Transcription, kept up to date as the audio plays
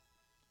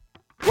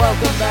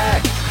Welcome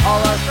back, all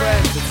our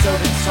friends. It's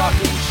Odin's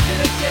talking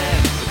shit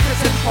again. With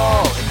Chris and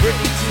Paul and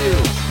Brittany too.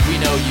 We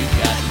know you've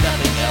got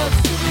nothing else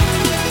to do.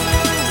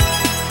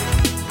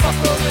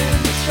 Buckle in,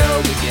 the show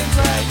begins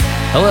right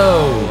now.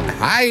 Hello.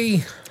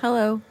 Hi,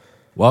 Hello.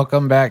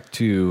 Welcome back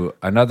to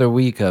another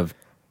week of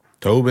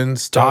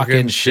Tobin's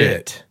Talking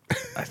Shit.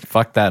 I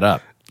fucked that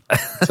up.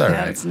 It's all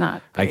right. It's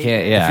not. I very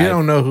can't, good. yeah. If you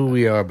don't know who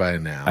we are by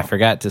now, I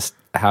forgot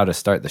how to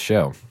start the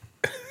show.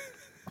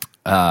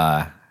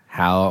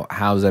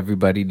 How's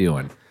everybody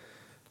doing?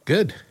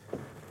 good.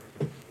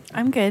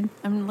 I'm good.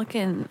 I'm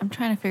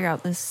trying to figure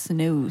out this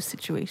snow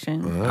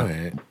situation. All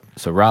right.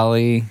 So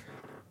Raleigh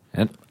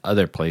and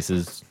other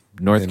places,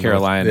 North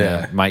Carolina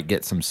yeah. might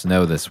get some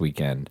snow this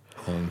weekend.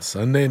 On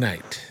Sunday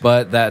night.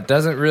 But that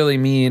doesn't really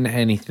mean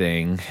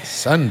anything.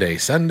 Sunday.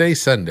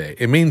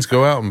 It means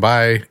go out and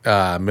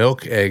buy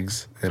milk,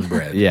 eggs, and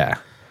bread. Yeah.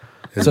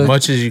 As So-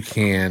 much as you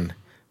can,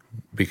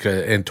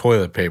 and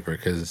toilet paper,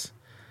 because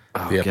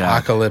the God.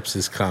 apocalypse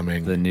is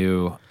coming.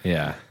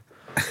 Yeah.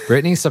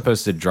 Brittany's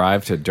supposed to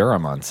drive to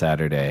Durham on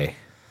Saturday,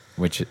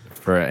 which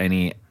for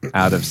any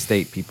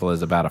out-of-state people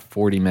is about a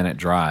 40-minute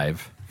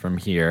drive from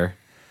here.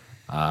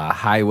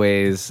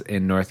 Highways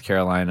in North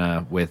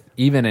Carolina with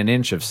even an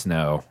inch of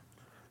snow,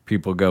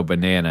 people go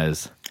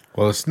bananas.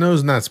 Well, the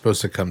snow's not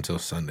supposed to come till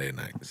Sunday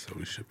night, so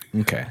we should be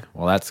good. Okay,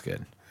 well, that's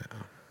good.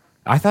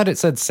 I thought it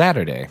said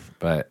Saturday,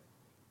 but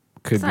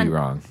could be Sun-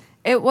 wrong.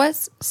 It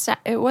was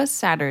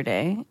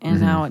Saturday,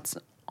 and now it's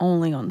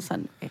only on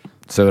Sunday.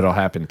 So it'll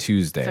happen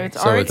Tuesday. So it's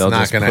So already- it's They'll not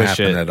just going to push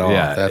happen it. at all.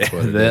 Yeah. That's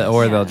what it They- is.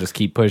 Or Yeah. they'll just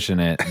keep pushing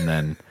it, and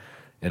then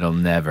it'll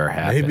never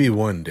happen. Maybe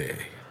one day.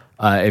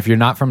 If you're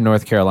not from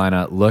North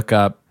Carolina, look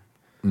up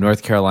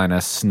North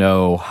Carolina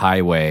Snow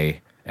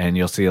Highway, and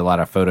you'll see a lot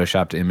of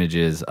photoshopped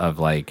images of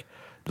like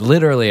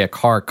literally a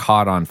car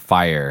caught on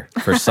fire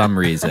for some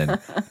reason,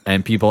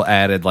 and people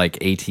added like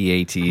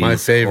AT-ATs. My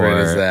favorite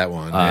or, is that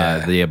one,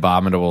 yeah. The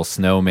Abominable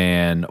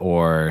Snowman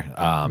or the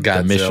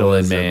Godzilla's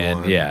Michelin in Man.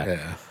 one,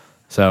 Yeah.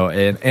 So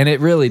and it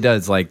really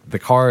does, like, the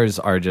cars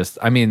are just,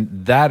 I mean,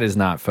 that is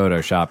not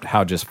photoshopped,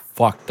 how just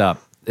fucked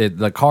up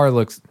the car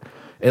looks.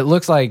 It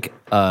looks like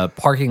a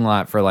parking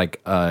lot for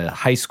like a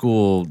high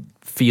school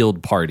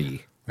field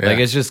party. Yeah. Like,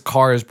 it's just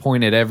cars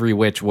pointed every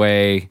which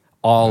way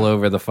all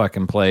over the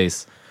fucking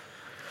place.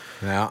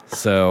 Now,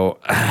 So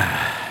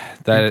that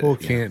people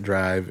can't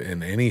drive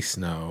in any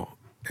snow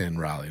in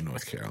Raleigh,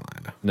 North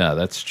Carolina. no,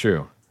 that's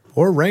true.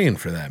 Or rain,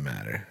 for that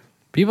matter.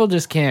 People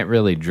just can't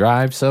really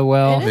drive so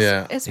well. It is,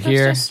 yeah. It's supposed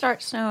Here. to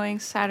start snowing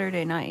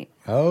Saturday night.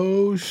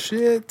 Oh,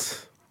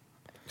 shit.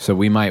 So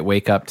we might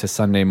wake up to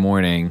Sunday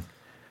morning,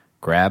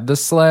 grab the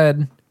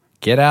sled,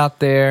 get out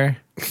there,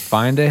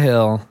 find a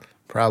hill.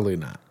 Probably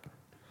not.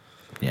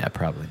 Yeah,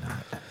 probably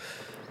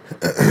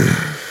not.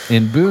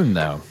 In Boone,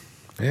 though.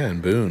 Yeah,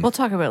 in Boone. We'll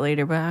talk about it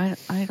later, but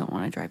I don't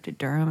want to drive to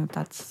Durham if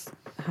that's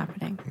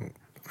happening.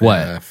 What?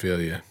 Yeah, I feel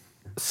you.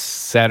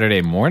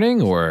 Saturday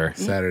morning or?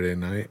 Saturday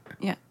night.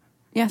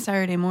 Yeah,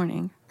 Saturday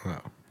morning. Oh.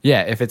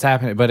 Yeah, if it's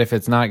happening, but if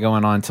it's not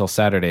going on till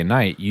Saturday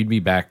night, you'd be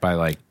back by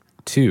like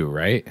 2,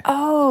 right?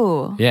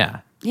 Oh,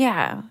 Yeah.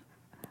 yeah.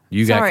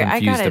 You Sorry, got I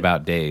confused got it.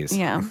 about days.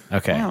 Yeah.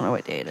 Okay. I don't know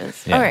what day it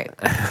is. Yeah. All right.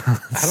 I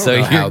don't So know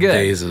you're how good.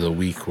 days of the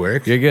week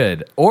work. You're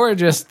good. Or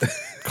just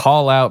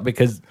call out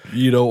because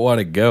you don't want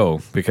to go,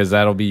 because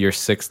that'll be your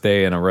 6th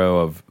day in a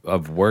row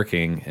of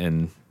working,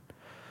 and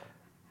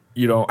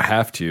you don't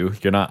have to.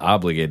 You're not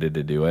obligated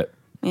to do it.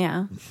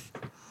 Yeah.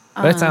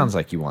 But it sounds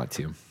like you want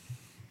to.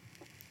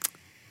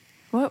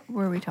 What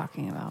were we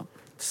talking about?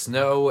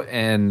 Snow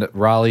and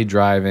Raleigh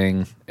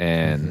driving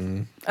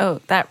and Oh,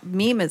 that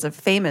meme is a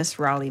famous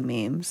Raleigh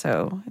meme.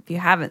 So if you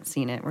haven't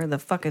seen it, where the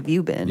fuck have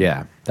you been?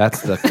 yeah,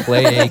 that's the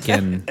Clay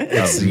Aiken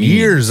It's of memes.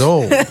 years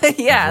old.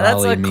 yeah,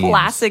 that's Raleigh a memes.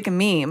 classic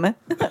meme.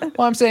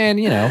 Well, I'm saying,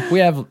 we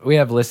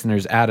have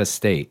listeners out of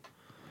state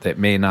that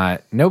may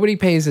not. Nobody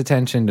pays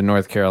attention to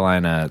North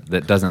Carolina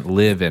that doesn't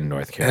live in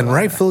North Carolina, And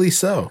rightfully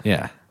so.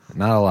 Yeah,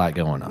 not a lot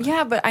going on.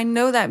 Yeah, but I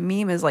know that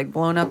meme is like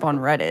blown up on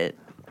Reddit.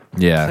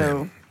 Yeah,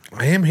 So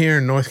I am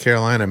hearing North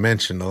Carolina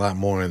mentioned a lot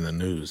more in the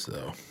news,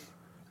 though.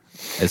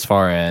 as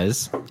far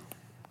as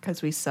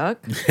because we suck.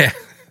 Yeah.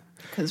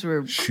 Because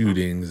we're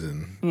Shootings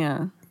and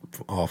yeah.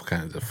 all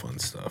kinds of fun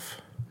stuff.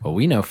 well,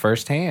 we know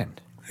firsthand.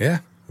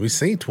 Yeah, we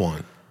seen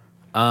one.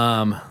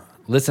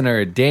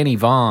 Listener Danny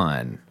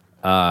Vaughn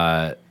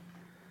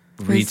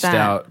reached that?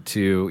 out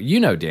to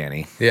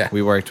Danny. Yeah.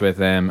 we worked with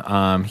him.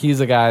 He's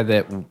a guy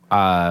that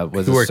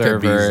was He a worked at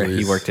server. He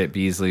Beasley's. worked at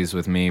Beasley's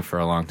with me for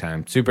a long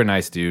time. Super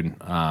nice dude.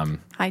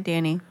 Hi,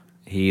 Danny.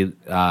 He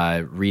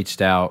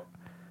reached out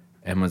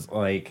and was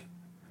like,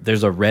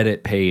 "There's a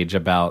Reddit page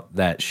about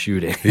that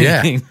shooting."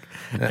 Yeah.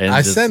 And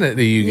I just- sent it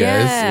to you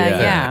guys.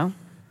 Yeah.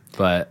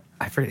 but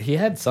I forget, he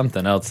had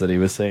something else that he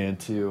was saying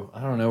too.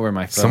 I don't know where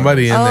my phone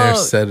Somebody is. in there Oh.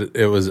 said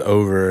it was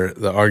over,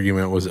 the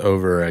argument was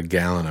over a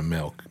gallon of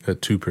milk, a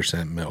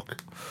 2% milk.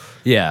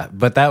 Yeah,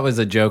 but that was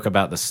a joke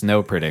about the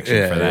snow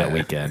prediction for that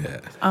weekend.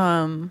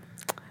 Yeah.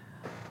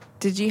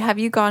 Have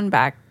you gone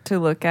back to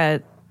look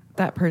at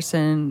that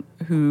person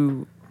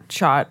who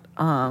shot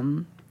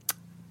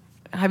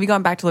have you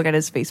gone back to look at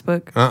his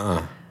Facebook?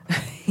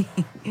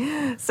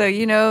 So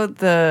you know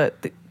the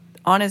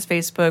on his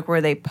Facebook where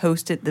they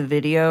posted the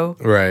video,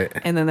 Right.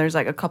 and then there's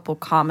like a couple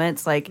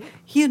comments like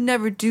he'd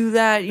never do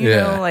that, you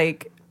Yeah. know,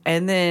 like,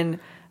 and then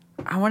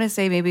I want to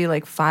say maybe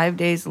like 5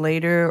 days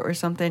later or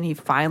something, he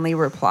finally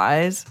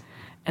replies,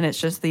 and it's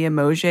just the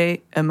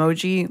emoji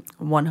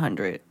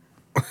 100.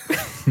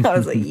 I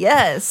was like,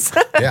 yes.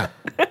 Yeah.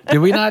 Did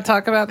we not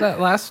talk about that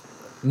last?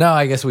 No,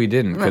 I guess we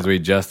didn't because we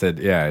just had.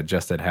 Yeah, it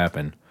just had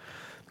happened.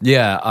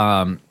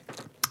 Yeah.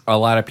 A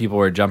lot of people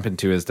were jumping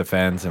to his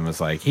defense and was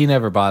like, he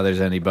never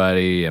bothers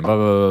anybody and blah,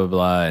 blah, blah,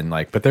 blah. And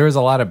like, but there was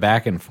a lot of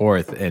back and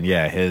forth. And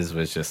yeah, his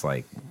was just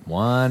like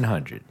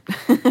 100.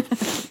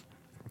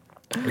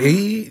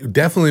 He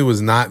definitely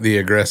was not the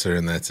aggressor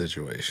in that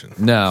situation.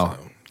 No.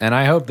 So, And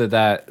I hope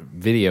that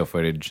video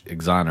footage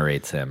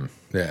exonerates him.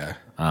 yeah.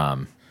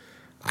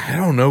 I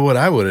don't know what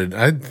I would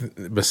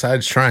have.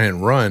 Besides try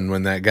and run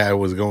when that guy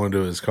was going to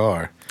his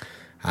car,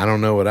 I don't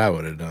know what I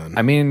would have done.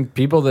 I mean,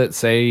 people that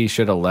say he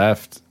should have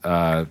left,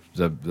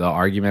 the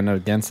argument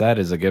against that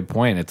is a good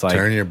point. It's like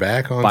Turn your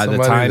back on by the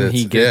somebody time that's-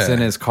 he gets yeah.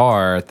 in his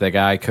car, the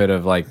guy could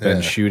have like been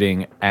Yeah.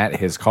 shooting at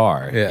his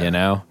car, Yeah. you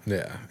know?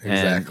 Yeah, And,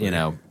 exactly. you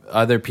know,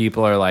 other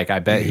people are like, I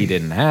bet he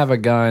didn't have a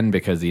gun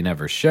because he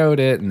never showed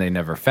it and they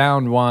never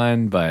found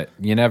one, but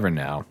you never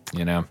know,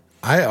 you know?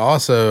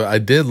 I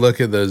did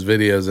look at those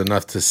videos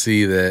enough to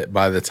see that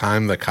by the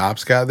time the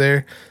cops got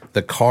there,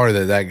 the car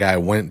that guy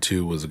went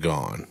to was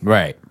gone.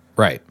 Right,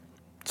 right.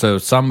 So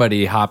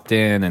somebody hopped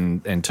in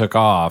and took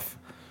off.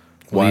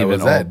 Why leaving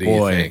was that, old do you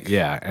boy. think?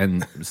 Yeah,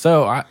 and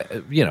so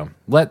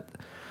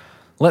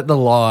let the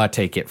law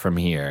take it from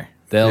here.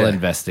 They'll Yeah.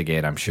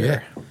 investigate, I'm sure. Yeah.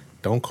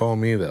 Don't call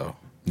me though.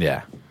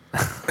 Yeah.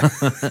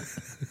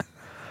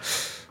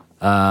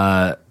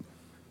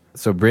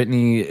 So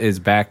Brittany is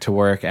back to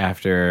work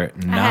after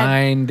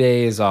 9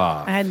 days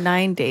off. I had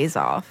 9 days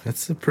off.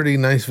 That's a pretty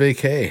nice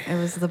vacay. It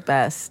was the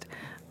best.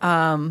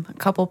 A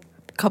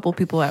couple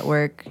people at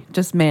work,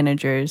 just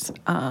managers.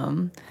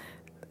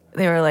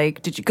 They were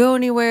like, "Did you go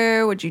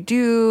anywhere? What'd you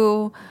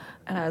do?"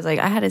 And I was like,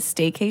 "I had a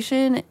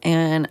staycation,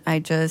 and I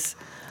just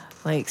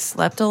like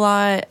slept a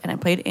lot, and I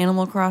played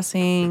Animal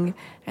Crossing.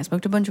 I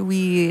smoked a bunch of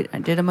weed. I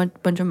did a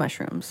bunch of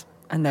mushrooms."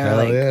 And they were Hell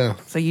like, yeah.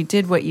 "So you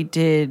did what you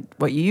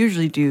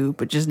usually do,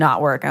 but just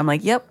not work." I'm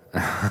like, "Yep,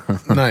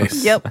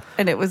 Nice. yep,"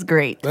 and it was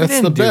great. That's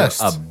the Do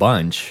best. a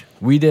bunch.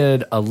 We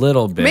did a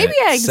little bit. Maybe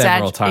I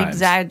several times.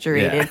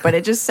 exaggerated, Yeah. but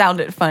it just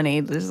sounded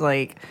funny.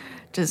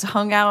 Just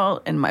hung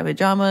out in my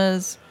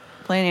pajamas,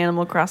 playing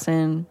Animal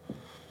Crossing.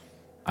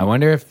 I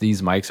wonder if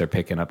these mics are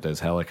picking up those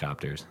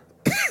helicopters.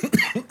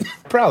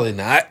 Probably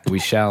not. We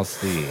shall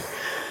see.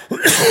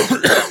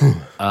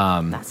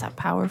 That's a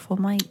powerful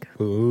mic.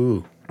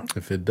 Ooh,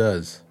 if it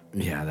does.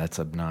 Yeah, that's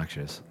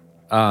obnoxious.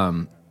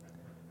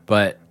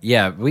 But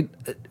yeah,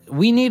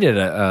 we needed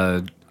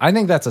a I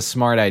think that's a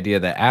smart idea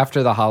that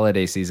after the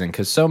holiday season,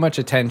 because so much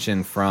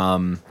attention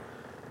from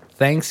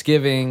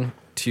Thanksgiving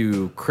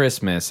to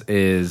Christmas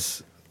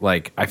is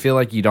like, I feel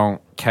like you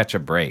don't catch a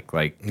break.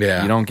 Like,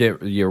 Yeah. you don't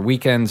get your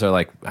weekends are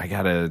like, I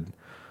gotta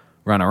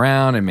run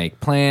around and make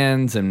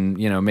plans and,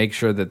 you know, make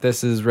sure that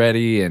this is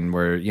ready and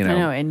we're, you I know,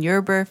 know, and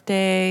your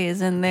birthday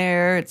is in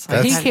there. It's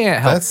like he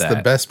can't help That's that.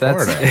 the best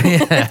part of it.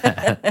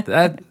 Yeah,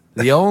 that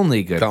the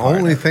only good The part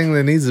only of it. thing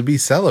that needs to be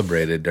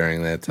celebrated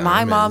during that time.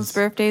 my mom's is-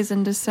 birthday's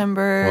in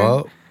December.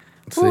 Well,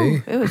 Whew,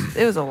 see,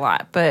 it was a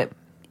lot, but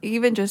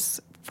even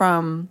just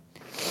from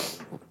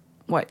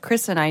what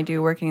Chris and I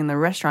do working in the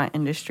restaurant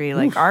industry,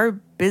 like our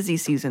busy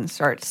season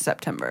starts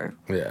September.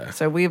 Yeah.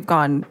 So we've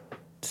gone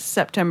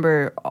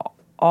September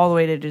all the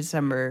way to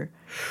December,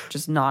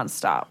 just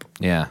nonstop.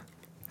 Yeah.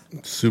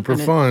 super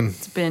And fun.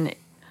 It's been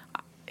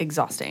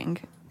exhausting.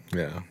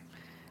 Yeah.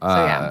 So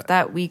yeah,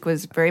 that week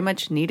was very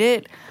much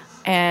needed.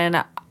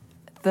 And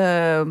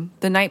the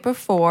night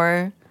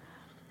before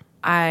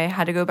I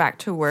had to go back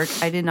to work,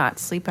 I did not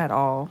sleep at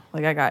all.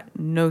 Like I got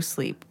no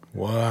sleep.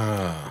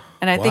 Wow.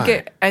 And I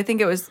Why? think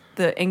it was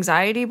the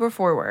anxiety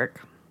before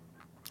work.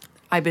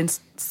 I've been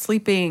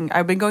sleeping,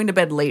 I've been going to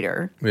bed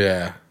later,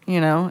 Yeah. you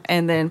know,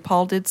 and then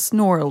Paul did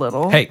snore a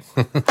little. Hey.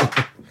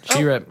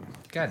 She read.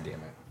 God damn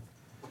it.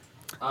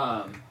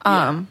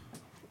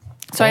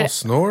 So Paul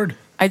snored.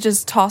 I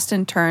just tossed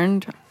and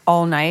turned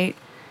all night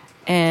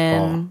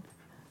and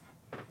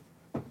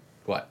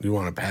What? You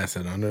want to pass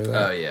it under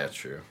that? Oh yeah,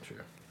 true.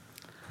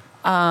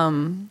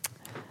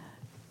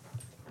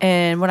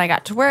 And when I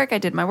got to work, I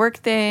did my work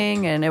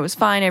thing and it was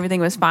fine.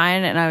 Everything was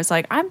fine. And I was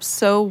like, I'm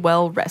so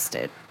well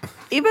rested.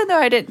 Even though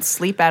I didn't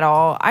sleep at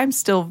all, I'm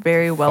still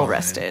very well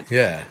rested.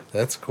 Yeah,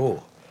 that's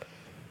cool.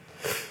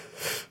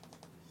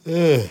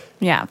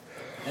 Yeah.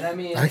 And I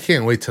mean, I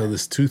can't wait till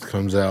this tooth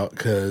comes out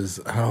because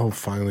I'll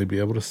finally be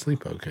able to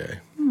sleep okay.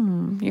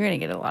 You're going to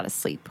get a lot of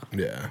sleep.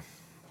 Yeah.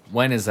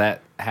 when is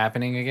that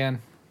happening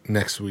again?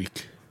 Next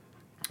week.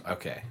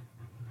 Okay.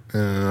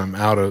 And I'm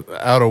out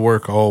of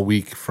work all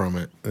week from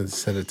it. It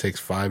said it takes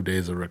 5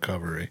 days of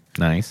recovery.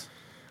 Nice.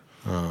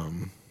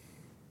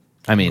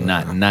 I mean,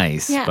 not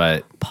nice, Yeah.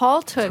 but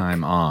Paul took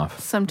time off.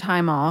 some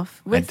time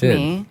off I with did.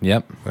 me.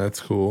 Yep.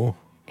 That's cool.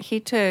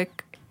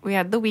 We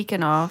had the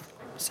weekend off,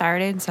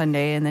 Saturday and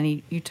Sunday, and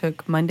then you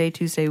took Monday,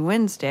 Tuesday,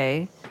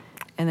 Wednesday.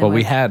 And then Well, we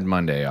went- had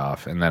Monday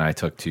off, and then I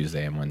took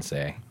Tuesday and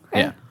Wednesday.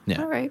 Okay. Yeah.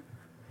 Yeah. All right.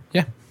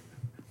 Yeah.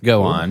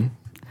 Go on.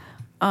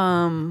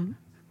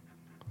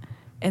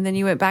 And then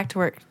you went back to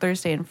work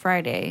Thursday and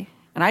Friday,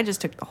 and I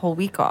just took the whole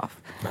week off.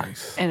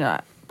 Nice.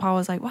 And Paul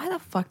was like, "Why the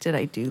fuck did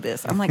I do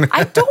this?" I'm like,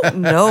 "I don't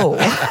know.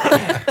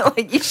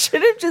 Like, you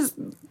should have just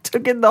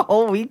taken the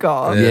whole week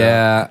off."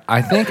 Yeah,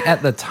 I think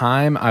at the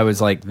time I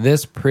was like,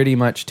 this pretty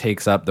much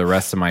takes up the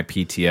rest of my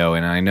PTO,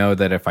 and I know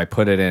that if I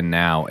put it in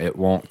now, it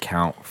won't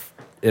count.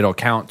 It'll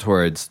count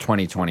towards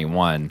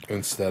 2021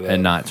 Instead of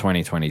and not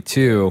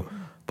 2022.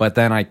 But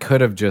then I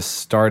could have just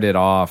started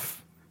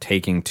off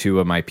taking 2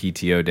 of my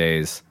PTO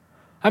days.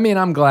 I mean,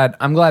 I'm glad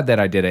that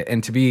I did it.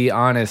 And to be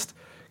honest,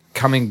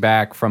 coming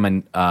back from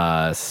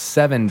a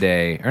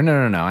 7-day, or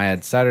no, I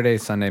had Saturday,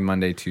 Sunday,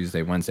 Monday,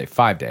 Tuesday, Wednesday,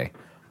 5-day.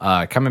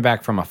 Coming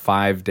back from a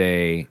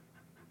 5-day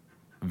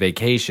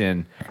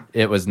vacation,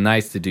 it was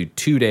nice to do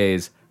 2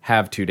 days,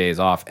 have 2 days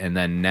off, and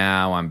then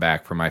now I'm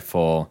back for my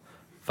full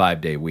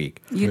 5-day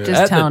week. You At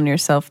just the- telling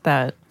yourself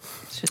that.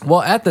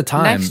 Well, at the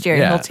time, Next year,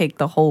 yeah. he'll take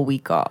the whole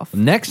week off.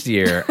 Next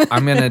year,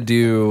 I'm gonna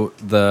do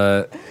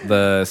the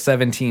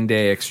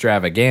 17-day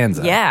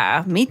extravaganza.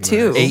 Yeah, me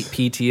too. 8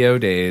 PTO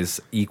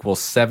days equals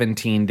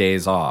 17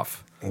 days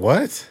off.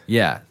 what?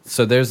 Yeah.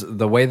 So there's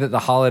the way that the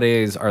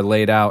holidays are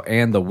laid out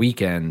and the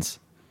weekends.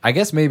 I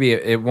guess maybe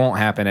it won't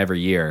happen every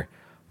year,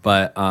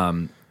 but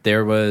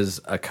there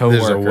was a coworker.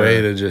 There's a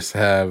way to just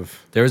have.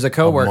 There was a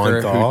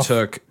coworker month who off?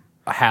 took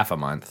half a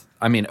month.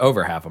 I mean,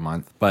 over half a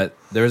month. But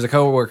there was a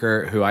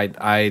coworker who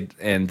I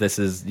and this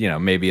is,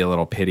 maybe a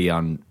little pity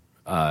on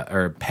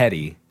or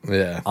petty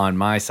Yeah. on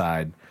my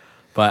side,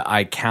 but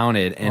I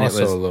counted and Also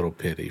it was a little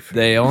pity. For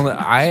they only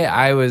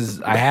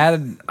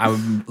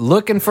I'm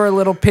looking for a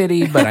little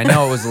pity, but I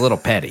know it was a little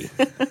petty.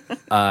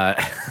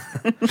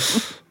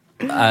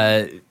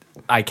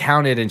 I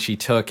counted and she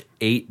took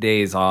 8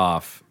 days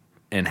off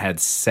and had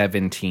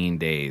 17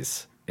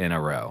 days in a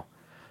row.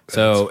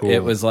 So That's cool. it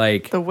was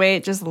like, The way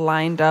it just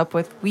lined up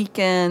with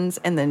weekends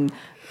and then,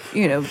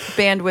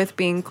 bandwidth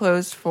being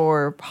closed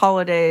for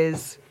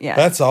holidays. Yeah.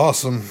 That's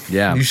awesome.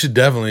 Yeah. You should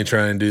definitely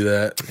try and do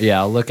that. yeah,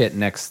 I'll look at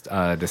next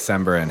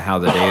December and how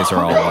the days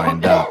are all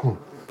lined up.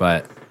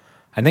 But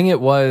I think it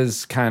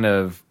was kind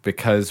of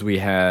because we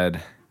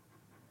had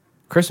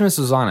Christmas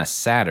was on a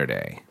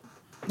Saturday.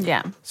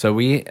 yeah. So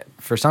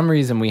for some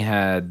reason, we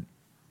had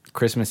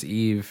Christmas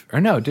Eve. Or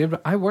no, did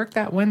I work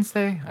that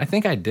Wednesday? I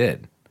think I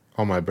did.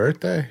 On my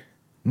birthday?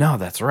 No,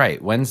 that's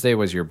right. Wednesday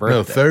was your birthday.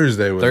 No,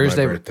 Thursday was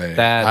Thursday, my birthday.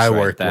 That's I right,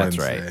 worked that's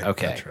Wednesday. right.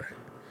 Okay. That's right.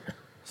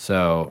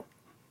 So,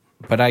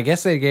 but I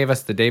guess they gave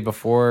us the day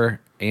before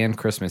and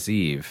Christmas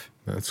Eve.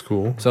 That's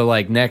cool. So,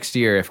 like next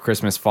year, if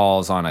Christmas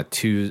falls on a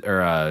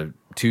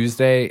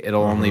Tuesday,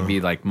 it'll only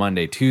be like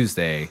Monday,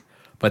 Tuesday.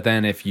 But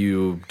then if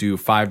you do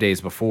 5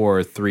 days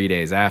before, 3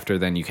 days after,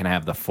 then you can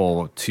have the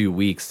full 2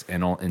 weeks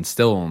and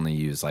still only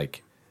use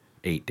like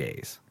 8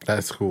 days.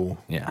 That's cool.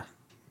 Yeah.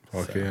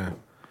 Fuck yeah.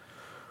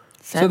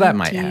 So that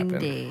might 17 happen.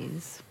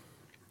 days.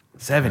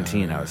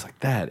 17, I was like,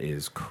 that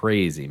is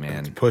crazy,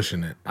 man.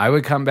 Pushing it. I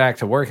would come back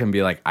to work and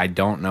be like, I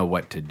don't know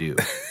what to do.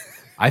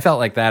 I felt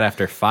like that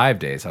after 5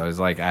 days. I was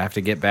like, I have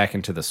to get back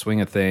into the swing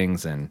of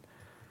things. And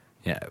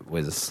yeah, it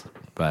was,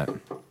 but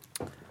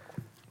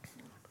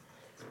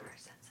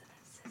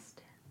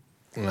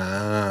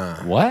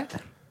Ah. what?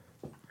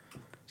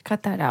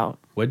 Cut that out.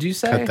 What'd you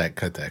say? Cut that.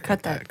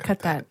 Cut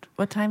that.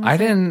 What time is I it?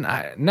 didn't,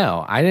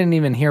 no, I didn't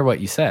even hear what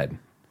you said.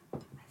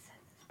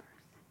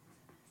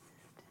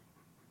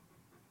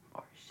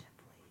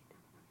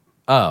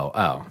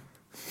 Oh.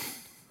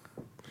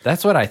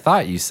 That's what I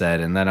thought you said.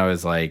 And then I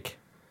was like,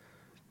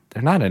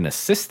 they're not an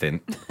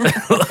assistant.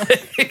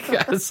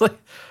 I was like,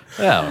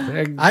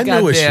 oh, I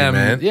knew what she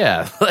meant.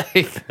 Yeah,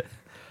 like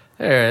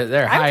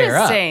they're higher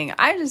up.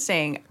 I'm just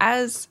saying,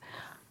 as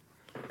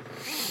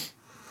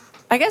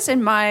I guess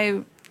in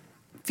my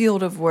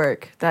field of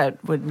work,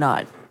 that would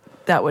not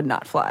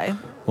fly,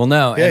 Well,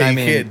 no, Yeah, and I you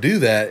mean, can't do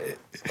that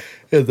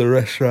in the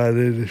restaurant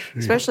industry.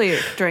 especially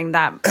during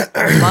that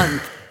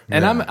month.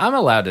 and I'm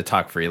allowed to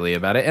talk freely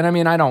about it. And I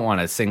mean, I don't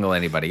want to single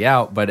anybody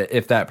out, but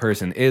if that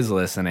person is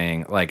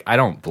listening, like I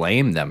don't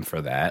blame them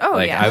for that. Oh,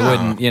 like yeah. I No.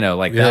 wouldn't,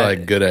 like Yeah, that.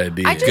 like good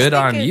idea. I just Good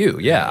think on it- you.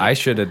 Yeah, I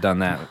should have done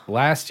that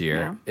last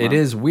year. Yeah, It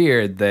is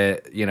weird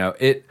that,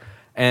 it,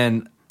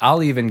 and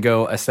I'll even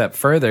go a step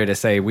further to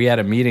say we had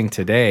a meeting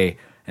today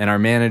and our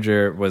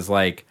manager was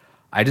like,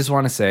 I just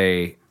want to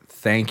say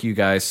thank you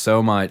guys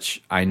so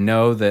much. I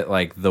know that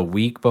like the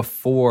week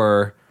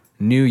before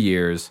New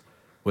Year's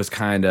was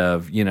kind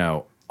of,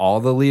 all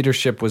the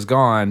leadership was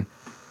gone.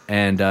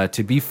 And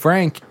to be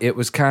frank, it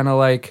was kind of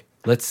like,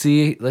 let's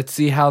see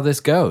how this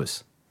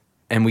goes.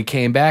 And we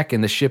came back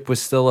and the ship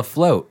was still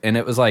afloat. And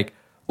it was like,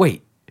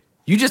 wait,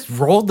 You just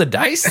rolled the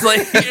dice?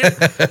 Like,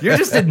 you're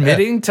just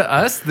admitting to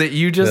us that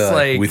you just, Yeah,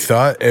 like... we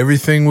thought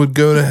everything would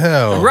go to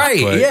hell.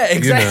 Right, but, yeah, you know,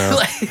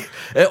 exactly.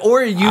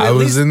 Or you I at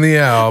was least... in the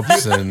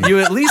Alps and You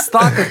at least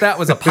thought that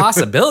was a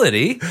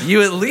possibility.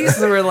 You at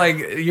least were like,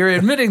 you're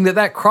admitting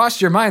that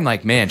crossed your mind.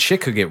 Like, man, shit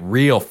could get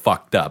real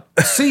fucked up.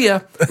 See ya.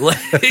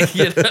 Like,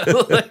 you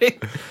know,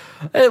 like,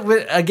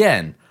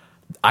 again,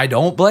 I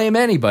don't blame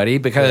anybody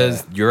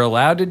because you're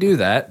allowed to do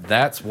that.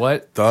 That's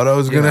what. thought I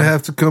was going to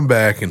have to come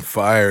back and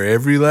fire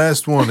every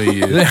last one of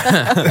you.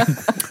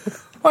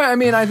 Well, I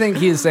mean, I think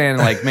he's saying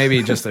like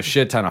maybe just a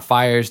shit ton of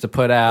fires to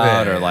put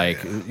out, or like,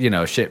 you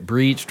know, shit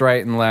breached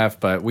right and left.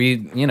 But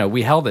we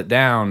held it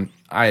down.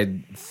 I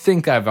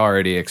think I've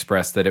already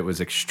expressed that it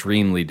was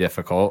extremely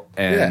difficult,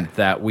 and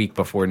that week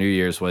before New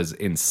Year's was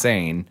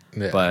insane.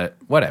 Yeah. But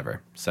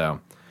whatever. So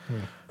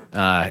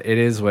it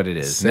is what it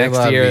is. C'est Next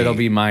la year vie. it'll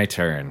be my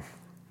turn.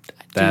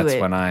 That's Do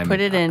it. when I'm. Put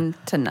it in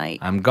tonight.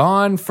 I'm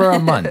gone for a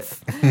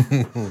month.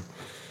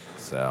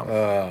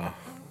 So.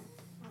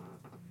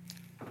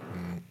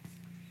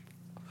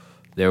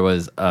 There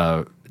was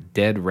a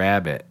dead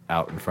rabbit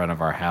out in front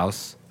of our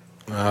house.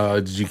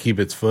 Did you keep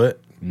its foot?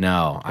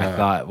 No, I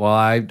thought,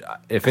 well,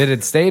 if it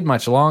had stayed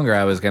much longer,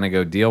 I was going to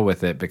go deal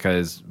with it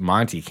because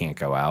Monty can't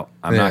go out.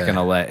 I'm not Yeah. going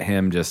to let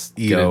him just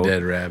Eat go. a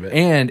dead rabbit.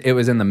 And it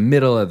was in the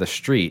middle of the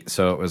street,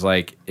 so it was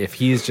like if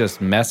he's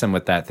just messing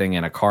with that thing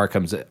and a car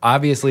comes,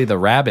 obviously the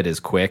rabbit is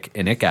quick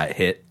and it got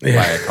hit by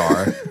a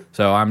car.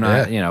 So I'm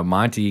not,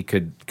 Monty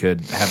could have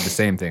the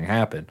same thing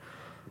happen.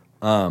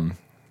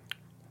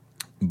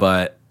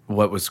 But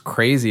what was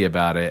crazy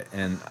about it,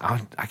 and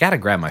I got to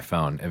grab my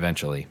phone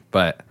eventually,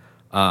 but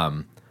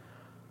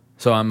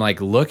so I'm like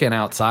looking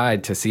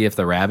outside to see if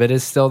the rabbit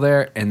is still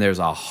there, and there's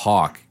a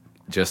hawk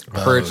just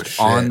perched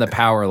on the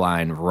power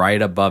line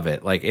right above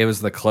it. Like it was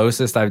the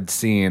closest I'd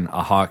seen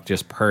a hawk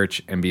just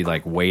perch and be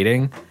like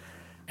waiting,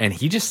 and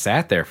he just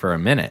sat there for a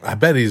minute. I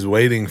bet he's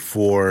waiting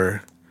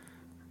for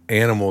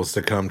animals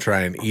to come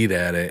try and eat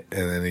at it,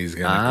 and then he's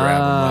going to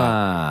grab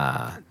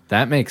Ah,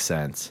 that makes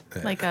sense.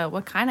 Like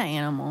what kind of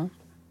animal?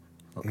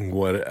 them up.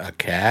 What, a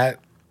cat?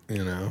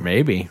 You know?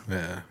 Maybe.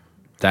 Yeah.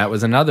 That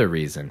was another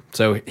reason.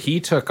 So he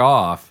took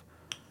off,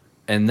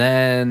 and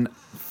then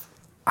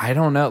I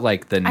don't know,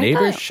 like the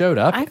neighbors showed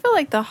up. I feel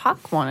like the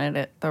hawk wanted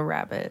it, the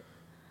rabbit.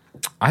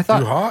 I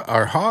thought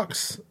Are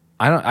hawks?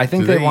 I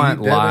think Do they eat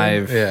want dead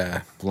live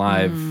Yeah.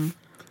 live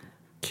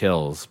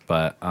kills,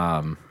 but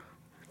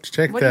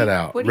Check What do that you-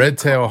 out. what do you Red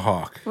tail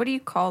hawk. What do you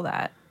call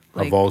that?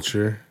 A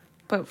vulture.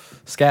 But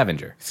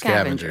scavenger.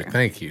 Scavenger. Scavenger.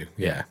 Thank you.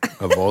 Yeah.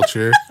 A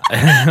vulture.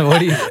 What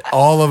do you?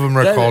 All of them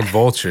are called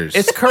vultures.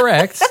 It's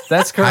correct.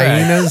 That's correct.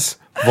 hyenas,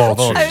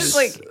 vultures. I was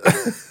like,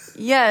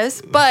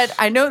 yes, but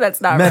I know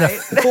that's not right.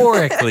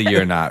 Metaphorically,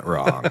 you're not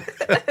wrong.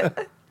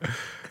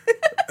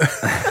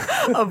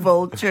 A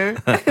vulture.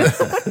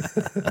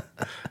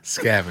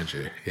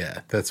 Scavenger. Yeah,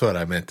 that's what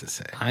I meant to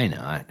say. I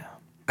know.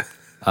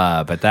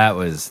 But that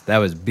was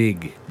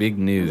big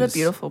news. It's a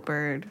beautiful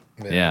bird.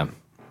 Yeah.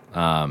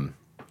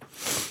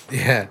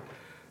 Yeah.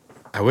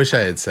 I wish I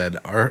had said,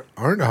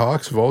 aren't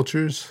hawks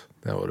vultures?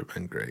 That would have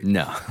been great.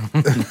 No,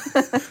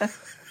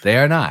 they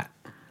are not.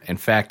 In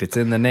fact, it's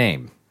in the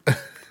name.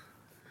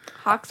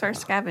 Hawks are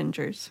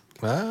scavengers.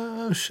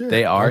 Oh, shit.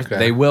 They are. Okay.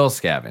 They will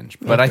scavenge,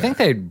 but I think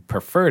they'd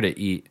prefer to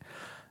eat.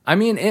 I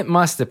mean,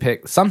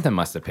 something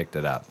must have picked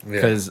it up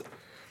because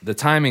the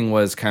timing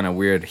was kind of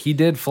weird. He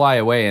did fly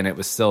away, and it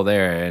was still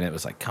there, and it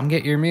was like, "Come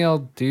get your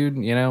meal, dude,"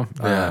 you know.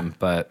 Yeah.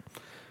 But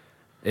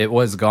it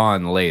was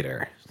gone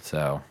later,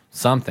 so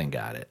something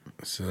got it.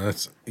 So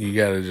you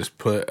got to just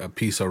put a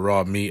piece of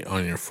raw meat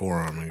on your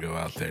forearm and go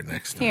out there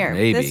next time. Here,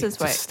 Maybe this is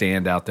to what.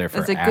 stand out there for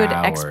That's a good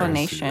hours.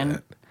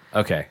 explanation.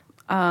 Okay.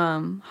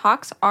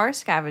 Hawks are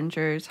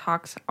scavengers.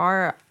 Hawks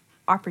are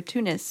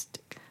opportunistic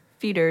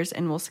feeders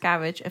and will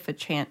scavenge if a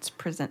chance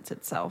presents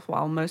itself,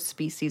 while most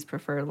species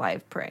prefer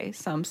live prey.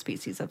 Some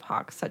species of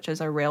hawks, such as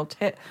a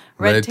red-tailed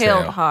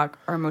Red-tail. hawk,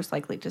 are most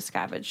likely to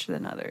scavenge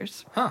than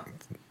others.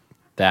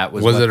 That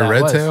was Was what it a that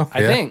red was. tail?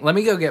 I Yeah. think. Let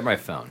me go get my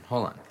phone.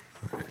 Hold on.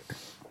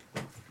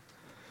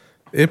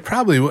 It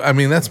probably, I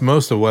mean, that's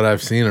most of what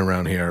I've seen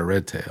around here are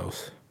red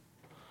tails.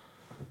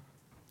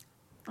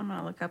 I'm going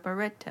to look up a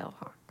red-tailed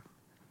hawk.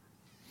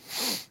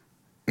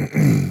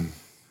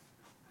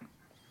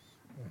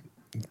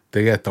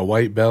 They got the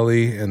white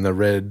belly and the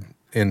red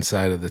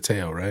inside of the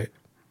tail, right?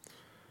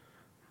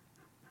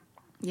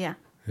 Yeah.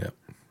 Yep.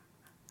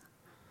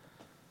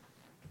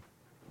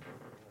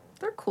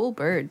 They're cool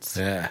birds.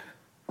 Yeah.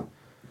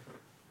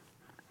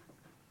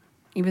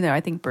 Even though I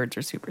think birds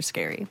are super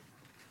scary.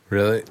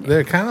 Really?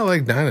 They're kind of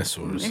like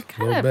dinosaurs. They're a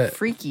kind little of bit.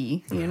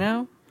 freaky, you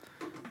know?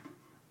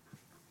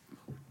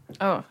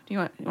 Oh, you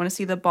want to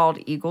see the bald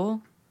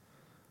eagle?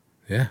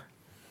 Yeah.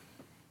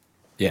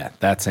 Yeah,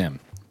 that's him.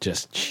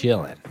 Just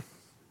chilling.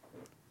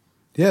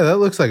 Yeah, that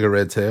looks like a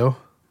red tail.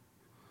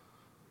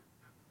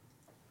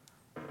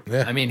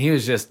 Yeah. I mean, he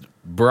was just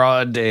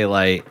broad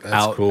daylight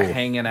That's cool.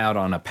 hanging out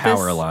on a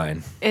power This-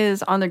 line.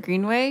 Is on the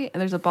Greenway, and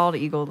there's a bald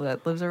eagle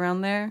that lives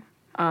around there.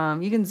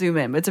 You can zoom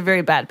in, but it's a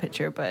very bad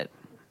picture, but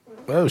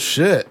Oh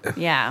shit,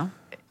 Yeah,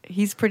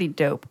 he's pretty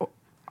dope.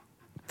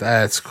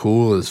 that's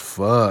cool as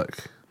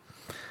fuck.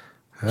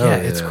 Hell Yeah,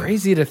 it's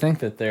crazy to think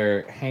that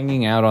they're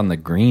hanging out on the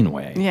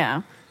greenway.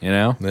 Yeah. You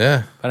know?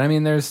 Yeah, But I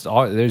mean, there's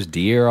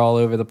deer all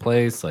over the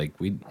place. Like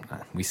we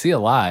see a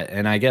lot,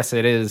 and I guess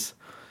it is,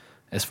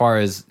 as far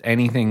as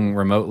anything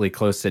remotely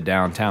close to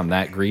downtown,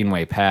 that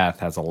Greenway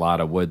path has a lot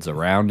of woods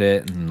around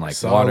it and like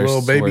saw water a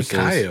little baby sources.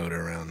 coyote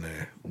around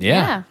there.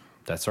 Yeah,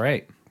 that's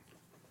right.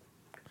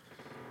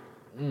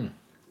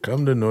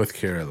 Come to North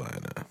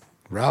Carolina,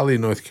 Raleigh,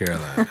 North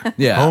Carolina.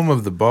 Yeah. Home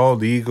of the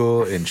bald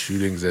eagle and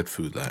shootings at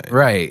Food Lion.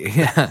 Right.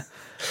 Yeah.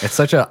 It's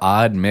such an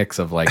odd mix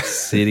of like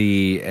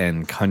city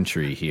and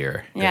country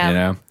here. Yeah. You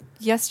know?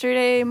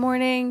 Yesterday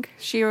morning,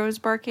 Shira was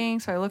barking,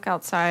 so I look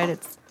outside.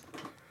 It's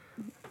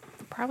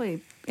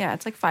probably,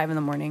 it's like 5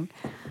 a.m.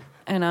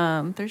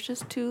 And there's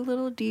just 2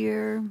 little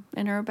deer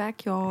in our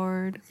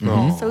backyard.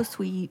 Aw. So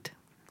sweet.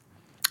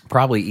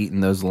 Probably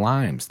eating those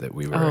limes that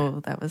we were. Oh,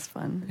 that was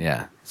fun.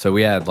 Yeah. So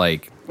we had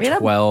like We had a-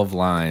 12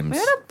 limes. We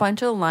had a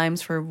bunch of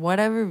limes for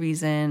whatever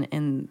reason,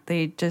 and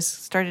they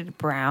just started to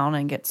brown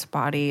and get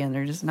spotty, and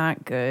they're just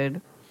not good.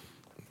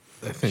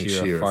 I think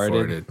Shira she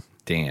farted.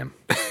 Damn.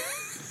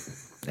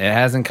 It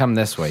hasn't come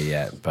this way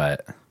yet,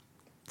 but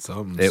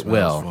Something it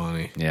smells will.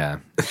 funny. Yeah.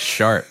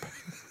 Sharp.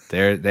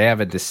 They have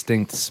a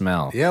distinct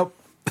smell. Yep.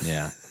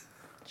 Yeah.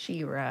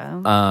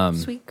 Shira.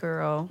 Sweet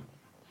girl.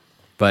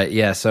 But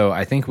yeah, so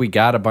I think we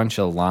got a bunch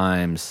of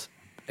limes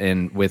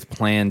and with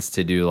plans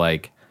to do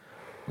like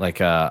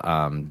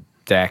a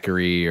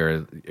daiquiri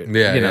or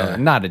Yeah.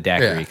 not a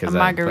daiquiri Yeah. because A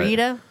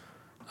margarita?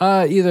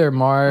 either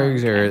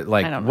margs or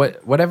like I don't know.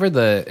 whatever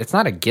it's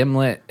not a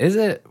gimlet, is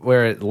it?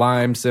 Where it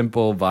lime,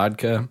 simple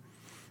vodka,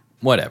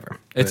 whatever.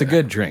 It's a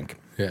good drink.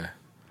 Yeah.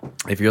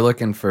 If you're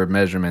looking for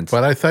measurements,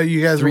 But I thought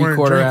you guys weren't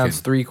 3/4 drinking.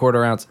 ounce,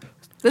 3/4 ounce.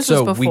 This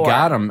so was we before.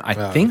 got them.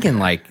 I think in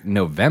like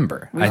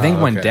November. I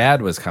think when okay.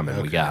 Dad was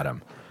coming, we got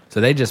them. So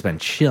they just been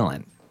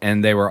chilling,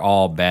 and they were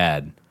all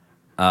bad.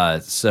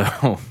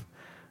 So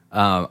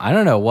I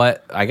don't know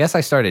what. I guess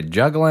I started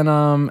juggling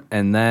them,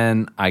 and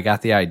then I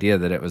got the idea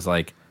that it was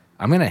like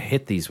I'm gonna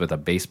hit these with a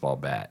baseball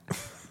bat,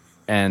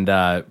 and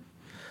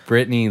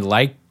Brittany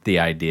liked the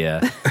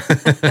idea,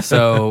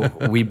 so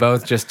we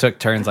both just took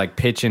turns like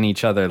pitching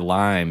each other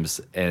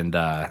limes, and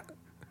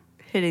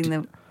Hitting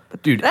them.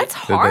 dude, That's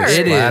Did they hard.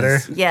 It splatter?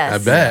 is. Yes. I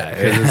bet.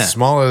 'Cause it's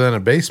smaller than a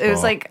baseball. It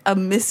was like a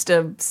mist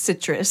of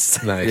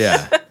citrus. nice.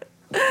 Yeah.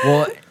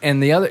 Well,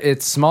 and the other,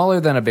 it's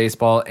smaller than a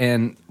baseball.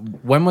 And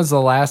when was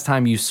the last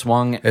time you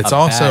swung? It's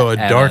also a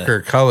bat at darker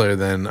color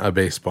than a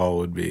baseball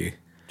would be.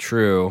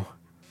 True,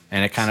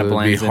 and it kind So of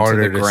it'd be blends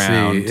harder into the to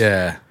ground. see.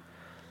 Yeah.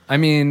 I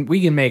mean,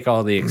 we can make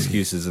all the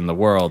excuses in the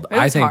world. It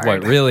I was think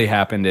hard. what really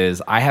happened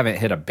is I haven't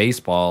hit a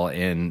baseball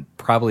in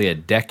probably a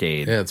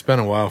decade. Yeah, it's been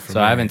a while for So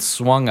me. I haven't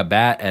swung a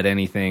bat at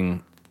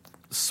anything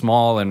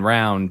small and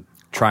round,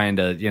 trying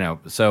to,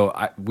 So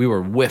we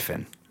were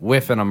whiffing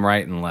them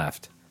right and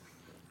left.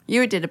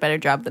 You did a better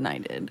job than I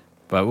did.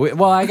 But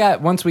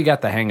once we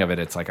got the hang of it,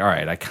 it's like, all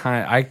right,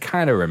 I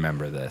kind of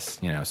remember this.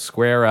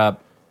 Square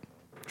up,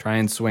 try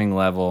and swing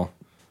level.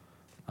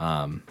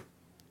 But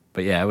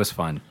yeah, it was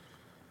fun.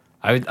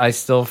 I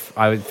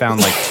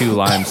found like 2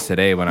 limes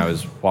today when I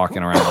was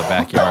walking around the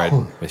backyard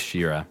with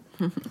Shira.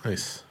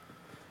 Nice.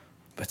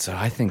 But so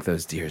I think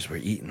those deers were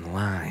eating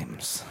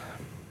limes.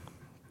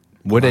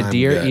 Would a Lime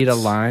deer eat a guts.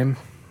 lime?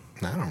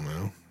 I don't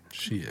know.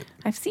 Shit.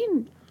 I've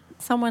seen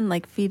someone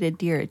like feed a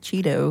deer a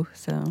Cheeto,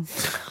 so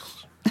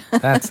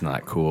That's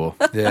not cool.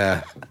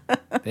 Yeah.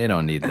 They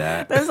don't need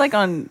that. that was like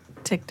on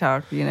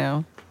TikTok,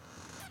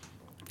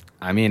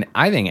 I mean,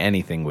 I think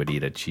anything would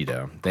eat a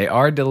Cheeto. They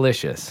are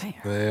delicious.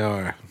 They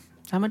are.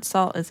 How much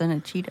salt is in a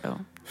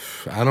Cheeto?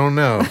 I don't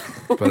know,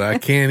 but I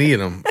can't eat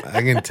them.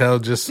 I can tell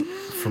just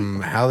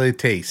from how they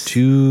taste.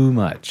 Too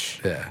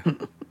much. Yeah.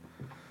 Ugh.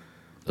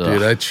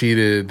 Dude, I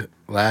cheated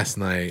last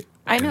night.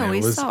 I know, and it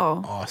we was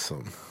saw.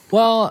 Awesome.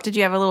 Well, Did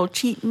you have a little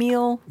cheat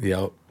meal?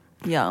 Yep.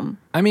 Yum.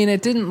 I mean,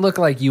 it didn't look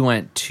like you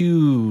went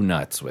too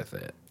nuts with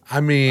it.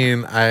 I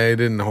mean, I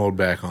didn't hold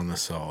back on the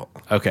salt.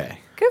 Okay.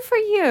 Good for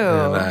you.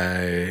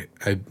 And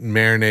I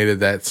marinated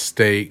that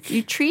steak.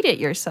 You treated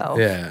yourself.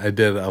 Yeah, I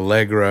did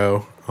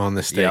Allegro on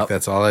the steak. Yep.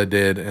 That's all I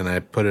did. And I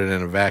put it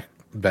in a vac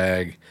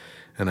bag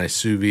and I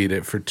sous vide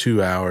it for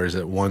 2 hours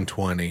at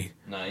 120.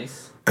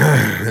 Nice.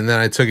 And then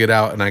I took it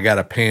out and I got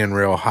a pan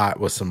real hot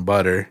with some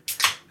butter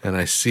and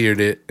I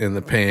seared it in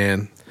the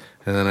pan.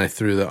 And then I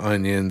threw the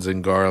onions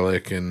and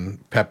garlic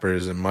and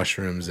peppers and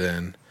mushrooms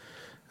in.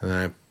 And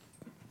then I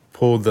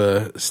pulled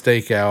the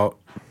steak out,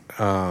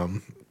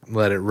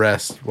 let it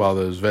rest while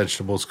those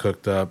vegetables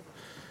cooked up.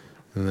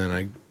 And then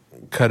I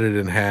cut it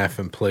in half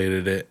and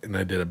plated it. And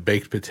I did a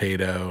baked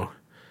potato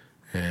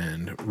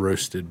and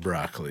roasted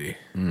broccoli.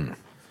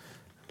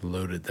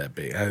 Loaded that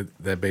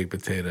that baked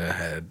potato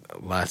had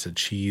lots of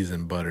cheese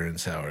and butter and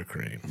sour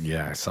cream.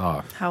 Yeah, I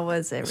saw. How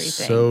was everything?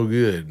 So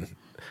good.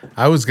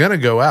 I was gonna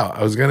go out.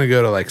 I was gonna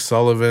go to like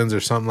Sullivan's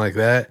or something like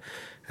that,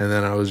 and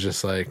then I was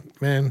just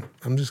like, man,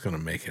 I'm just gonna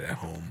make it at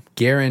home.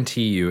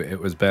 Guarantee you it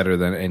was better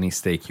than any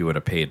steak you would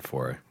have paid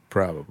for.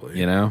 Probably.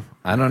 You know,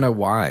 I don't know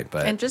why,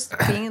 but And just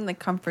being in the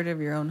comfort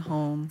of your own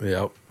home.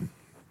 Yep.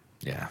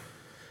 yeah.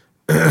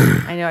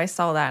 I know I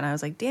saw that and I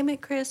was like, damn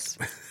it, Chris.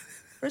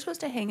 We're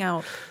supposed to hang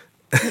out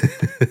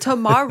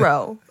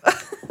tomorrow.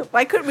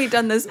 Why couldn't we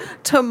done this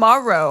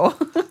tomorrow?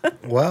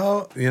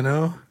 Well, you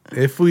know,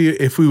 if we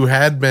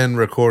had been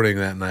recording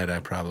that night, I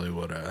probably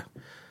would have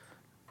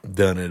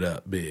done it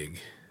up big.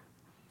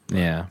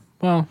 Yeah.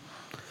 Well,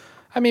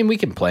 I mean, we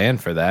can plan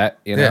for that,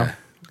 you know. Yeah.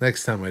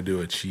 Next time I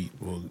do a cheat,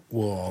 we'll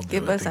all do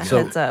Give it us a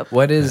together. heads up.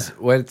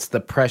 What's the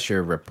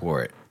pressure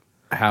report?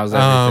 How's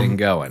everything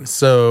going?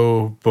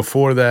 So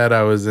before that,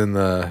 I was in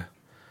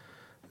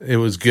it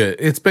was good.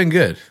 It's been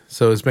good.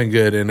 So it's been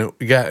good, and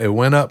it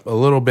went up a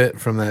little bit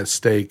from that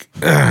steak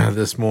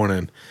this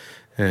morning,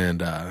 and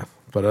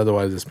but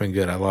otherwise it's been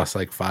good. I lost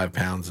like 5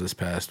 pounds this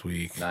past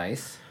week.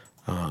 Nice.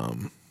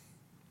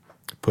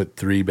 Put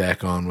 3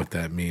 back on with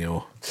that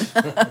meal,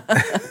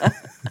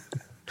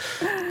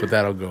 but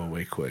that'll go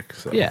away quick.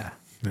 So Yeah.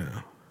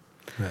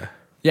 yeah.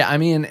 Yeah, I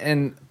mean,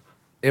 and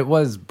it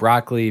was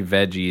broccoli,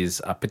 veggies,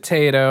 a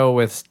potato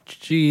with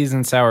cheese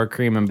and sour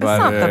cream and That's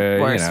butter. not the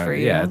worst for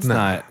you. Yeah, it's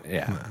not.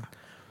 Yeah.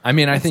 I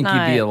mean, I think you'd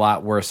be not- a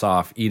lot worse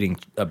off eating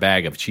a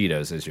bag of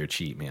Cheetos as your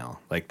cheat meal.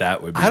 Like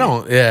that would be. I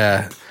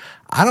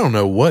don't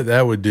know what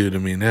that would do to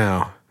me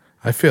now.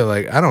 I feel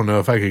like I don't know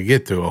if I could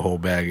get through a whole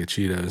bag of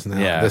Cheetos now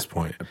Yeah. at this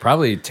point. It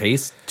probably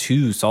tastes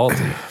too salty.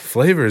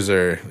 Flavors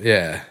are,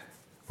 yeah.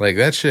 Like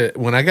that shit,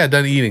 when I got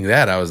done eating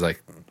that, I was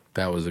like,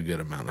 that was a good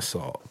amount of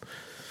salt.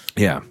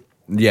 Yeah.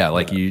 Yeah,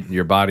 like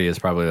your body is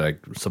probably like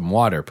some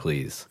water,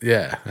 please.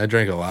 Yeah, I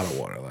drank a lot of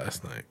water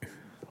last night.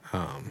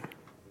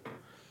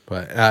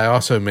 But I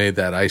also made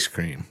that ice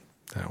cream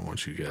that I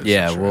want you guys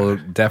Yeah, to try. we'll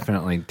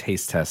definitely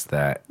taste test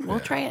that. We'll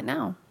try it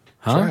now.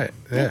 Huh? Try it.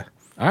 Yeah.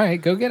 All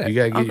right, go get it. You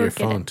got to I'll get go your get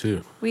phone it.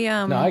 too. We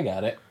No, I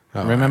got it.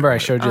 Oh, Remember, I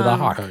showed you the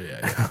hawk. Oh,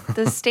 yeah.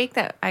 the steak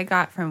that I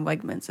got from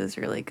Wegmans is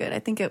really good. I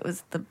think it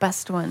was the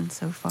best one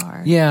so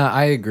far. Yeah,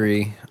 I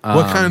agree.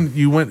 What kind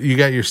you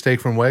got your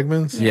steak from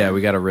Wegmans? Yeah,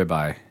 we got a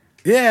ribeye.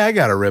 Yeah, I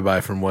got a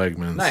ribeye from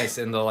Wegmans. Nice,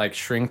 in the like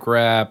shrink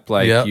wrap,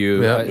 like Yep,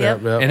 you.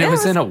 yep. And it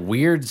was Yeah. in a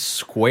weird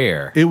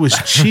square. It was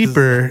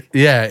cheaper.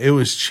 Yeah, it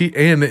was cheap,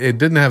 and it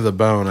didn't have the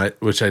bone,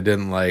 which I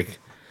didn't like.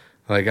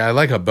 Like I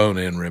like a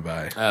bone-in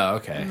ribeye, Oh,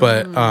 okay.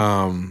 but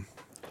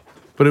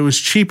it was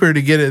cheaper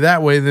to get it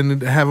that way than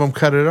to have them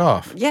cut it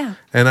off. Yeah.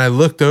 And I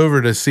looked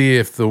over to see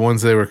if the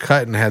ones they were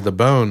cutting had the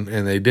bone,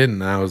 and they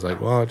didn't. And I was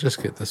like, well, I'll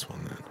just get this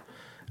one then.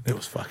 It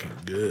was fucking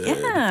good.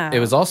 Yeah. It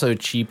was also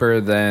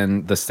cheaper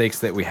than the steaks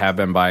that we have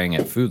been buying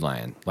at Food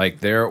Lion. Like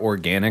their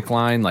organic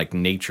line, like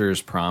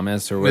Nature's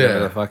Promise or whatever Yeah.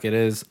 the fuck it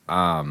is.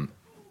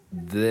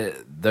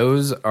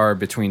 Those are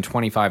between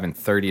 $25 and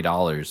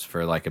 $30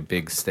 for like a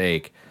big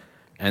steak.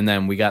 And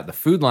then we got the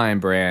Food Lion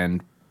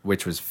brand,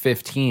 which was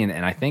 $15,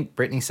 and I think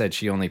Brittany said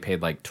she only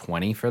paid like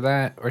 $20 for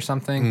that or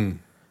something.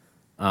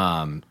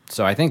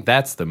 So I think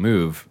that's the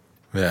move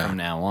Yeah. from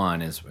now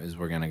on is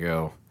we're gonna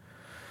go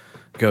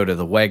to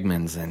the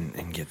Wegmans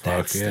and get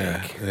that Fuck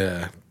yeah, steak.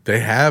 yeah. They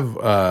have.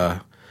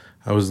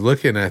 I was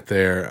looking at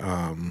their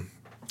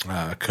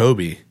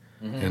Kobe,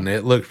 and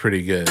it looked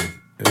pretty good.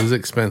 It was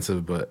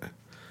expensive, but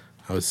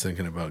I was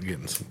thinking about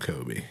getting some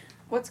Kobe.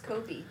 What's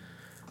Kobe?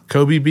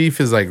 Kobe beef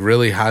is like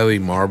really highly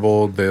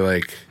marbled. They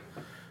like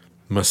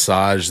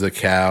massage the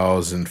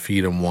cows and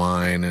feed them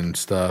wine and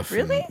stuff.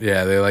 Really? And,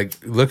 yeah, they like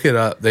look it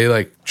up. They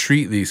like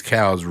treat these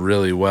cows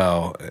really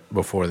well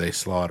before they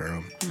slaughter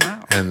them.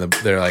 Wow. And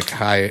they're like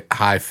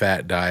high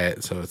fat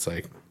diet, so it's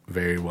like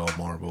very well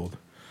marbled.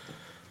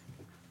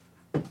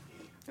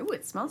 Ooh,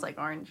 it smells like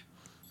orange.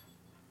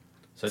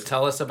 So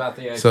tell us about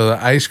the So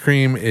the ice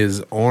cream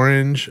is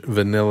orange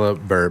vanilla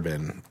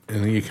bourbon,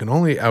 and you can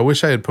only. I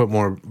wish I had put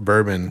more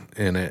bourbon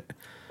in it,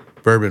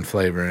 bourbon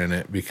flavor in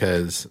it,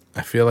 because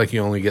I feel like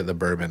you only get the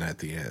bourbon at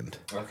the end.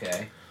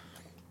 Okay.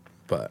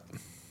 But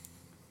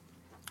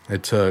I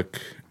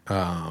took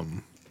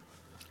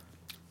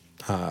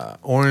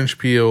orange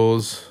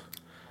peels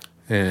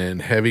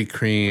and heavy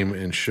cream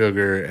and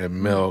sugar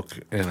and milk,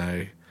 and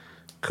I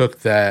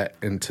cooked that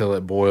until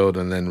it boiled,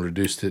 and then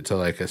reduced it to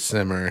like a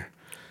simmer,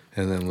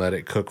 and then let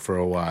it cook for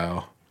a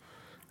while,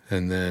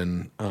 and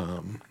then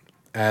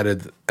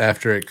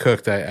after it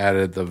cooked, I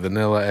added the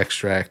vanilla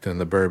extract and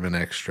the bourbon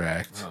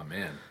extract. Oh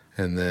man.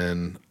 And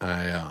then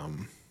I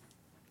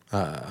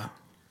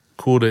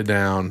cooled it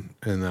down,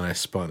 and then I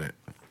spun it,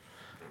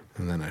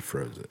 and then I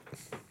froze it.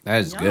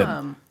 That is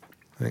good.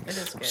 Thanks.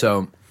 It is good.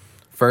 So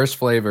first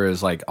flavor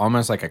is like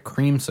almost like a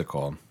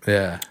creamsicle.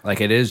 Yeah,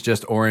 Like it is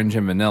just orange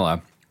and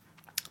vanilla.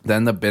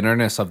 Then the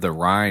bitterness of the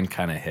rind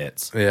kind of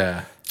hits.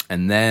 yeah,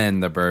 And then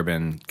the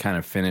bourbon kind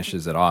of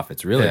finishes it off.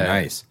 It's really yeah.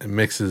 nice. It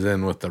mixes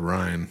in with the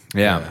rind.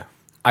 Yeah.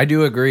 I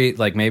do agree,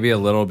 like maybe a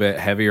little bit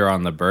heavier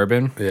on the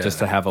bourbon Yeah. just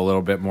to have a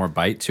little bit more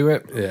bite to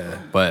it. Yeah.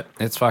 But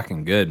it's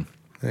fucking good.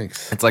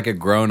 Thanks. It's like a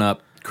grown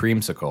up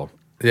creamsicle.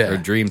 Yeah. Or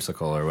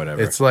dreamsicle or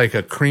whatever. It's like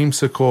a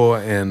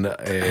creamsicle and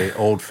a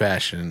old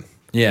fashioned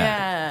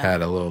yeah.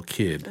 had a little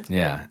kid.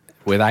 Yeah.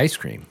 With ice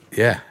cream.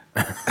 Yeah.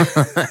 I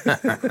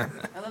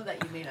love that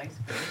you made ice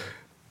cream.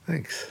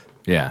 Thanks.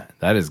 Yeah,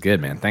 that is good,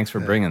 man. Thanks for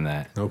bringing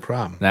that. No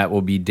problem. That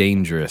will be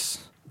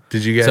dangerous.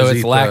 Did you guys So it's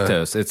eat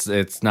lactose.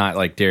 It's not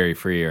like dairy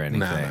free or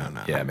anything.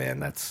 no. Yeah,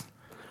 man.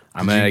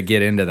 I'm gonna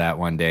get into that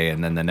one day,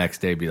 and then the next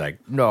day be like,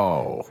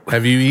 no.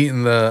 Have you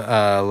eaten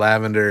the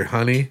lavender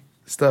honey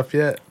stuff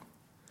yet?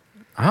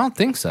 I don't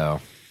think so.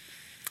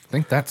 I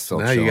think that's still.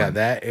 Now you got chilling.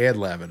 that and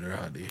lavender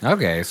honey.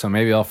 Okay, so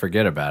maybe I'll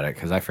forget about it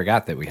because I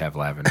forgot that we have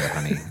lavender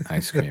honey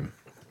ice cream.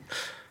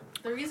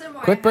 The reason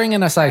why Quit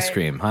bringing us ice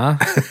cream, huh?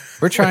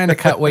 We're trying to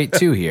cut weight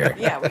too here.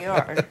 Yeah, we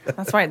are.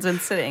 That's why it's been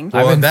sitting. I've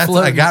Well, been I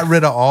floating- got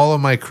rid of all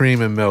of my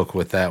cream and milk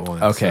with that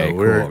one. Okay, so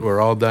we're cool.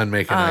 we're all done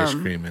making ice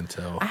cream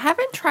until I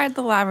haven't tried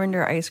the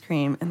lavender ice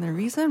cream, and the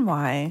reason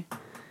why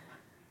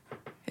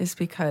is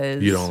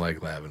because you don't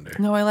like lavender.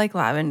 No, I like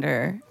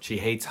lavender. She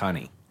hates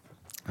honey.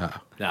 Oh.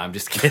 No, I'm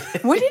just kidding.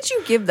 When did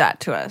you give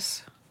that to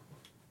us?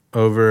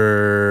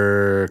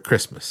 Over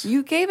Christmas,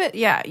 You gave it,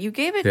 you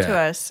gave it to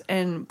Yeah. us,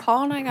 and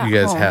Paul and I got you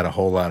guys home. had a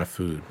whole lot of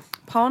food.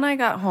 Paul and I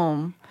got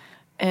home,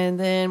 and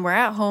then we're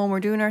at home, we're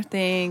doing our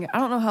thing. I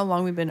don't know how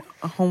long we've been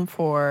home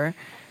for,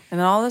 and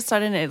then all of a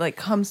sudden it like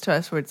comes to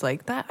us where it's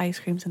like that ice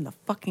cream's in the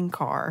fucking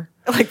car.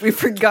 Like we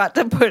forgot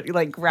to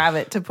grab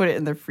it to put it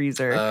in the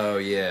freezer. Oh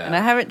yeah. And I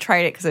haven't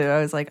tried it because I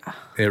was like, oh,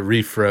 It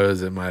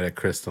refroze. It might have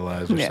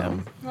crystallized or Yeah.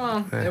 something.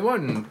 well, it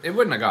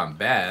wouldn't have gone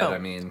bad. I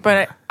mean,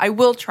 but I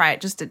will try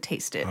it just to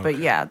taste it. But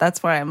yeah,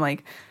 that's why I'm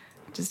like,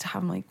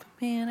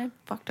 man, I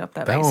fucked up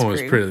that That ice one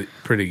was cream.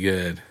 pretty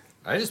good.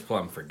 I just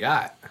plumb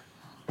forgot.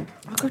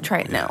 I'll go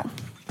try it now.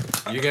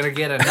 You're gonna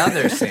get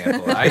another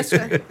sample of ice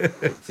cream.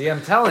 See,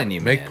 I'm telling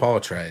you, Make man. Paul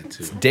try it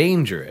too.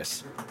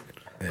 Dangerous.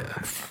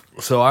 Yeah.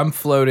 So I'm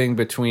floating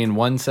between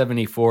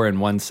 174 and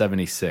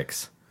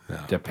 176,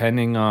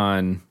 depending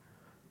on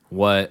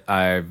what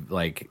I've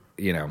I'm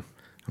I'm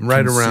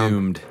right consumed.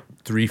 around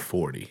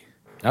 340.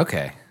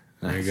 Okay,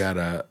 I got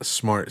a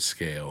smart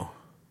scale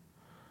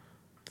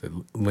that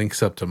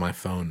links up to my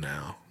phone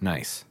now.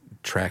 nice.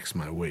 Tracks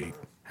my weight.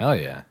 Hell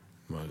yeah.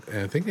 And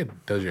I think it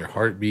does your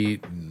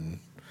heartbeat and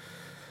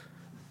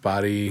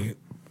body,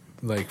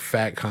 like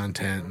fat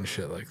content and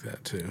shit like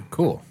that too.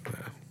 Cool.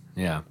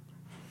 Yeah.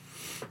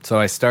 So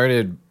I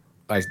started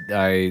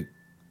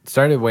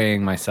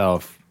weighing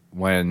myself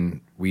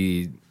when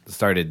we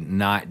started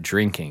not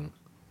drinking.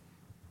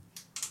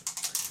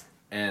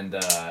 And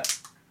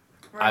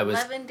I was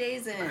 11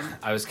 days in.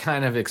 I was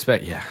kind of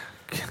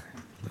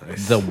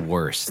the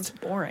worst.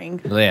 Boring.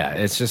 Yeah,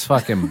 it's just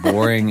fucking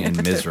boring and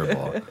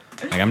miserable.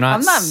 Like I'm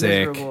not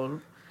sick.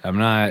 miserable. I'm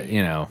not,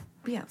 Yeah,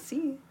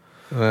 see?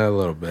 A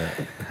little bit.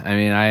 I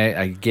mean,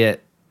 I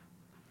get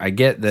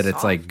that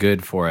it's like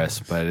good for us,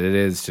 but it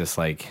is just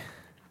like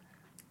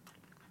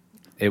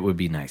it would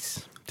be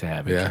nice to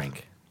have a Yeah.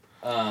 drink.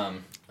 I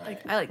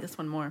like this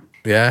one more.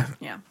 Yeah.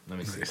 Yeah. Let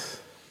me see.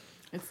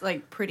 It's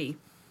like pretty.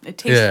 It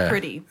tastes Yeah.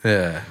 pretty.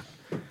 Yeah.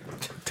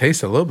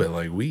 Tastes a little bit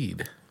like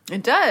weed.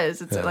 It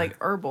does. It's like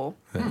herbal.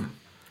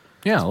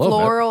 Yeah, a little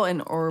Floral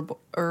and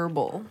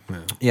herbal.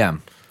 bit. Yeah,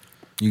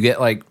 you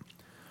get like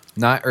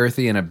not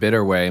earthy in a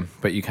bitter way,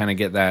 but you kind of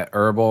get that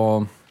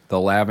herbal, the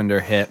lavender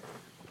hit,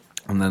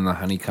 and then the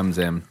honey comes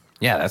in.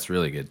 Yeah, that's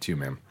really good too,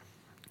 man.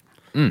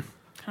 How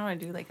do I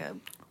do like a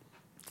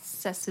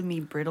sesame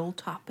brittle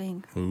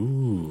topping?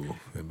 Ooh,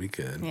 that'd be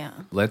good. Yeah.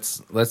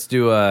 Let's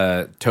do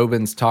a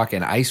Tobin's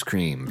Talkin' ice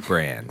cream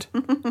brand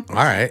All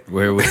right.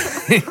 where we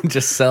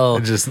just sell. I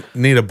just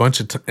need a bunch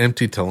of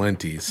empty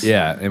Talentis.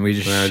 Yeah, and we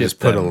just And I ship just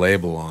put them. a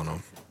label on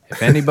them.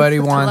 If anybody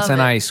wants Love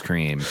an it. ice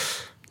cream,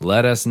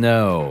 let us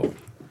know.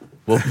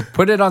 We'll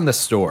put it on the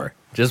store.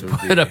 Just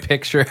put a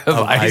picture of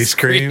ice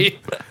cream.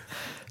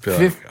 Feel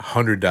like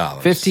 $100.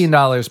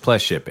 $15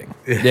 plus shipping.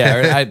 Yeah,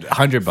 or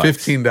 $100.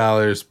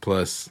 $15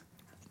 plus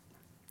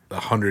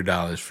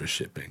 $100 for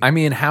shipping. I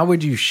mean, how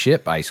would you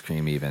ship ice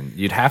cream even?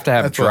 You'd have to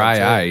have That's what I'm dry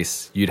saying.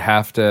 ice. You'd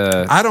have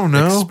to I don't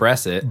know.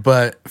 express it.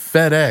 But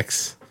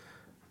FedEx,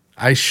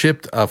 I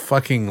shipped a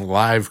fucking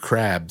live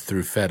crab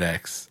through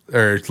FedEx.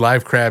 Or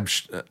live crab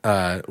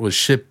was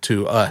shipped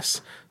to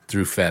us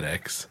through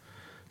FedEx.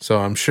 So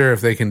I'm sure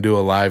if they can do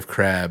a live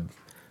crab,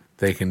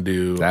 they can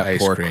do That ice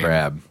poor cream.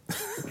 crab.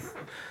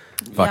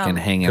 Fucking Yum.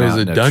 hanging It was out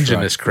a in a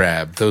Dungeness truck.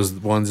 crab. Those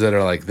ones that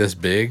are like this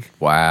big.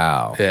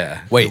 Wow.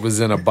 Yeah. Wait. It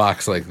was in a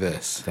box like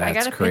this. That's I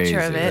got a crazy.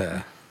 picture of it.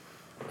 Yeah.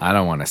 I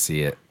don't want to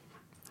see it.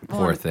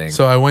 Poor thing.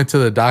 So I went to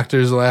the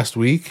doctor's last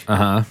week.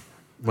 Uh-huh.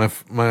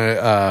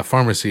 My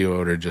pharmacy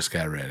order just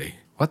got ready.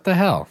 What the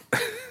hell?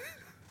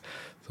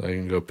 So I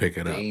can go pick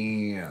it up.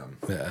 Damn.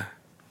 Yeah.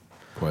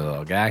 Poor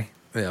little guy.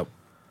 Yep.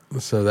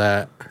 So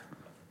that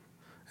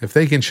if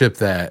they can ship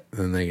that,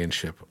 then they can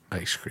ship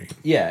ice cream.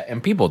 Yeah,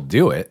 and people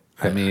do it.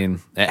 I mean,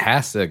 it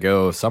has to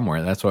go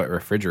somewhere. That's what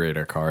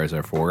refrigerator cars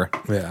are for.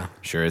 Yeah.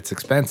 Sure, it's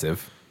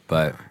expensive,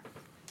 but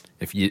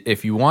if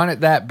you want it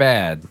that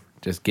bad,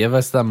 just give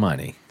us the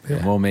money and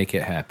Yeah. we'll make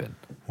it happen.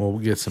 Well,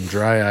 we'll get some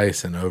dry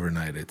ice and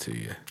overnight it to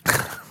you.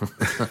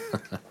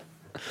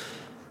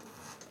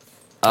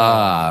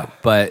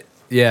 But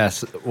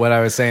yes, what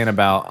I was saying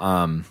about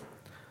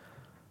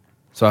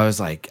so I was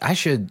like, I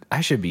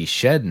should be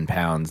shedding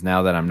pounds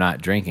now that I'm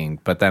not drinking,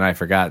 but then I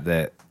forgot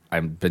that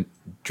I've been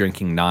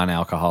drinking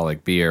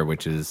non-alcoholic beer,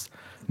 which is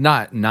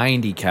not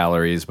 90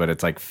 calories, but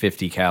it's like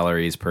 50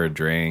 calories per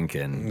drink.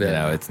 And, you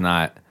know, it's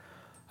not,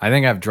 I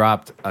think I've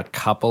dropped a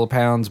couple of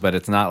pounds, but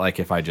it's not like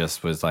if I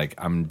just was like,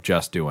 I'm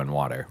just doing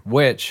water,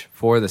 which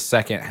for the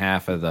second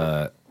half of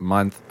the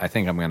month, I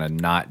think I'm going to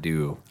not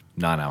do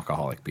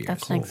non-alcoholic beers.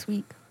 That's next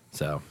week.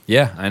 So,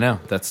 yeah, I know.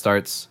 That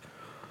starts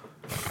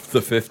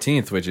the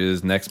 15th, which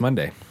is next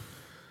Monday.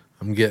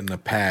 I'm getting a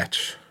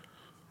patch.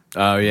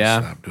 Oh, yeah?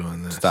 Stop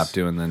doing this. Stop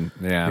doing the,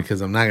 yeah. Because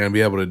I'm not going to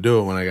be able to do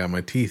it when I got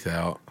my teeth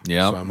out.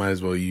 Yep. So I might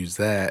as well use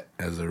that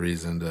as a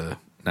reason to.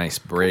 Nice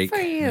break. For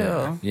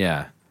you.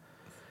 Yeah.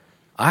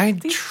 I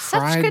These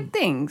tried. such good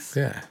things.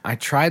 Yeah. I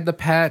tried the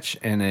patch,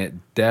 and it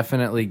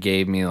definitely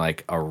gave me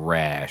like a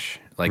rash,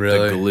 like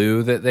Really? the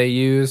glue that they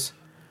use.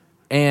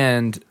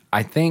 And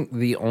I think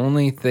the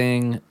only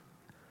thing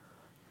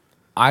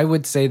I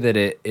would say that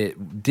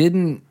it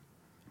didn't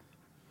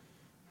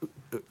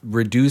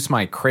reduce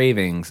my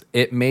cravings.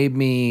 It made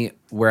me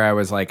where I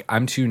was like,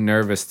 I'm too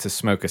nervous to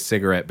smoke a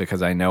cigarette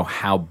because I know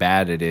how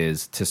bad it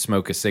is to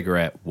smoke a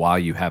cigarette while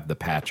you have the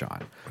patch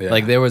on. Yeah.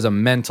 Like there was a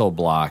mental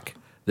block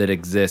that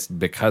exists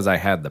because I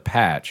had the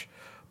patch,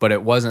 but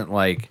it wasn't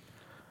like,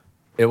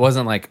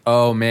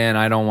 oh man,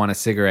 I don't want a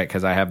cigarette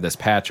because I have this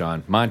patch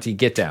on. Monty,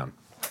 get down.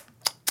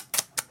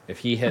 If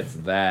he hits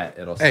that,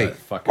 it'll start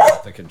fucking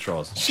with the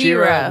controls.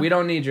 Shira. We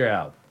don't need your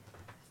help.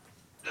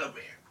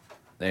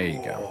 There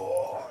you go.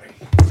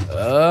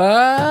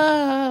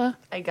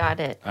 I got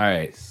it. All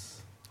right.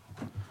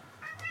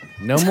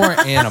 No more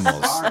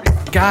animals.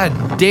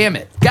 God damn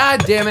it.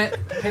 God damn it.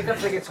 Pick up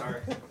the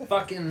guitar.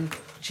 Fucking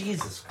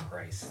Jesus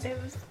Christ.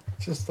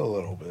 Just a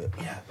little bit.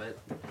 Yeah, but...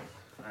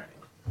 All right.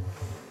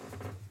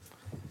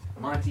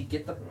 Monty,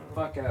 get the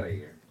fuck out of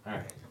here. All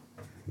right.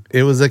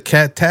 It was a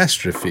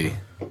catastrophe.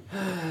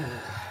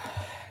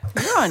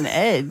 You're on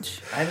edge.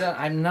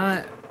 I'm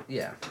not...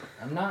 Yeah.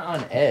 I'm not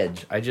on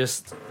edge. I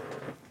just...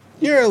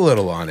 You're a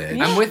little on edge.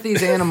 I'm with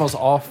these animals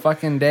all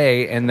fucking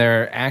day, and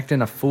they're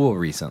acting a fool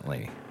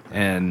recently.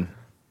 And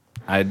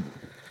I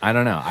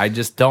don't know. I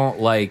just don't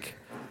like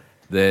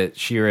that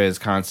Shira is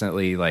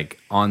constantly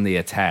like on the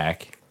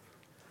attack.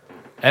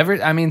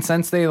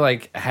 Since they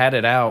like had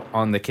it out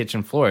on the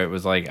kitchen floor, it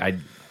was like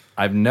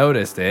I've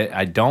noticed it.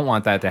 I don't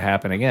want that to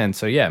happen again.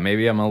 So yeah,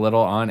 maybe I'm a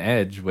little on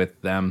edge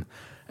with them.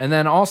 And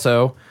then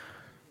also,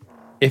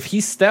 if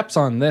he steps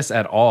on this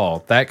at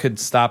all, that could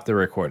stop the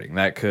recording.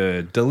 That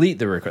could delete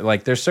the record.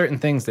 Like, there's certain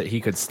things that he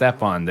could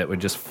step on that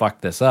would just fuck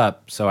this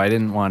up. So I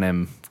didn't want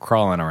him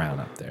crawling around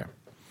up there.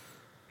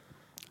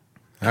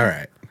 All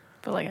right. I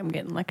feel like I'm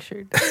getting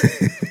lectured.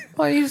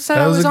 Well, you said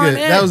That I was was a on good.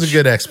 edge. That was a good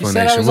You said I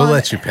explanation. was We'll on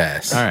let you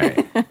pass. All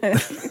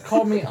right. You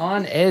called me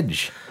on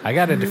edge. I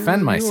got to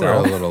defend You were a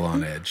myself. little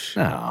on edge.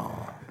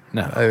 No.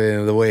 I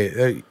mean, the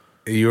way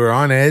you were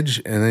on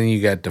edge, and then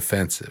you got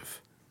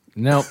defensive.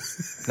 Nope.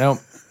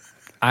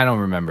 I don't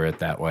remember it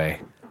that way.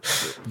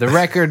 The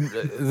record,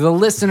 the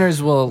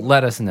listeners will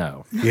let us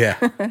know. Yeah,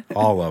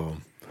 all of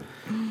them.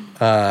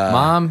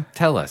 Mom,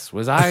 tell us,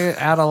 was I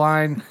out of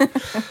line?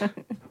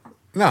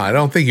 No, I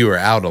don't think you were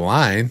out of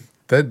line.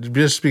 That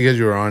just because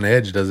you were on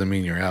edge doesn't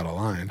mean you're out of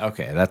line.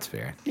 Okay, that's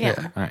fair.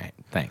 Yeah. All right,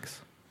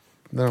 thanks.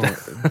 No,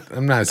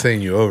 I'm not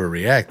saying you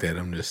overreacted.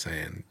 I'm just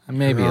saying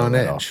Maybe you're a on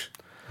little. edge.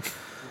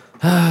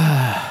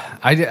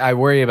 I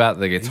worry about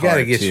the You guitar. got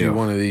to get too. you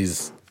one of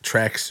these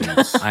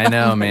tracksuits. I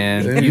know,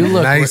 man. You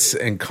look nice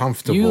and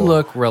comfortable. You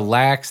look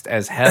relaxed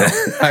as hell.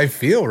 I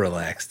feel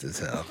relaxed as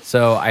hell.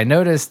 So I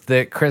noticed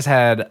that Chris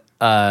had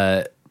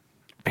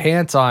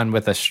pants on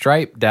with a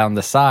stripe down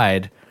the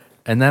side,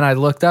 and then I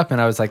looked up and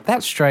I was like,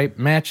 that stripe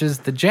matches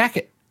the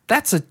jacket.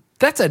 That's a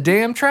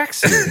damn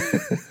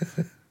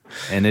tracksuit.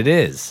 And it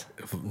is.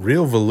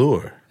 Real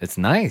velour. It's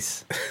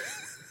nice.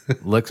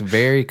 Looks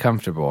very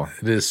comfortable.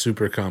 It is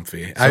super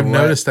comfy. I've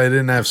noticed I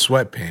didn't have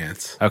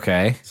sweatpants.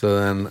 Okay. So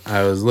then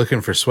I was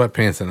looking for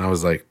sweatpants and I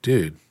was like,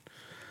 dude,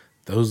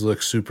 those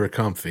look super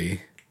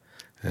comfy.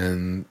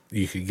 And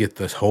you could get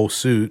this whole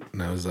suit.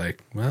 And I was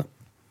like, well,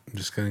 I'm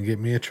just going to get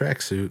me a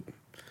tracksuit.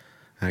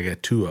 And I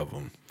got 2 of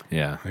them.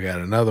 Yeah. I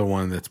got another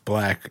one that's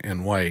black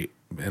and white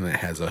and it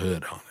has a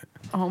hood on it.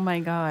 Oh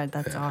my God,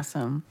 that's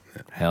awesome.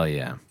 Hell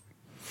yeah.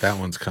 That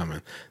one's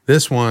coming.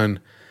 This one,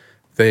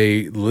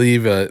 they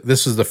leave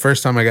this was the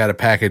first time I got a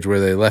package where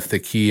they left the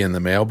key in the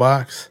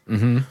mailbox.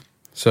 Mm-hmm.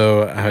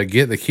 So I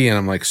get the key and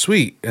I'm like,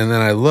 sweet. And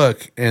then I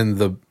look and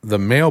the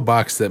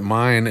mailbox that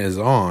mine is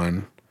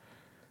on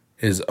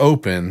is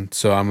open.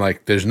 So I'm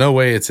like, there's no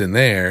way it's in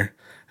there.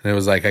 And it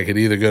was like, I could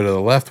either go to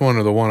the left one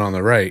or the one on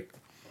the right.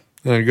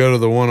 And I go to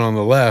the one on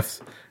the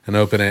left and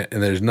open it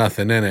and there's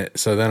nothing in it.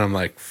 So then I'm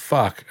like,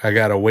 fuck, I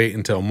got to wait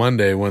until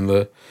Monday when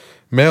the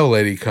mail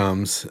lady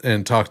comes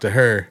and talk to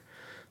her.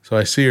 So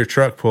I see her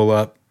truck pull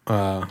up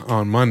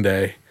on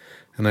Monday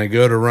and I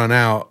go to run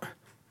out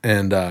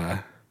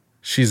and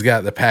she's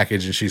got the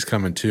package and she's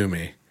coming to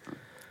me.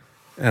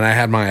 And I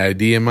had my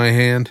ID in my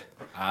hand.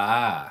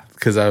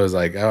 because I was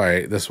like, all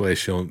right, this way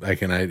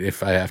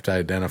if I have to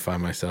identify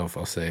myself,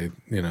 I'll say,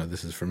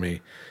 this is for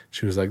me.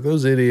 She was like,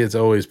 those idiots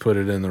always put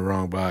it in the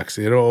wrong box.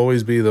 It'll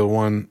always be the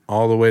one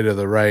all the way to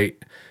the right,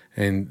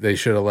 and they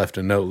should have left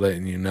a note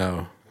letting you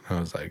know. I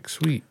was like,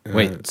 sweet.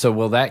 Wait, so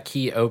will that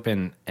key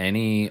open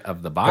any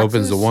of the boxes?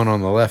 Opens the one on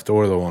the left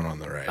or the one on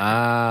the right.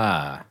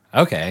 Ah,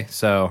 okay.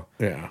 So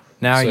yeah.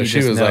 now so you she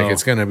just was know. like,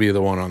 it's going to be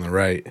the one on the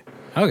right.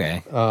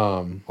 Okay.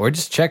 Or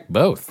just check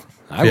both.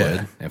 I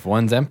would. If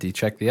one's empty,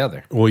 check the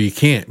other. Well, you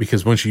can't,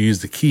 because once you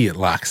use the key, it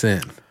locks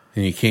in,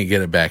 and you can't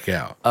get it back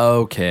out.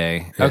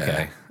 Okay. Yeah.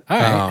 Okay. All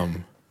right.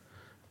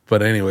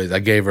 But anyways, I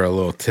gave her a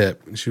little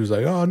tip. And she was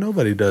like, oh,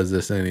 nobody does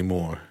this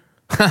anymore.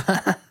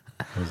 I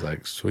was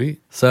like, sweet.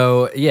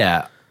 So,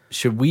 yeah.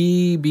 Should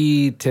we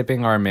be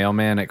tipping our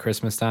mailman at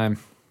Christmas time?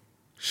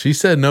 She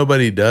said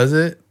nobody does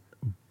it,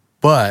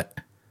 but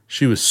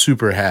she was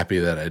super happy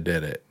that I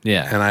did it.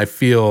 Yeah. And I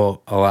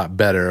feel a lot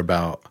better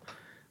about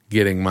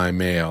getting my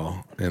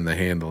mail and the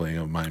handling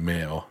of my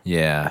mail.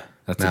 Yeah.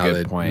 That's a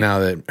good point. Now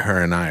that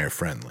her and I are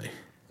friendly.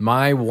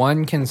 My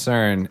one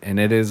concern, and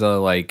it is a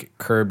like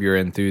curb your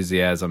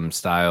enthusiasm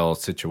style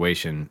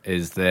situation,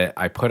 is that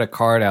I put a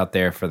card out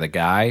there for the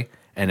guy,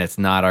 and it's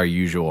not our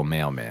usual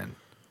mailman.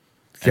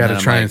 You got to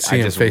try and see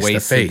him just face to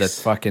wasted the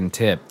face. fucking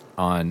tip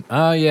on.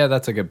 Oh yeah,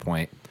 that's a good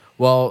point.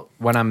 Well,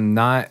 when I'm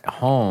not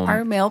home,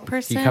 Our mail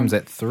person he comes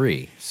at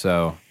 3.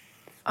 So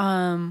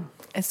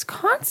is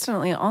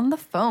constantly on the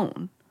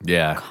phone.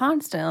 yeah,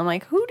 Constant. I'm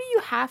like, who do you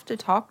have to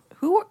talk?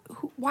 Who?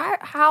 Why?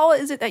 How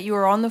is it that you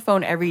are on the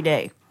phone every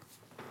day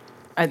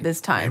at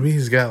this time? Maybe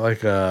he's got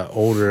like a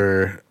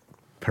older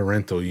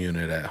parental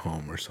unit at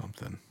home or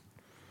something.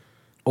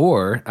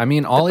 or I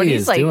mean, all But he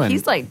he's is like, doing.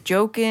 he's like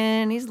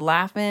joking, he's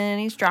laughing,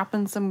 he's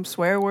dropping some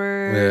swear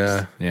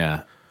words. Yeah.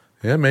 yeah,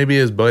 Yeah, maybe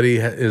his buddy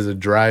is a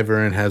driver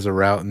and has a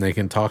route and they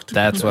can talk to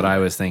that's each what other. I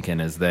was thinking.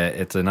 Is that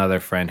it's another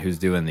friend who's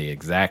doing the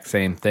exact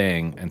same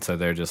thing, and so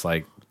they're just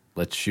like,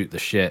 let's shoot the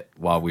shit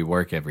while we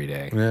work every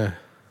day. Yeah.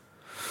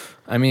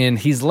 I mean,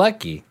 he's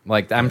lucky.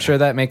 Like, I'm sure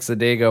that makes the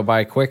day go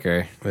by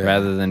quicker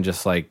rather than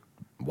just like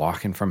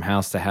walking from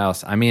house to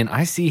house. I mean,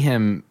 I see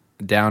him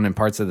down in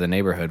parts of the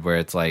neighborhood where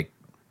it's like,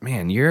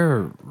 man,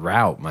 your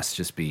route must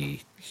just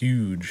be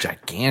Huge.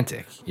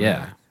 gigantic.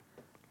 Yeah.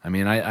 I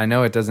mean, I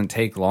know it doesn't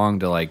take long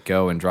to like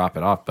go and drop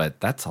it off, but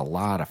that's a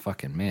lot of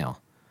fucking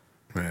mail.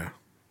 Yeah.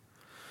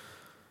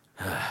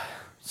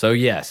 So,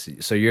 yes.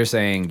 So you're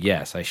saying,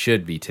 yes, I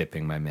should be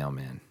tipping my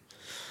mailman.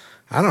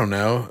 I don't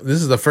know.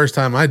 This is the first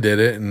time I did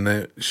it,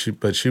 and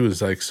she was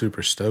like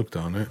super stoked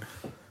on it.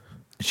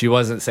 She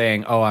wasn't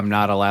saying, oh, I'm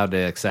not allowed to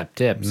accept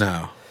tips.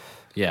 No.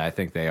 Yeah, I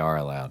think they are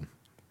allowed.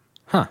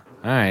 Huh.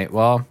 All right.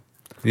 Well,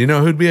 You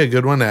know who'd be a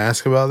good one to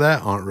ask about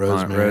that? Aunt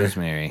Rosemary. Aunt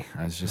Rosemary.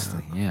 I was just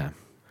yeah.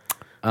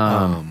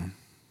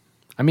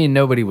 I mean,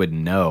 nobody would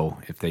know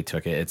if they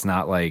took it. It's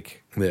not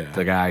like Yeah.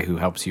 the guy who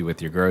helps you with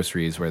your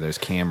groceries where there's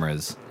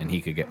cameras and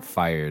he could get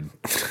fired.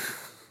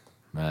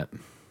 But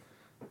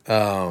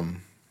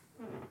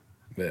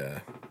Yeah.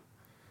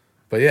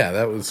 But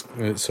yeah, it was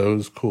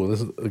cool.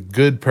 This is a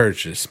good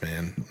purchase,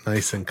 man.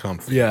 Nice and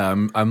comfy. yeah,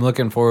 I'm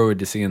looking forward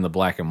to seeing the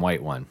black and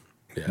white one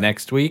Yeah.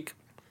 next week.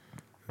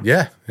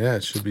 Yeah,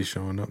 it should be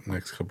showing up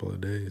next couple of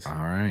days. All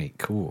right,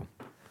 cool.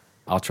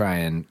 I'll try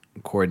and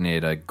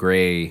coordinate a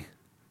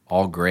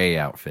all gray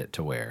outfit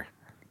to wear.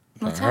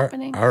 What's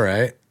happening? All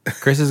right.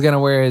 Chris is gonna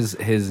wear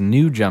his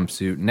new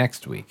jumpsuit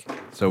next week,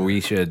 so we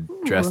should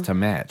dress to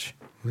match.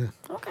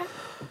 Okay.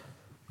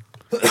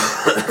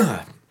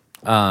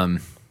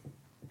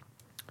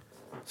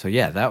 So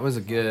yeah, that was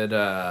a good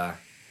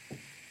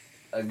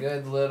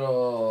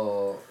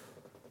little.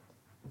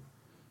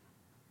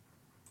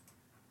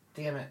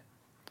 Damn it!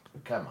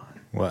 Come on,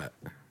 What?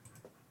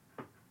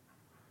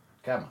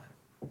 come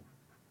on!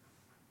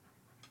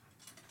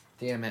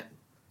 Damn it!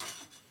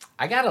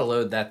 I gotta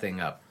load that thing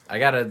up. I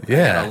gotta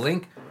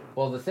link.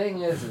 Well, the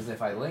thing is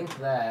if I link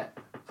that,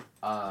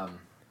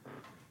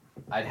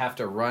 I'd have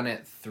to run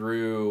it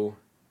through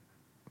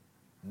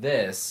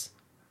this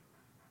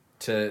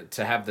to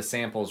have the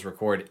samples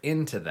record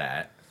into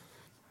that.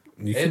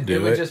 You can It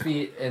do would it. just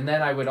be, and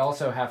then I would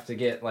also have to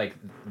get like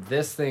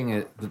this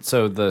thing.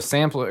 So the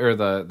sampler or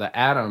the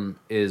Atom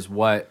is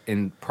what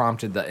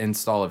prompted the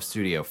install of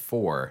Studio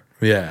 4.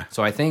 Yeah.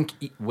 So I think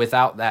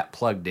without that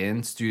plugged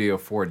in, Studio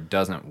 4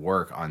 doesn't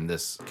work on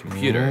this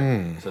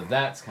computer. So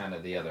that's kind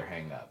of the other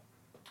hang up.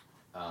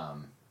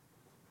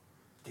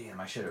 Damn,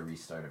 I should have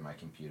restarted my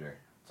computer.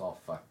 It's all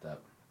fucked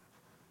up.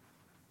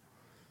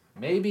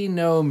 Maybe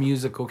no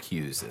musical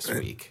cues this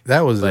week.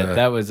 That was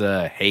That was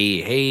a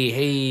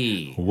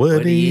hey.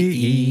 What do you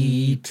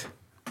eat?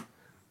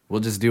 We'll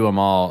just do them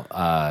all.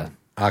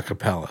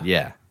 Acapella.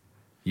 Yeah.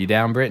 You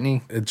down,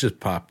 Brittany? It just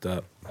popped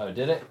up. Oh,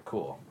 did it?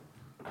 Cool.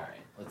 All right.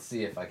 Let's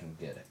see if I can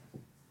get it.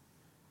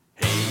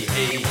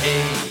 Hey,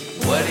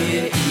 what do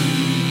you eat?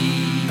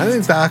 I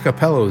think the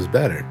acapella was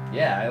better.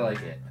 Yeah, I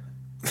like it.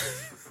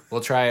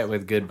 We'll try it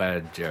with good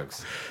bad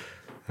jokes.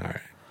 All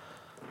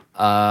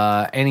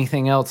right.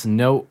 Anything else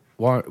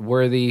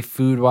noteworthy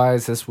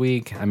food-wise this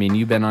week? I mean,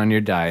 you've been on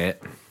your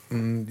diet.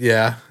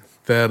 Yeah.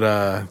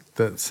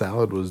 That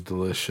salad was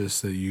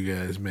delicious that you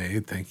guys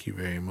made. Thank you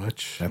very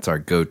much. That's our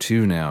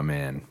go-to now,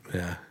 man.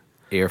 Yeah.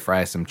 Air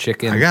fry some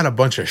chicken. I got a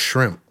bunch of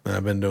shrimp.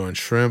 I've been doing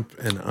shrimp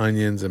and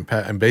onions and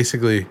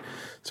basically,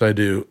 so I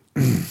do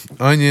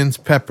onions,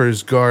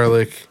 peppers,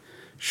 garlic,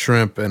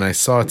 shrimp, and I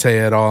saute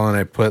it all, and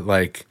I put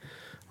like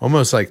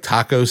almost like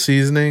taco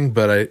seasoning,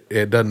 but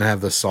it doesn't have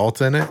the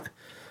salt in it.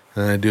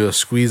 And I do a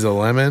squeeze of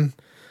lemon,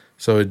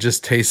 so it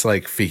just tastes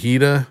like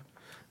fajita.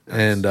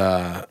 And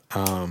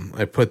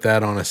I put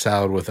that on a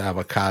salad with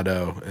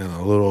avocado and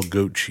a little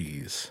goat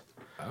cheese.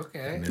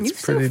 Okay. And You're it's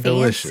so pretty fancy.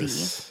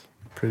 delicious.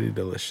 Pretty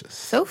delicious.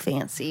 So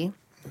fancy.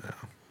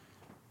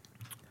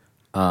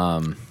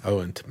 Oh,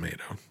 and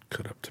tomato.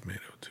 Cut up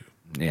tomato too.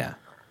 Yeah.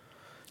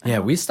 Yeah,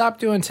 we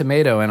stopped doing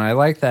tomato, and I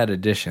like that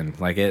addition.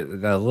 Like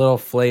the little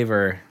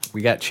flavor.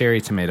 We got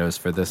cherry tomatoes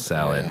for this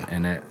salad, Yeah.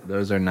 and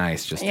those are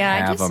nice just Yeah,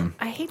 to have them.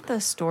 I hate the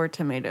store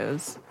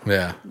tomatoes.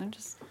 Yeah.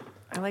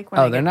 I like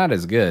when Oh, they're not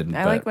as good.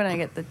 I but like when I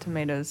get the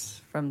tomatoes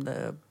from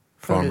the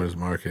Farmer's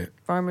market.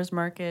 farmer's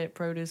market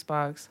produce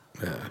box.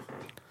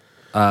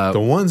 Yeah. The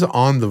ones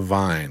on the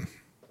vine.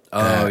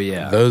 Oh,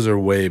 yeah. Those are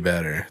way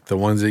better. The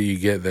ones that you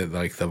get that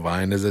like the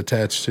vine is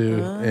attached to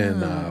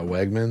in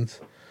Wegmans.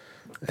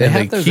 They And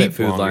have those at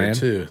Food longer, Lion.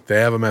 too. They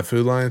have them at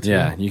Food Lion too.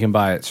 Yeah, you can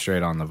buy it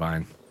straight on the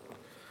vine.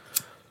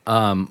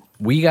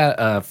 We got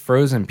a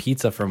frozen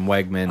pizza from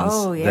Wegmans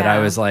Oh, that I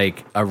yeah. was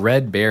like, a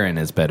Red Baron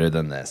is better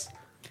than this.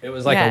 It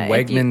was like Yeah, a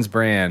Wegmans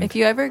brand. If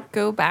you ever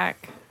go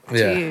back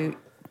to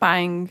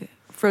buying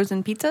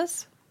frozen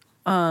pizzas,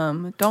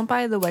 don't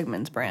buy the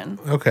Wegmans brand.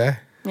 Okay.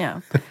 Yeah.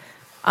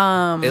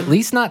 At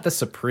least not the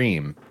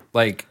Supreme.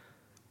 Like,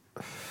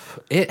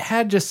 it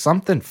had just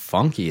something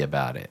funky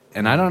about it.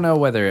 And I don't know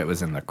whether it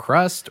was in the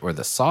crust or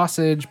the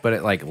sausage, but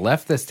it like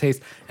left this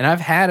taste. And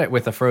I've had it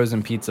with a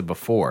frozen pizza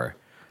before.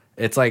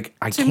 It's like,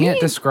 I To can't me-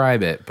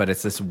 describe it, but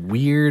it's this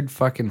weird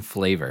fucking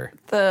flavor.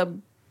 The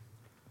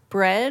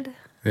bread,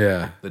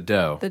 Yeah. The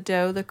dough. the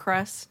dough, the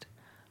crust,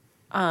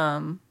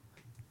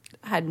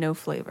 had no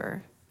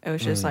flavor. It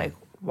was just like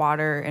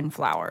water and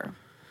flour.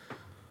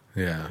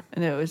 Yeah.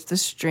 And it was the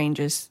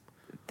strangest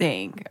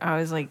thing. I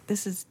was like,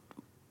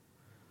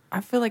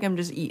 I feel like I'm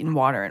just eating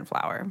water and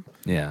flour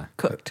Yeah.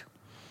 cooked.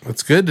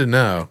 It's good to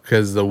know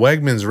because the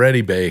Wegmans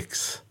Ready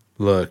Bakes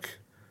look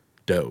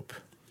dope.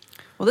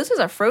 Well, this is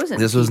a frozen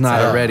This was pizza.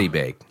 not a ready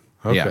bake.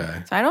 Okay.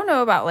 Yeah. So I don't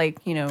know about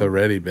like, The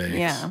Ready Bakes.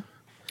 yeah.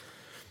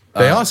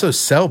 They also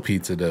sell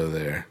pizza dough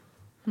there.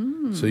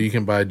 So you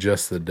can buy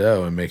just the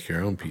dough and make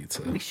your own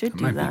pizza. We should That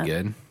do might that. be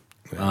good.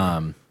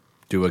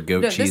 Do a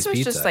goat No, cheese this was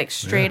pizza. just like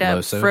straight Low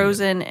up sodium.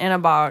 frozen in a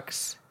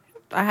box.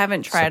 I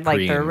haven't tried like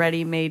their Supreme.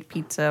 ready-made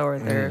pizza or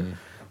their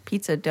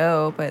pizza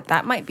dough, but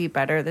that might be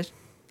better.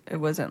 It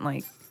wasn't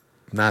like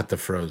Not the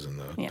frozen,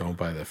 though. Yeah. Don't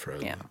buy the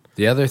frozen. yeah.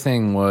 The other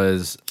thing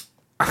was,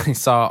 I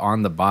saw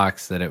on the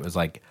box that it was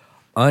like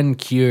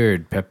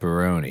uncured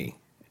pepperoni.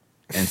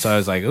 And so I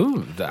was like,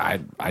 ooh,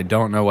 I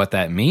don't know what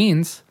that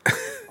means,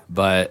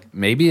 but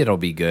maybe it'll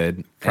be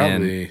good.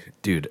 Probably. And,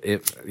 dude,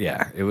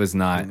 it was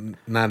not.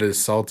 Not as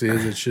salty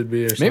as it should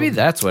be or something. Maybe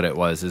that's what it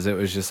was, is it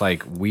was just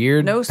like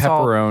weird No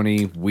salt.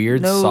 pepperoni,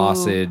 weird No-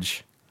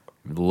 sausage,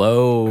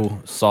 low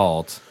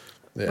salt.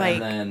 Yeah. Like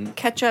then-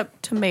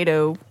 ketchup,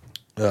 tomato.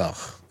 Ugh.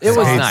 It was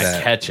I hate not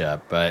that.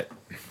 ketchup, but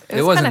it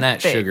was wasn't kinda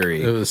that thick.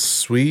 sugary. It was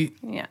sweet.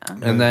 Yeah.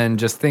 And then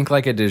just think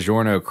like a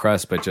DiGiorno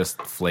crust, but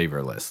just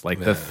flavorless. Like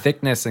the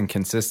thickness and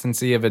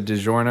consistency of a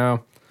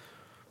DiGiorno,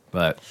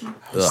 but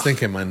I was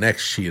thinking my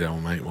next cheat I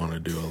might want to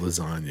do a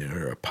lasagna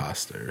or a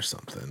pasta or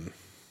something.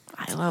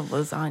 I love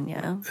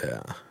lasagna.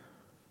 Yeah.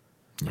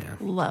 yeah.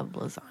 Love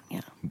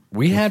lasagna.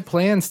 We had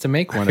plans to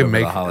make one over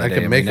the holiday. I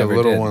could and make we a never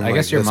little did. one. I like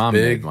guess your this mom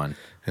big, made one.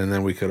 and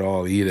then we could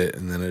all eat it,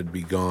 and then it'd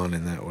be gone.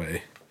 And that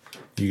way,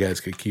 you guys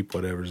could keep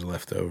whatever's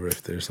left over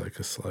if there's like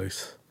a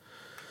slice.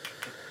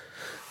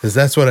 Because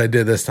that's what I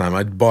did this time.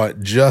 I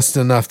bought just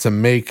enough to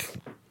make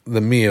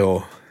the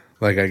meal.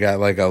 Like I got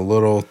like a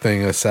little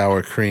thing of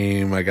sour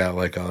cream. I got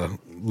like a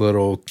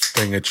little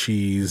thing of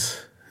cheese,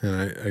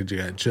 and I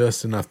got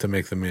just enough to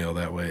make the meal.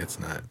 That way, it's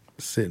not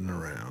sitting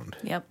around.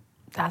 Yep.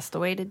 That's the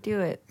way to do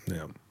it.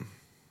 Yeah.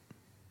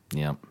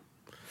 Yep.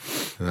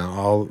 And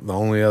then the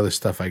only other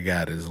stuff I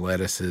got is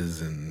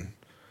lettuces and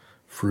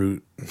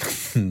fruit,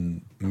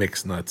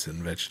 mixed nuts and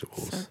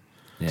vegetables.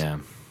 Yeah.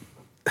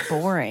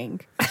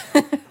 Boring.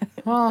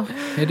 Well,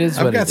 it is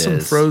what I've got it some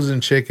is.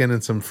 frozen chicken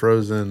and some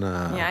frozen.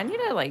 Yeah, I need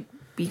to like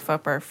beef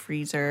up our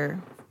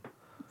freezer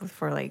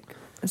for like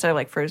instead of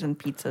like frozen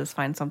pizzas,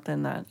 find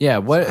something that Yeah.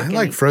 What? I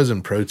like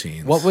frozen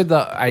proteins. What would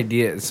the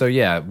idea? So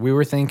yeah, we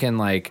were thinking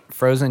like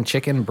frozen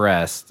chicken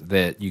breast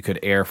that you could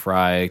air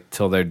fry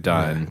till they're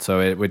done. So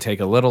it would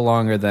take a little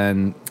longer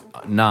than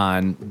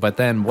naan. But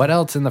then what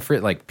else in the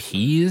fridge? Like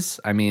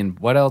peas? I mean,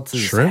 what else is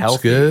Shrimp's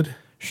healthy? good.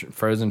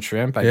 Frozen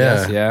shrimp, I Yeah.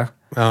 guess. Yeah.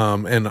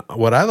 And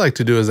what I like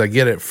to do is I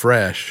get it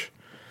fresh.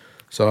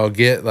 So I'll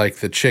get like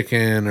the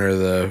chicken or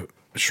the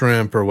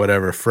shrimp or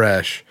whatever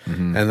fresh,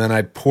 and then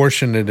I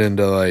portion it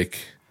into like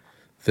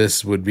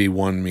this would be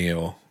one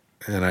meal,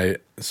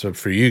 So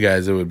for you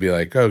guys, it would be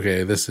like,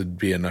 okay, this would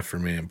be enough for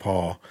me and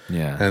Paul.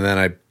 Yeah. And then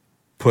I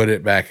put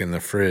it back in the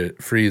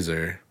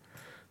freezer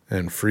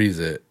and freeze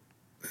it.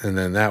 And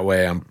then that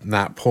way I'm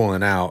not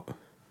pulling out.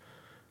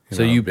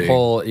 So you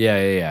pull,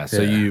 yeah.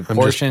 So Yeah, you I'm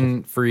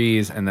portion,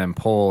 freeze, and then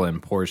pull in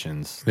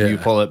portions. Do you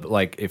Yeah. pull it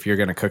like if you're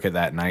going to cook it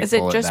that night, Is it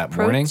pull it just that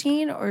morning?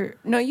 protein or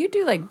no? You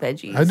do like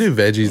veggies. I do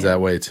veggies that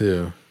way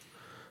too.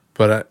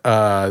 But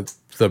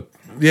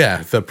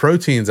the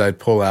proteins I'd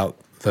pull out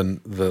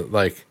the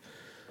like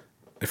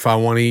if I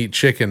want to eat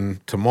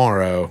chicken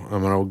tomorrow,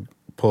 I'm gonna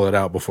pull it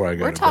out before I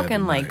go We're to bed.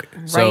 talking like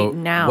tonight. right So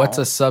now. what's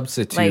a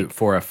substitute Like,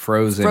 for a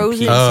frozen frozen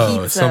pizza? Oh,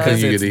 pizza. something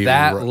you It's could eat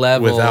that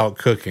level- without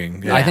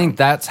cooking. I think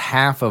that's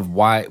half of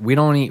why we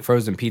don't eat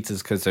frozen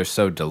pizzas because they're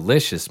so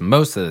delicious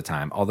most of the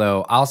time.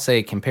 Although I'll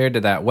say compared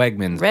to that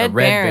Wegmans, Red a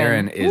Red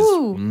Baron. Baron is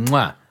Ooh.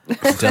 mwah,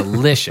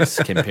 delicious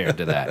compared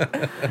to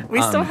that. we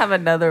still have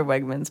another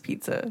Wegmans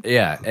pizza.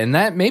 Yeah, and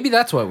that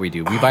that's what we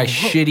do. We buy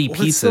shitty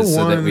what's the pizzas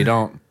so that we one-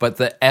 don't. But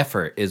the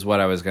effort is what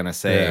I was gonna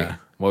say. Yeah.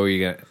 What were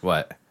you gonna?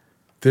 What?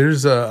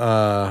 There's it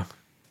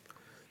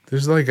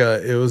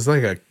was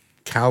like a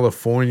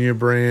California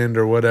brand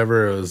or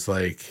whatever. It was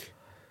like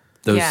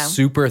Those Yeah.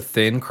 super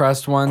thin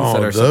crust ones Oh,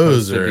 that are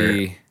those supposed to are-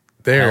 be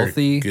they're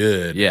healthy.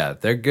 good. Yeah,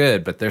 they're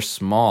good, but they're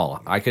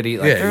small. I could eat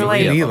like yeah, three you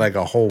like- can of eat them. like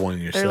a whole one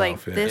yourself. They're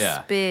like yeah. this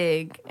Yeah.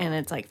 big, and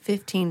it's like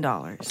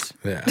 $15.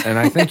 Yeah. And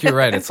I think you're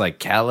right. It's like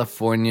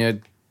California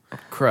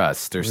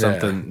crust or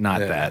something. Not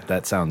yeah. that.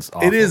 That sounds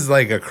awful. It is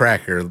like a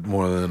cracker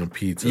more than a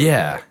pizza.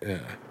 Yeah. Yeah.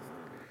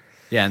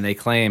 Yeah, and they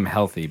claim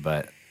healthy,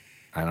 but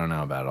I don't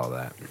know about all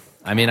that.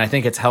 I mean, I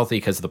think it's healthy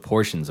because the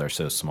portions are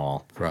so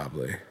small.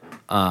 Probably.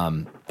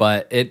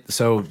 But Trying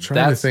to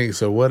that's think.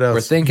 So what else?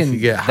 we're thinking you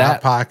get Hot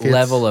that Pockets.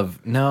 level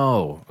of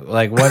no.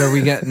 Like, what are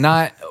we getting?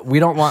 Not we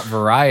don't want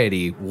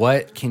variety.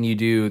 What can you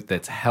do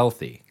that's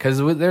healthy? Because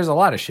there's a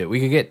lot of shit. We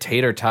could get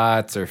tater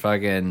tots or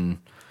fucking,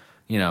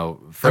 I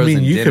frozen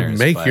mean, you dinners, could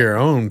make but- your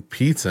own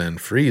pizza and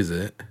freeze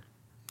it.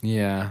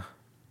 yeah,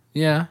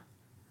 and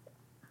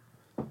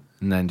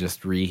then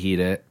just reheat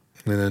it.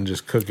 And then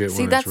just cook it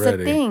See, when that's it's ready.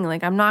 the thing.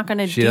 Like, I'm not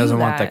gonna. She do doesn't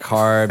that. want the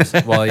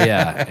carbs. Well,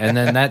 yeah, and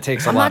then that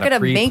takes a I'm lot not gonna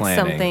of make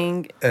pre-planning.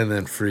 something. And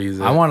then freeze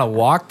it. I want to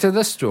walk to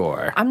the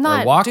store. I'm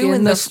not or walk doing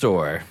in the the-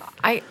 store,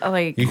 I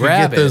like. You could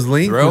grab get those it,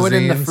 lean throw it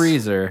in the cuisines.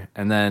 freezer,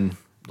 and then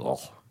Get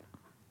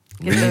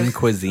lean those-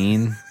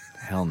 cuisine.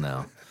 Hell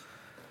no.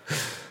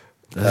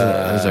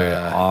 Those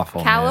are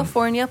awful. man.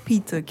 California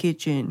Pizza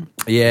Kitchen.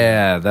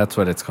 Yeah, that's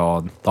what it's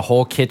called. The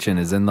whole kitchen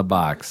is in the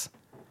box.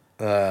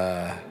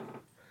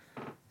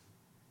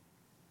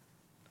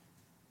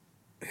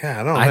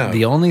 Yeah, I don't know.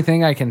 The only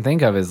thing I can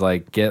think of is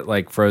like get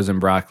like frozen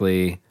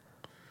broccoli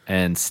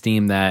and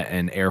steam that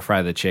and air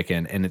fry the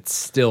chicken, and it's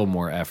still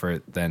more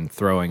effort than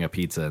throwing a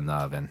pizza in the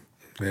oven.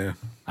 yeah.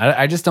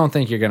 I just don't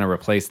think you're going to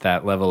replace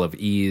that level of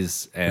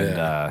ease and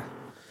Yeah.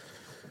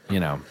 you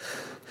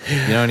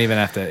don't even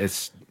have to.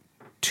 It's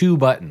 2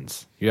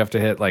 buttons. You have to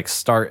hit like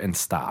start and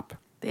stop.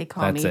 They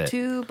call That's me it.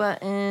 2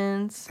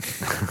 buttons.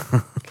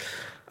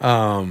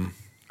 All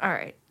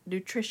right,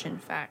 nutrition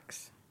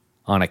facts.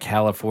 On a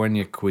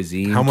California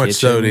cuisine, How much kitchen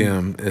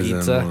sodium is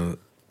pizza? in one?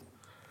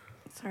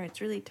 Sorry, it's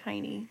really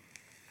tiny.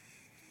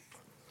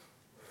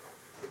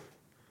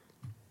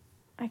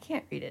 I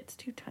can't read it. It's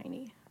too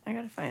tiny. I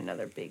gotta find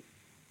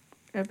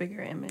a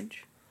bigger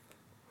image.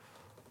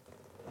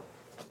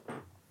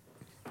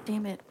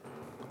 Damn it.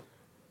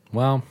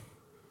 Well,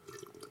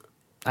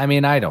 I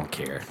mean, I don't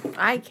care.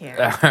 I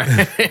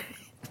care.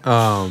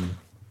 Y'all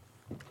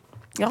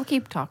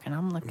keep talking.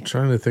 I'm looking.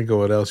 Trying to think of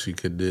what else you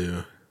could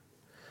do.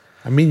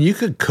 I mean, you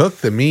could cook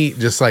the meat,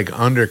 just like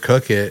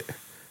undercook it,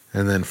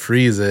 and then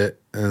freeze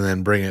it, and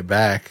then bring it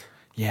back.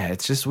 Yeah,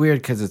 it's just weird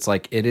because it's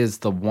like it is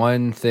the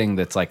one thing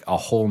that's like a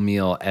whole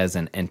meal as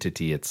an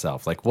entity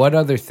itself. Like, what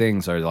other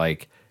things are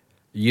like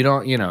you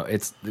don't,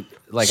 it's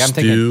like I'm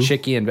thinking Stew.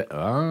 chicky and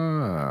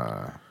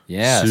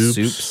yeah,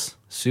 Soups.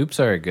 Soups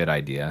are a good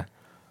idea.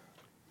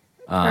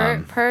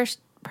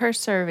 Per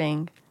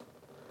serving,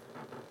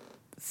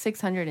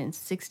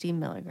 660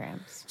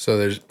 milligrams. So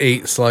there's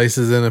 8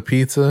 slices in a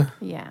pizza.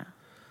 Yeah.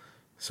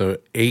 So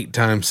 8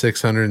 times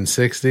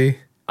 660.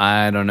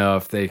 I don't know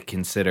if they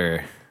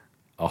consider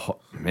a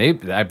whole,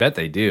 maybe I bet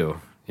they do.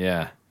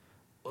 Yeah.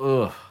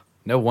 Ugh.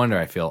 No wonder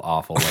I feel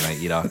awful when I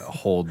eat a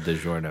whole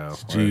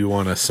DiGiorno. Do you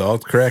want a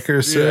salt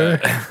cracker, sir?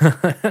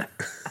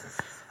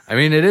 I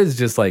mean, it is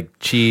just like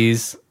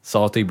cheese,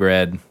 salty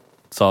bread,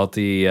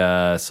 salty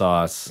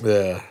sauce.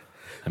 Yeah.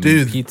 I mean,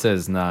 Dude, pizza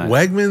is not.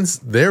 Wegmans,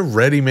 they're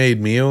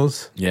ready-made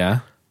meals. Yeah.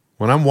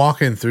 When I'm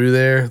walking through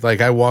there, like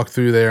I walk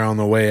through there on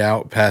the way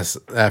out past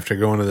after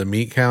going to the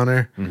meat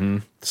counter,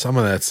 some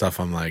of that stuff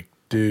I'm like,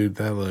 dude,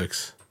 that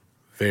looks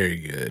very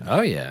good.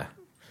 Oh yeah.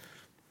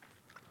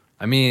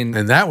 I mean,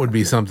 And that would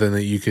be something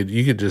that you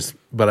could just,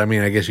 but I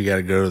mean, I guess you got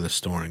to go to the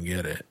store and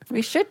get it.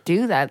 We should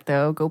do that,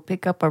 though. Go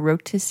pick up a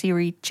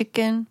rotisserie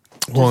chicken.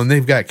 Well, and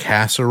they've got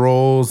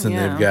casseroles and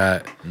Yeah. they've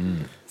got,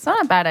 It's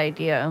not a bad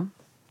idea.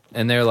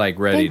 and they're like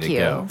ready Thank to you.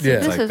 go. See, Yeah.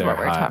 It's this like is they're what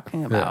we're hot.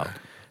 talking about.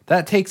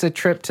 That takes a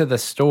trip to the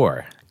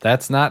store.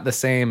 That's not the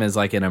same as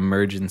like an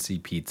emergency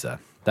pizza.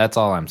 That's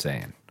all I'm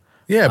saying.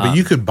 Yeah, but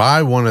you could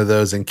buy one of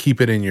those and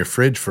keep it in your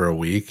fridge for a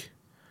week.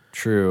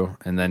 True,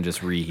 and then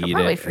just reheat I'll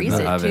probably it freeze in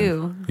the it oven.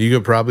 too. You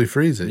could probably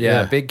freeze it. Yeah,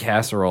 Yeah. a big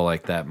casserole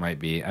like that might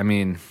be. I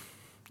mean,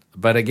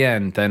 but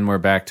again, then we're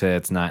back to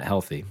it's not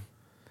healthy.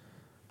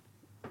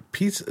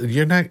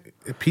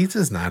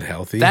 Pizza's not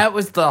healthy. That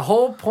was the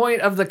whole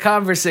point of the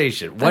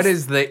conversation. What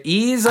is the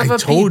ease of I a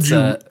told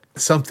pizza, you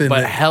something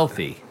but that-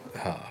 healthy?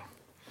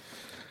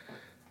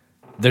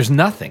 There's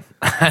nothing.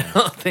 I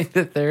don't think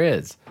that there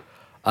is.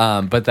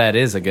 But that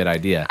is a good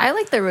idea. I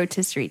like the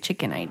rotisserie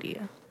chicken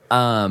idea.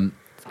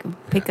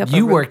 Pick up.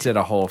 You worked at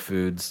a Whole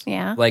Foods.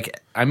 Yeah.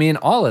 Like, I mean,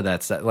 all of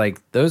that stuff. Like,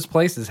 those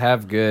places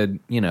have good,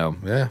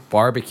 Yeah.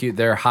 barbecue.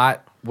 They're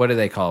hot. What do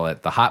they call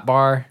it? The hot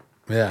bar?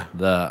 Yeah.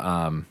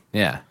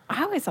 Yeah.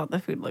 I always thought the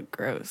food looked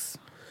gross.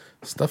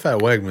 Stuff at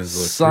Wegmans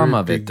looks Some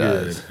of pretty it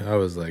does. good. I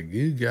was like,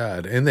 you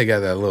God. And they got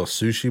that little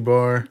sushi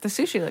bar. The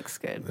sushi looks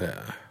good.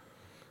 Yeah.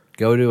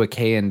 Go to a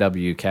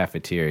K&W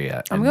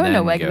cafeteria. I'm and going to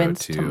then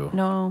Wegmans. Go to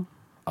No.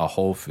 a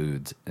Whole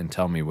Foods and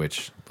tell me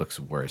which looks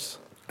worse.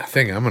 I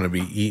think I'm going to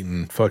be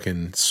eating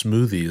fucking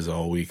smoothies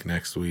all week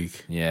next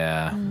week.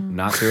 Yeah.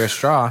 Not through a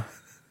straw.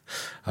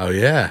 Oh,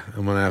 yeah.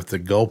 I'm going to have to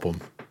gulp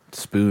them.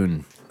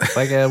 Spoon. It's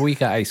like a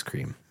week of ice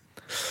cream.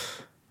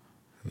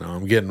 No,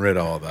 I'm getting rid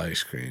of all the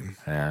ice cream.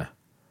 Yeah.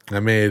 I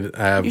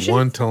have You should-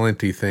 one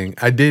Talenti thing.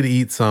 I did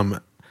eat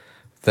some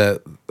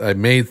that I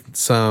made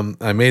some.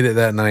 I made it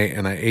that night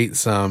and I ate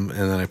some and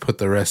then I put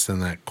the rest in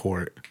that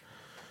quart.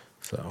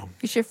 So,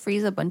 You should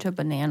freeze a bunch of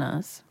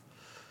bananas.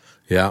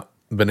 yeah.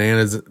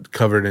 Bananas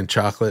covered in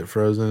chocolate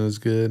frozen is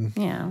good.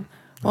 Yeah.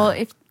 Well,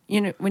 if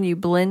when you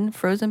blend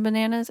frozen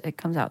bananas, it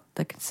comes out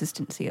the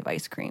consistency of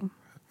ice cream.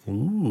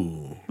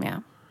 Ooh, Yeah.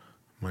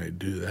 might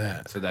do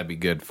that. So that'd be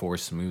good for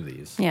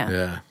smoothies. Yeah.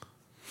 Yeah,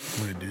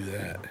 might do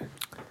that.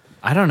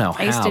 I don't know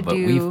I used how, to but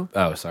do- we've...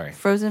 Oh, sorry.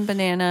 Frozen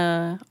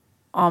banana,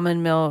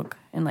 almond milk,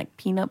 and like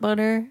peanut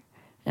butter,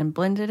 and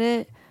blended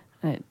it.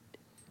 And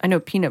I know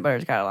peanut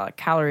butter's got a lot of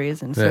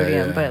calories and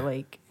sodium, yeah. but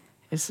like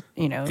it's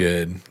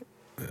Good.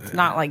 it's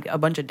not like a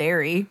bunch of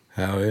dairy.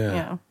 Hell yeah.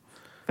 Yeah.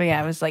 But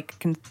yeah, it was like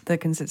the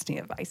consistency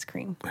of ice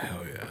cream.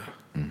 Hell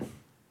yeah.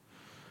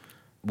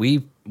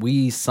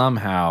 We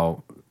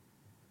somehow,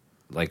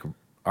 like,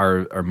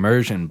 our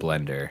immersion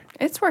blender,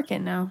 It's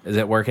working now. is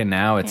it working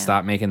now? It Yeah.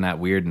 stopped making that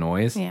weird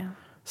noise? Yeah.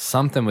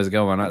 Something was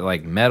going on.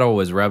 Like, metal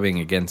was rubbing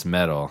against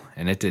metal,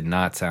 and it did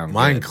not sound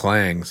Mine good.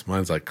 clangs.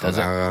 Mine's like, Does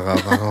it?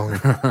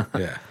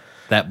 yeah.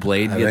 That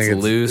blade I gets think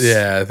it's loose.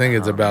 Yeah, I think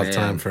it's Oh, about man.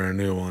 time for a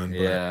new one. but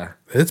Yeah.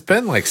 It's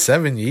been like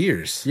 7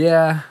 years.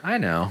 Yeah, I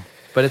know.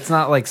 But it's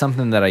not like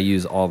something that I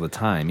use all the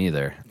time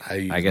either. I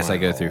use guess I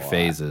mine go a through lot.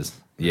 phases.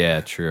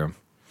 Yeah, true.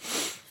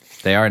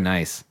 They are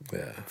nice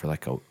Yeah. for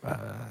like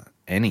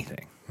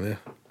anything. Yeah.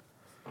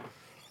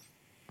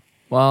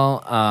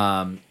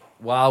 Well,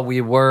 while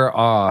we were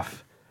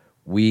off,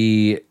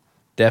 we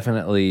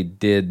definitely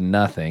did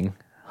nothing.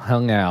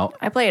 Hung out,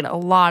 I played a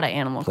lot of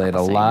Animal played a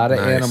Crossing. lot of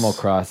Nice. Animal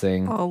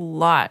Crossing, A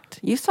lot.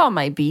 You saw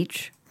my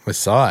beach. I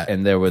saw it.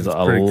 and there was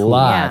a pretty cool.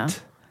 lot. Yeah.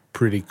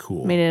 Pretty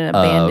cool. Made an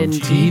abandoned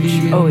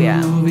beach. Oh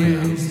yeah.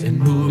 Movies and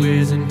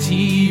movies and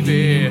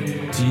TV.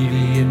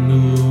 TV and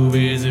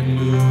movies and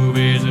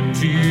movies and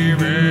TV.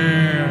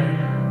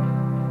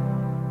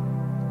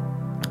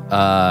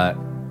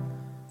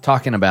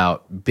 Talking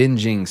about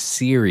binging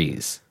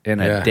series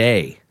in a Yeah.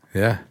 day.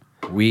 Yeah.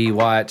 We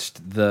watched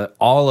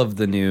all of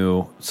the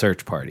new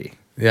Search Party.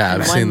 Yeah, I've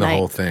One seen the night.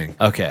 whole thing.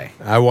 Okay.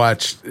 I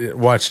watched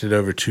it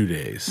over 2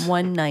 days.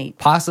 One night.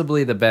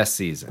 Possibly the best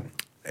season.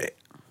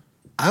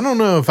 I don't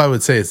know if I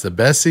would say it's the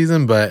best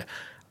season, but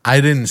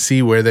I didn't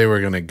see where they were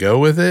going to go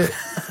with it.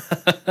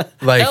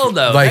 Like, Hell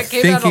no. like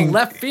That came out of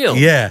left field.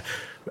 Yeah,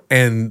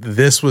 and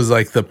this was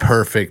like the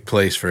perfect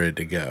place for it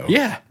to go.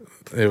 Yeah.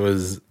 it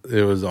was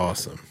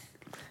awesome.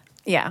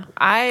 Yeah.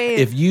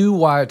 If you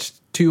watched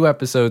 2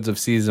 episodes of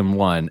season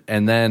 1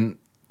 and then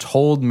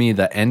told me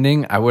the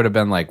ending, I would have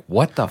been like,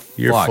 what the fuck?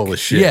 You're full of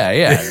shit.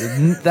 Yeah.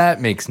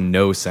 That makes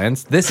no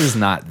sense. This is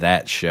not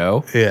that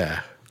show. Yeah,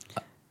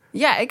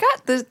 Yeah, it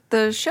got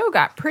the show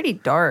got pretty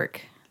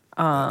dark.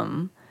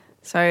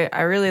 So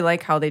I really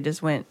like how they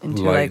just went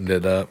into lightened like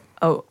it up.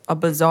 a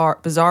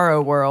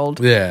bizarro world.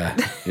 Yeah,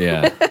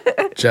 Yeah.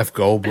 Jeff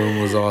Goldblum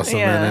was awesome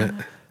Yeah. in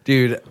it.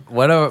 Dude,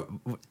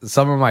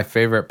 some of my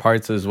favorite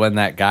parts was when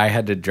that guy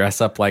had to dress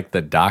up like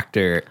the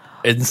doctor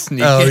and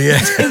sneak Oh in. yeah,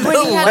 When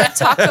he had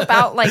to talk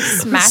about like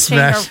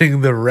smashing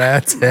the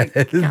rat's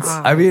heads.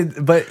 I mean,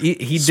 but he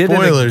did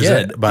Spoilers,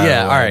 it again. by the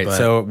Yeah, way, all right. but-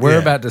 So we're yeah.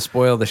 about to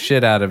spoil the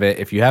shit out of it.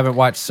 If you haven't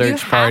watched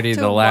Search have Party to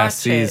the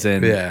last watch it.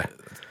 season, Yeah.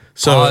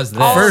 So Pause this.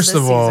 All of first the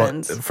of all,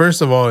 seasons.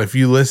 if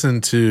you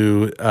listen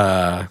to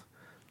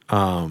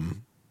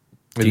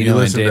Dino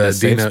and Dana's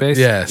Safe Space?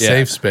 yeah, Yeah.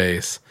 Safe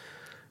Space.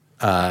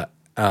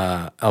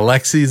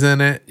 Alexi's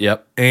in it.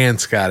 Yep. And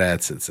Scott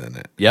Adson's in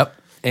it. Yep.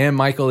 And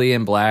Michael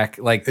Ian Black.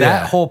 Like that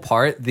Yeah. whole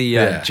part, the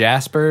Yeah.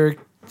 Jasper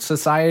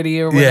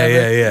Society or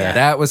whatever. yeah.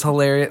 That was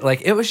hilarious.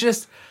 Like it was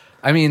just,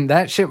 I mean,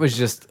 that shit was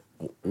just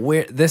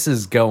where this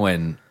is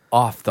going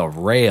off the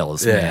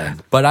rails, Yeah.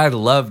 man. But I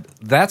loved.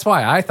 That's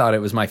why I thought it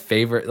was my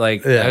favorite.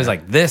 Like Yeah. I was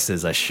like, this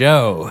is a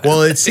show.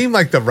 Well, it seemed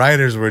like the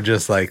writers were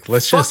just like,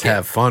 let's just Fuck it.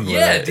 have fun with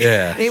Yeah, it. dude.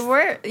 Yeah. They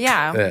were,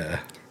 yeah. Yeah.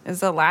 It's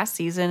the last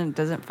season. It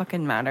doesn't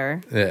fucking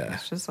matter. Yeah.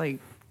 It's just like,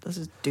 let's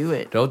just do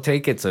it. Don't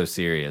take it so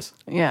serious.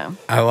 Yeah.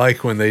 I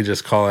like when they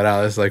just call it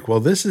out. It's like, well,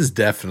 this is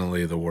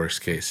definitely the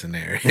worst case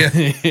scenario.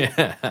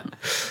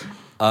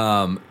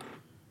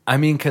 I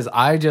mean, because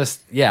I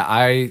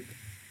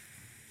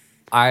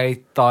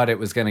thought it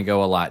was going to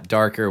go a lot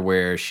darker,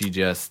 where she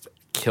just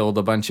killed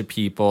a bunch of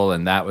people,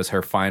 and that was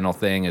her final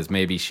thing. Is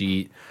maybe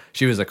she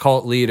was a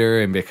cult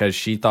leader, and because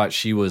she thought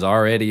she was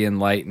already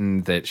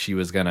enlightened, that she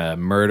was going to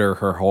murder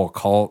her whole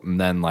cult, and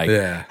then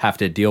Yeah. have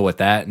to deal with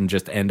that, and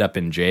just end up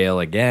in jail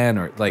again,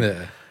 or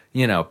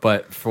Yeah.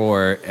 But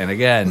and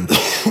again,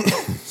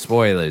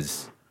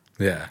 spoilers.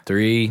 Yeah.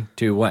 3,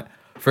 2, 1.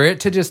 For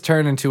it to just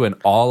turn into an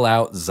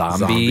all-out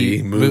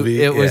zombie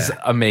movie, it was yeah.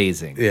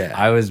 amazing. Yeah.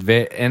 I was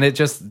and it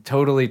just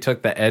totally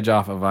took the edge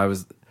off of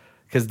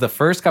because the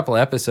first couple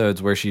episodes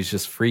where she's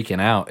just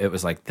freaking out, it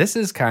was like, this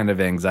is kind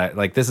of anxiety.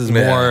 Like, this is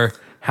Yeah. more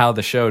how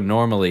the show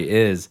normally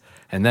is.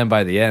 And then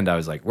by the end, I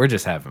was like, we're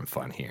just having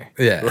fun here.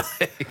 Yeah.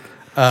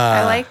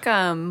 I like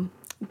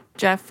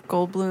Jeff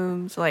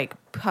Goldblum's like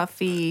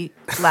puffy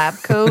lab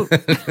coat.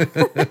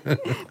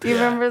 Do you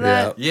remember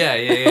that? Yeah.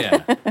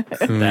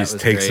 And he was just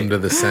takes great. him to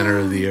the center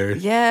of the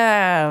earth.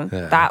 Yeah,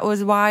 that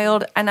was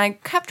wild. And I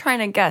kept trying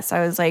to guess. I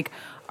was like,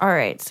 all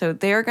right, so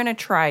they're going to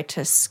try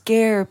to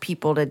scare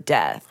people to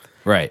death.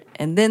 Right.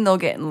 And then they'll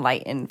get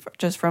enlightened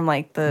just from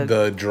like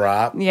the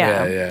drop.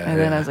 yeah. Yeah. And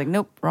then I was like,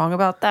 nope, wrong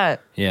about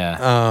that.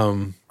 Yeah.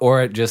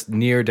 Or just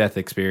near-death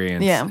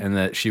experience. Yeah. And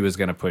that she was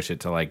going to push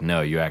it to like,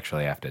 no, you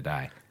actually have to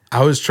die.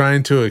 I was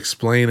trying to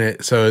explain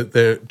it. So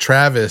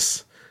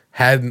Travis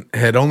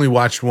had only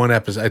watched one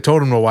episode. I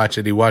told him to watch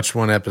it. He watched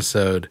one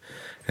episode,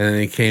 and then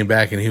he came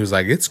back and he was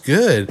like, "It's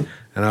good."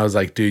 And I was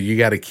like, "Dude, you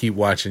got to keep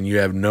watching. You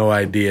have no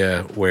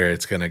idea where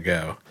it's gonna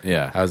go."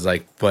 Yeah. I was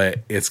like, "But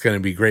it's gonna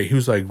be great." He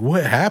was like,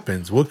 "What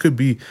happens? What could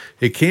be?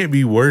 It can't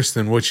be worse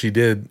than what she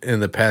did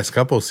in the past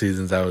couple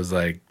seasons." I was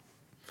like,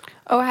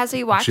 Oh, has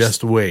he watched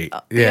 "Just wait."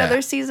 the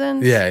other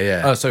seasons?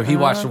 Yeah. Oh, so he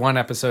watched one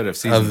episode of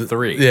season Of-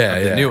 3. yeah,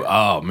 of the yeah. new.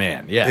 Oh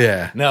man, yeah,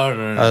 Yeah.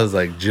 No. I was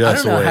like, I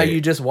 "Just don't know wait." how you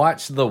just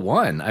watched the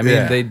one. I mean,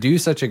 Yeah. they do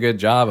such a good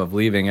job of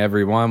leaving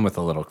everyone with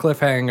a little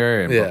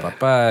cliffhanger and Yeah. blah,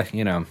 blah, blah,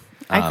 you know.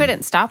 I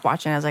couldn't stop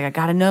watching. I was like, I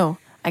gotta know.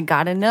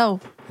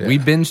 We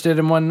binged it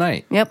in one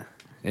night. Yep.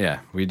 Yeah,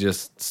 we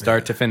just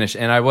start to finish,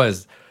 and I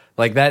was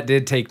like, that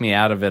did take me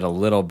out of it a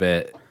little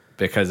bit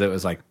because it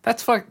was like,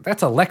 that's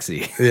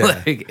Alexi.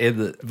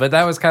 Yeah. But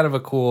that was kind of a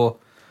cool.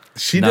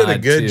 She did a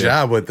nod good to-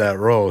 job with that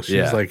role. She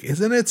was Yeah. like,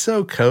 "Isn't it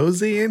so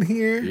cozy in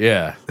here?"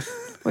 Yeah.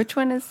 Which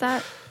one is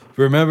that?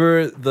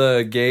 Remember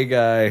the gay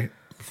guy,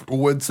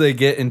 once they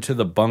get into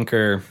the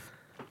bunker,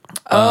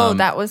 Oh,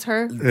 that was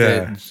her.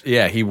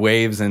 Yeah. he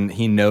waves and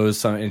he knows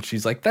something, and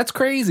she's like, that's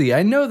crazy.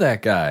 I know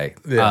that guy.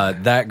 Yeah.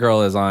 That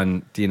girl is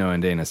on Dino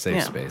and Dana's Safe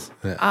Yeah. Space.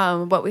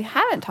 What we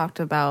haven't talked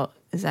about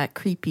is that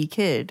creepy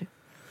kid.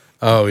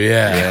 Oh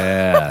yeah,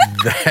 Yeah.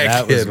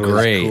 that was kid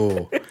great.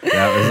 cool.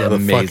 That was The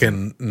amazing.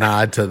 fucking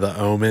nod to the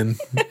Omen.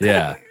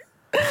 Yeah.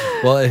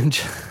 Well, and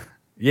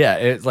yeah,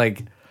 it's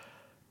like,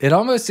 it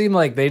almost seemed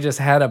like they just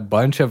had a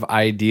bunch of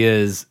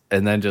ideas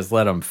and then just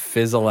let them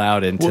fizzle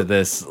out into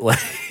this. Like,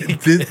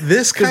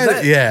 This kind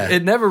of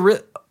It never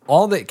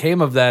all that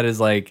came of that is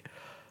like,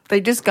 They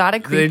just got a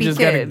creepy just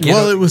gotta kid. get-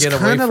 Well, it was away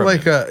kind of from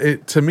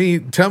like to me.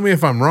 Tell me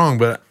if I'm wrong,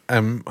 but I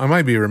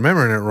might be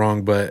remembering it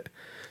wrong. But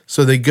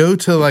so they go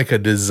to like a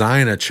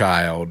design a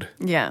child.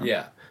 Yeah.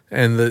 yeah.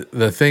 And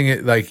the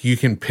thing, like, you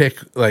can pick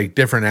like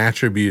different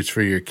attributes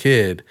for your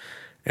kid,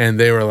 and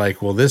they were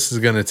like, well, this is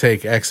going to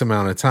take X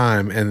amount of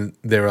time, and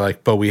they were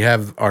like, but we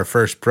have our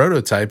first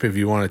prototype if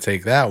you want to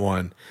take that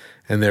one,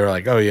 and they were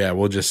like, oh yeah,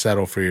 we'll just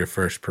settle for your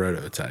first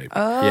prototype.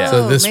 Oh, Yeah.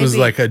 So this was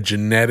maybe. like a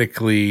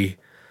genetically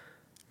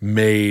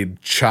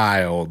made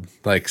child,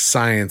 like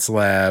science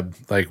lab,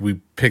 like we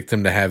picked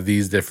him to have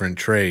these different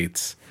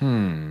traits,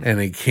 and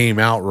it came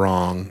out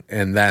wrong,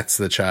 and that's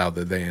the child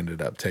that they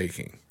ended up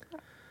taking.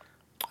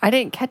 I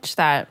didn't catch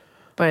that,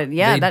 but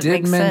yeah, They that did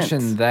makes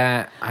mention sense.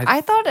 that. I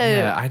thought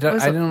it I don't.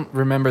 was I don't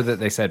remember that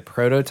they said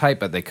prototype,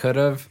 but they could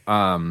have.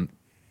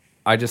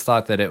 I just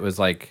thought that it was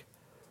like.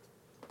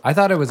 I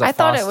thought it was. I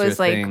thought it was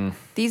thing. like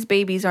these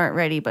babies aren't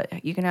ready,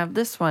 but you can have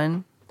this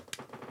one.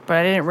 But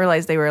I didn't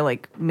realize they were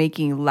like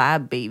making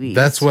lab babies.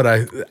 That's what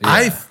I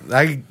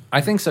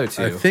I think so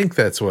too. I think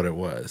that's what it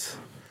was.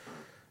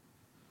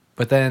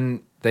 But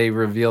then they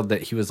revealed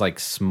that he was like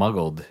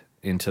smuggled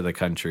into the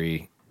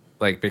country,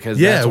 like because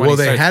Yeah, that's when well,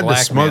 he they starts had to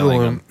smuggle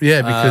blackmailing him.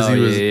 Yeah, because he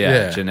was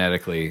yeah,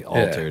 genetically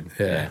altered.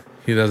 Yeah.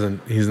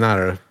 He's not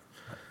a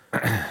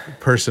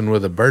person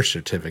with a birth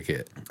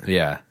certificate.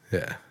 yeah.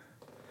 Yeah.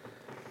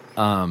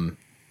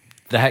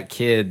 That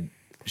kid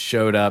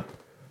showed up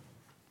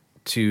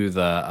to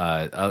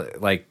the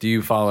like. Do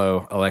you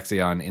follow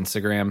Alexia on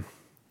Instagram?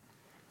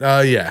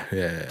 Yeah.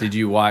 Did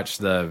you watch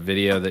the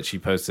video that she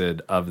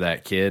posted of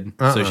that kid?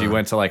 So she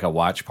went to like a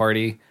watch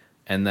party,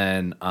 And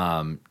then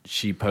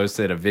she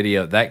posted a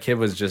video. That kid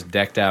was just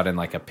decked out in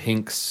like a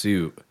pink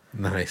suit.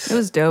 Nice. It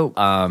was dope.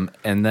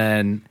 And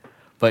then,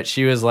 but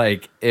she was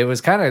like, it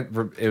was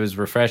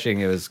refreshing.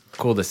 It was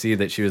cool to see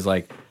that she was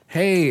like,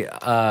 hey,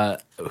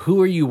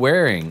 who are you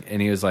wearing? And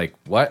he was like,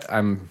 what?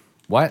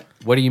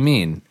 What do you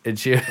mean? And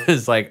she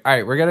was like, all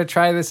right, we're going to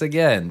try this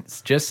again.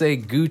 Just say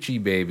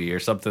Gucci baby or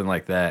something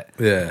like that.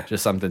 Yeah.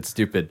 Just something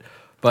stupid.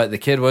 But the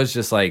kid was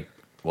just like,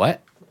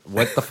 what?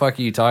 What the fuck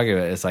are you talking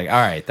about? It's like, all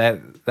right,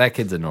 that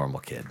kid's a normal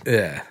kid.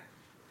 Yeah.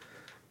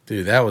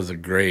 Dude, that was a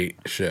great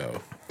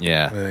show. I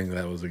Yeah. think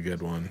that was a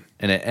good one.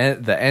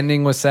 And the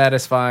ending was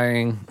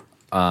satisfying.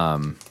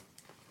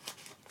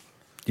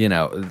 You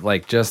know,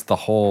 like just the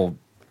whole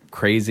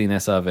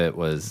craziness of it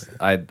was,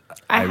 I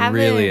really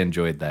haven't-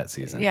 enjoyed that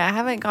season. Yeah, I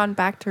haven't gone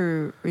back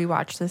to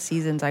rewatch the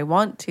seasons. I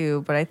want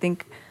to, but I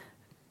think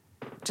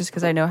just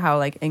because I know how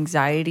like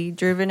anxiety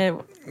driven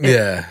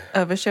Yeah.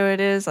 of a show it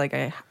is, like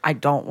I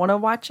don't want to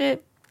watch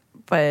it,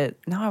 but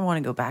now I want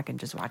to go back and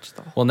just watch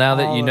the. Well, now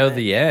that all you of know it.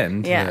 the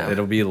end, Yeah.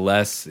 it'll be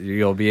less.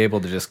 You'll be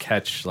able to just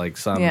catch like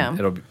some. Yeah.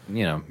 It'll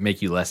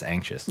make you less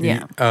anxious.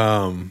 Yeah.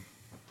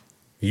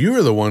 You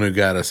were the one who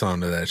got us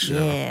onto that show.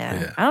 Yeah.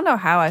 Yeah. I don't know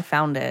how I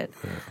found it,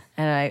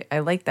 and I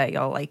like that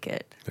y'all like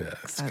it. Yeah,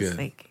 it's I was good.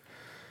 like,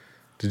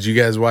 Did you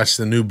guys watch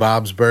the new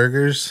Bob's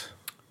Burgers?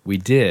 We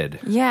did.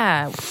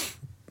 yeah,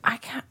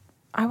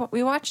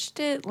 we watched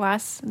it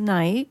last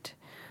night,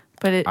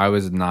 but I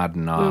was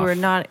nodding off. we were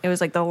not. It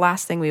was like the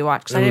last thing we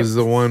watched. It was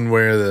the one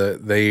where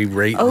they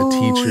rate the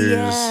teachers.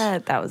 Yeah,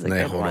 that was a and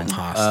they good hold one. them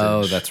hostage.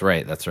 Oh, that's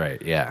right. That's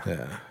right. Yeah.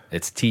 Yeah.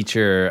 It's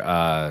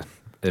teacher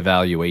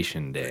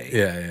evaluation day.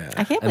 Yeah, yeah.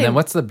 I can't And believe then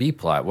what's the B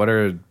plot? What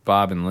are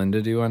Bob and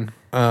Linda doing?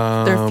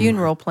 their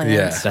funeral plans.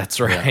 yeah. That's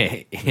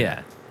right.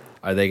 Yeah.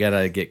 Are they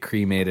gonna get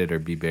cremated or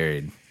be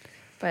buried?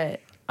 But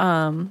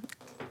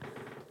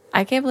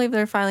I can't believe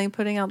they're finally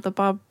putting out the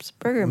Bob's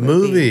Burger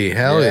Movie,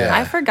 hell Yeah. yeah.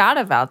 I forgot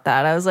about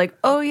that. I was like,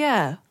 oh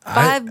yeah,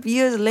 5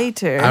 years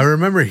later. I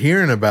remember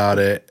hearing about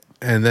it,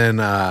 and then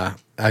I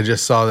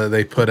just saw that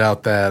they put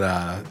out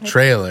that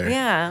trailer.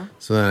 yeah,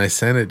 So then I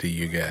sent it to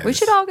you guys. we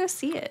should all go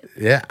see it.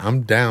 Yeah,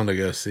 I'm down to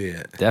go see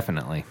it.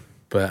 Definitely.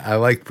 But I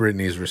like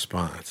Brittany's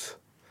response.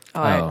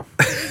 Oh.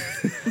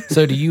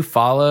 So do you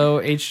follow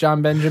H.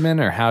 John Benjamin,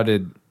 or how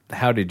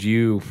did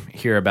you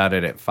hear about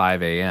it at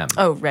 5 a.m.?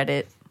 Oh,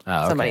 Reddit.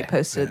 Oh, Somebody okay.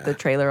 posted the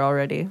trailer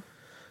already.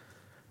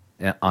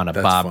 Yeah, on a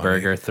That's Bob funny.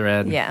 Burger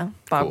thread? Yeah,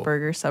 Bob Cool.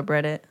 Burger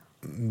subreddit.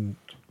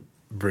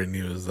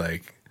 Brittany was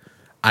like,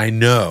 I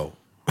know.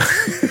 Yeah,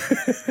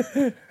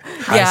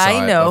 saw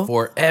I it know.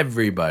 before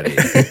everybody.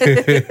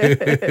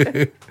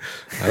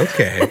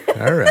 Okay,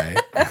 all right.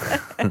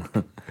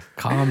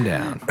 Calm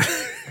down.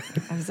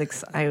 I was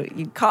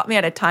you caught me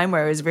at a time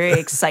where I was very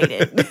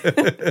excited.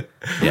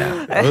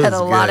 Yeah. I was had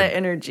a lot of good.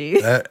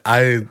 energy.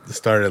 I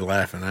started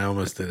laughing. I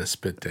almost did a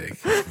spit take.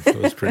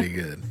 It was pretty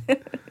good.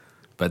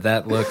 But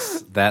that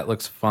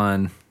looks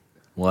fun.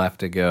 We'll have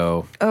to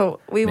go. Oh,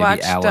 we Maybe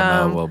watched.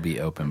 Alamo will be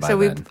open by so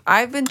then.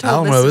 I've been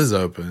told Alamo this is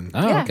open.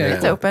 Oh, yeah, okay.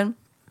 it's open.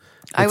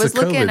 I It's was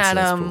a looking COVID at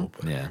cesspool.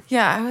 Yeah.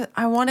 Yeah,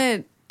 I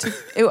wanted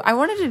to. I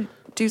wanted to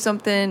do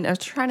something. I was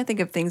trying to think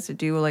of things to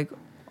do like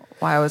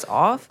while I was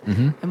off,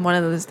 and one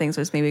of those things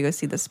was maybe go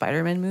see the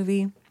Spider-Man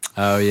movie,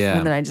 Oh yeah.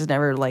 and then I just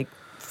never like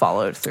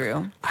followed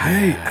through.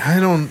 I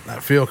don't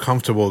feel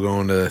comfortable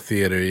going to the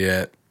theater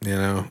yet, you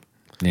know?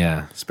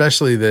 Yeah.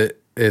 Especially that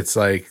it's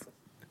like,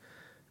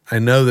 I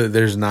know that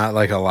there's not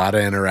like a lot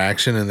of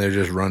interaction and they're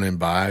just running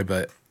by,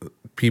 but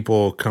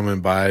people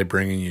coming by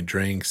bringing you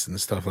drinks and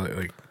stuff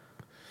like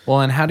Well,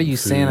 and how do you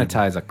Food.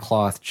 sanitize a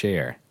cloth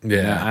chair?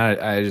 Yeah. You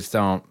know, I just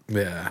don't.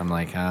 yeah. I'm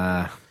like,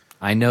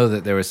 I know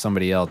that there was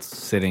somebody else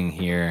sitting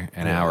here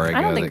an hour ago.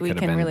 I don't think that we could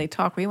have can been, really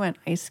talk. We went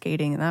ice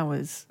skating, and that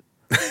was.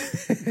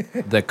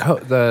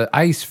 the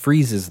ice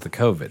freezes the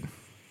COVID.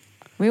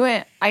 We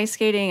went ice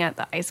skating at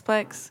the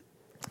Iceplex,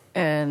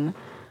 and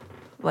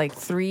like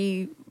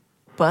 3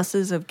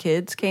 buses of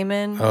kids came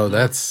in. Oh,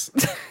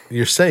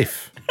 you're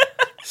safe.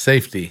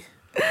 Safety.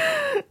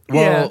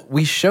 Well, Yeah.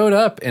 we showed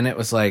up and it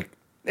was like,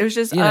 It was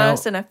just you know,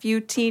 us and a few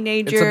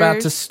teenagers. it's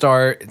about to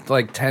start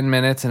like 10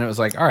 minutes, and it was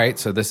like, all right,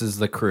 so this is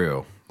the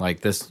crew.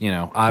 Like this,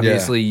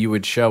 obviously you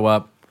would show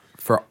up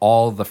for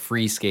all the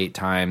free skate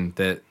time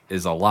that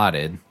is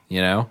allotted,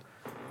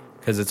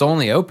 because it's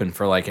only open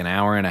for like an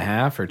hour and a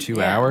half or 2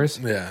 Yeah. hours.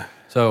 Yeah.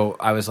 So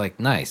I was like,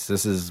 nice,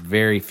 this is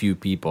very few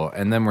people.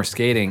 And then we're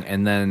skating,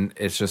 and then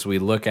it's just we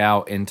look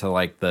out into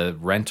like the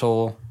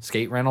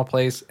skate rental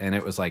place, and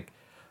it was like,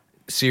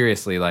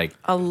 seriously, like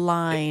a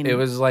line. it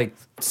was like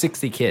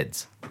 60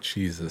 kids.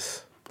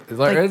 Jesus.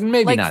 Like,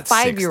 maybe like not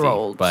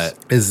 5-year-olds. 60,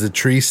 but Is the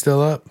tree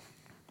still up?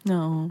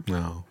 no,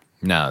 No.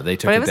 no, they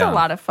took but it it was down. a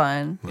lot of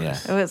fun. Yeah.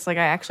 It was like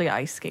I actually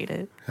ice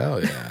skated.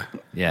 Hell yeah.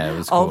 Yeah, it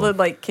was cool. All the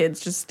like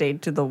kids just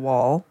stayed to the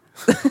wall.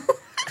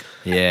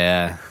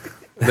 Yeah.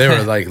 They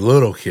were like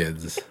little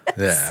kids.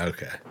 Yeah,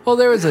 okay. Well,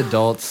 there was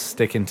adults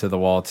sticking to the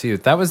wall too.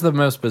 That was the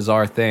most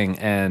bizarre thing,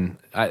 and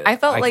I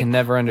felt like can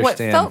never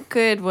understand. What felt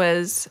good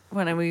was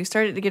when we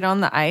started to get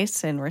on the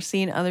ice and we're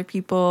seeing other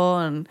people,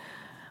 and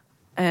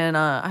And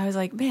I was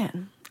like,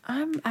 man,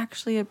 I'm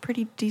actually a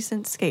pretty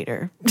decent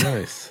skater.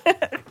 Nice.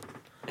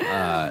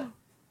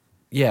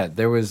 Yeah,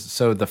 there was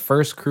so the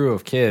first crew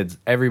of kids,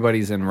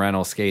 everybody's in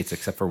rental skates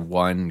except for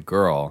one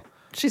girl.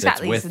 She's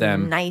that's got with these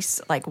them. nice,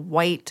 like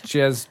white She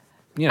has,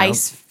 you know,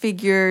 ice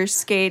figure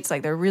skates.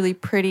 Like they're really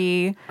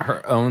pretty.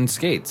 her own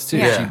skates too.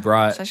 Yeah. She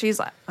brought, So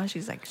she's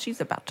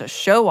about to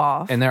show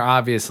off. and they're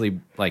obviously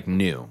like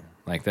new.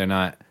 Like they're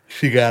not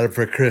She got it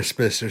for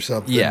Christmas or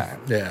something. Yeah.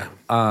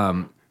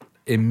 Yeah.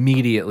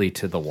 immediately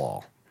to the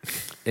wall.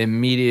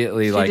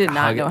 Immediately, she like did not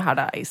hug- know how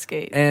to ice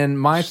skate. And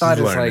my thought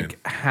is learning.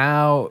 like,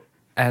 how,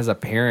 as a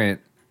parent,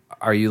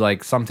 are you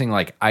like something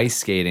like ice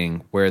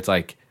skating where it's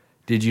like,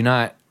 did you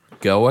not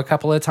go a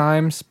couple of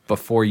times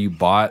before you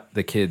bought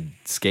the kid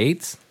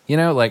skates? You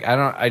know, like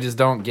I just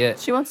don't get.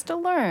 She wants to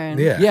learn.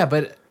 Yeah. Yeah,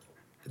 but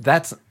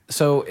that's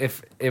so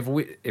if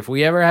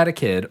we ever had a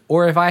kid,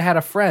 or if I had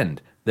a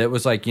friend that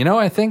was like, you know,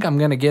 I think I'm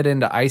gonna get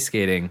into ice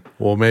skating.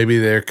 Well, maybe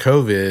they're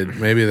COVID.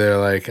 Maybe they're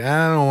like,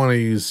 I don't want to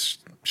use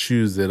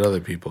shoes that other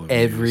people have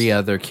Every used.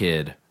 other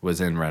kid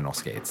was in rental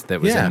skates that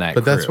was Yeah, in that.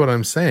 but that's crew. what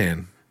I'm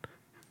saying.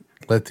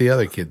 Let the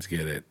other kids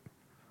get it.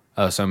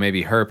 Oh, so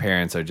maybe her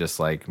parents are just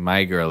like,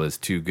 my girl is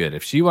too good.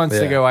 If she wants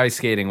to Yeah. go ice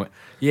skating,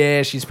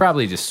 yeah, she's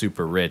probably just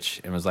super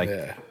rich and was like,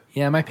 Yeah.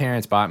 yeah, my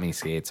parents bought me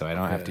skates, so I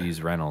don't have to use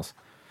rentals.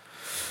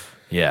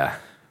 Yeah.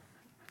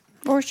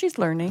 Or she's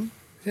learning.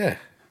 Yeah.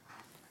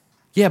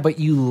 Yeah, but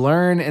you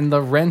learn in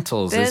the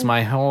rentals is Then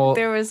my whole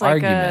there was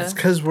like argument. It's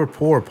because we're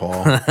poor,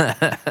 Paul.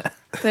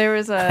 There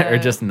was Or a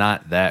just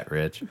not that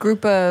rich.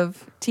 group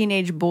of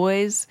teenage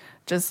boys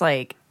just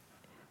like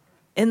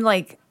in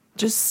like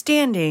just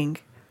standing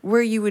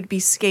where you would be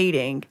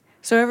skating.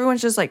 So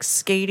everyone's just like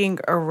skating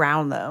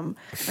around them.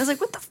 I was like,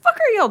 what the fuck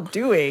are y'all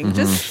doing?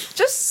 Mm-hmm.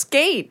 Just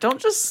skate.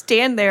 Don't just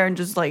stand there and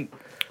just like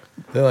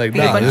They're like, a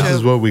no, bunch this of-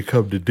 is what we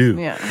come to do.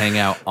 yeah. Hang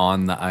out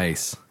on the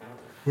ice.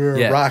 We're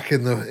Yeah. a rock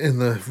in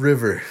the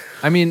river.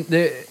 I mean,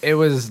 it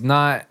was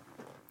not.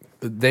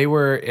 They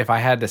were, if I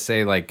had to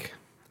say, like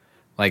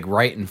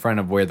right in front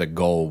of where the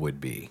goal would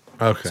be.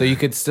 Okay. So you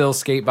could still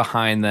skate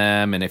behind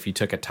them, and if you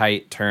took a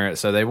tight turn,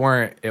 so they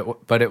weren't.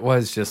 But it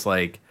was just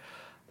like,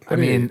 I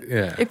mean,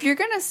 yeah. If you're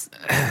gonna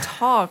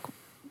talk,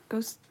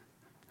 go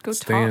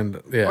Stand,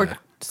 talk yeah. or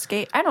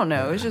skate. I don't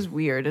know. It's just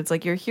weird. It's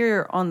like you're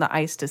here on the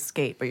ice to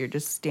skate, but you're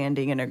just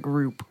standing in a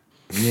group.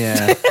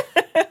 yeah.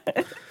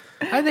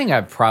 I think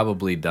I've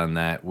probably done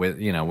that with,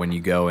 you know, when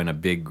you go in a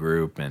big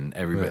group and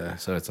everybody. Yeah.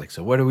 So it's like,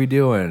 so what are we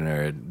doing?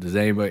 Or does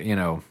anybody, you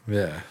know?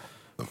 Yeah.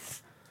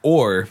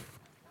 Or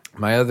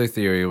my other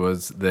theory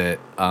was that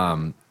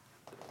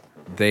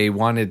they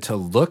wanted to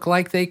look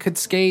like they could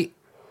skate,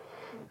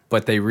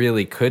 but they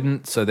really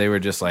couldn't. So they were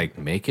just like,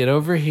 make it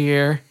over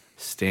here,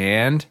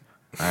 stand.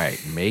 All right,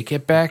 make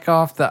it back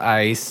off the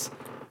ice,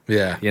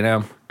 Yeah. you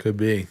know? Could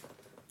be.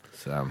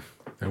 So,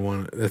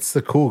 That's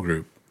the cool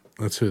group.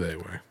 That's who they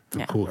were. The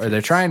Yeah. cool or they're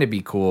kids. trying to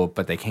be cool,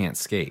 but they can't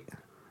skate.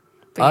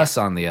 But yeah. Us,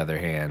 on the other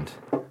hand,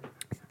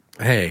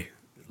 Hey,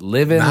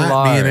 living not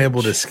large. being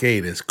able to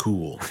skate is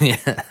cool.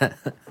 Yeah.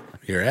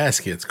 Your ass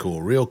gets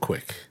cool real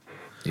quick.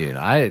 Dude,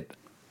 I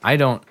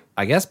don't.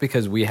 I guess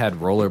because we had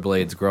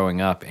rollerblades growing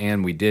up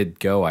and we did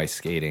go ice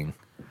skating.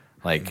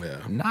 Like, Yeah.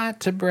 not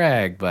to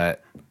brag,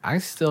 but I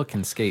still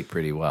can skate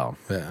pretty well.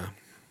 Yeah.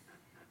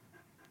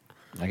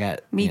 I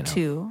got Me you know,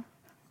 too.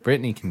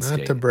 Brittany can Not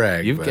skate. to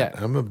brag, You've but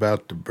got I'm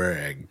about to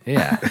brag.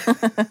 yeah.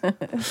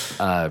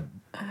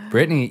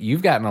 Brittany,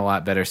 you've gotten a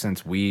lot better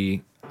since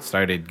we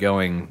started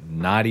going.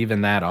 Not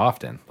even that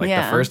often. Like the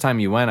Yeah. first time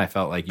you went, I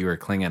felt like you were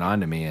clinging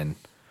on to me, and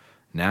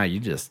now you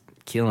just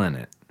killing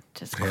it.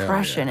 Just Hell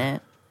crushing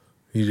it.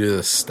 You do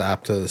the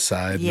stop to the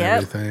side Yep.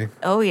 and everything.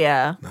 Oh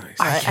yeah. Nice.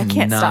 I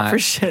can't stop cannot- for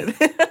shit.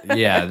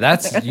 Yeah,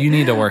 that's you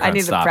need to work I on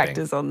need stopping. to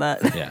practice on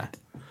that. Yeah.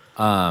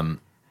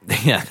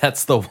 Yeah,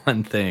 that's the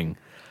one thing.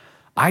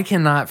 I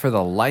cannot for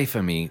the life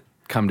of me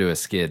come to a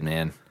skid,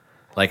 man.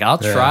 Like I'll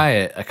Yeah. try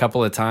it a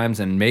couple of times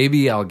and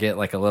maybe I'll get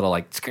like a little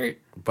like skirt,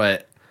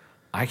 but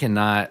I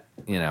cannot,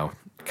 you know,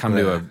 come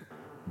to Yeah. a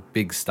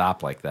big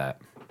stop like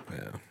that.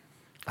 Yeah.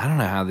 I don't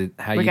know how We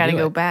you gotta do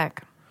go it.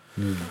 back.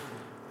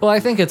 Well, I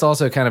think it's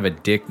also kind of a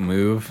dick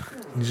move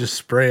You just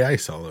spray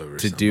ice all over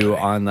to do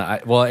on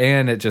the well,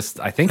 and it just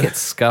I think it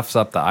scuffs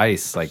up the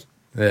ice like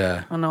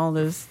Yeah. On all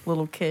those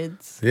little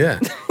kids. Yeah.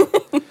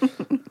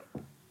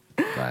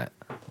 that.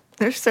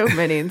 There's so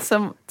many, and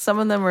some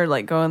of them are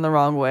like going the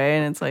wrong way,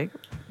 and it's like,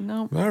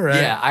 no. All right.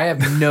 Yeah, I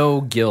have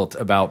no guilt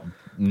about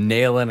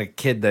nailing a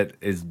kid that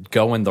is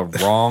going the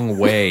wrong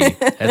way.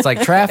 It's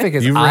like traffic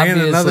is You ran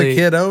obviously another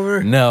kid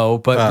over? No,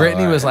 but Oh,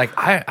 Brittany all was right.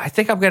 like, I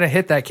think I'm gonna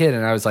hit that kid,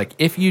 and I was like,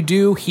 if you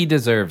do, he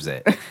deserves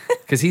it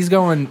because he's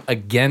going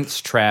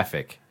against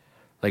traffic.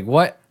 Like,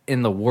 what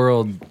in the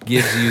world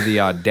gives you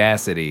the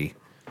audacity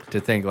to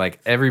think like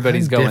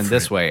everybody's I'm going different.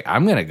 this way?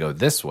 I'm gonna go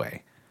this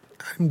way.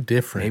 I'm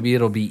different. Maybe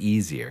it'll be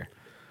easier.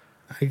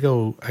 I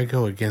go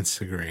against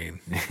the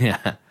grain.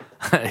 Yeah.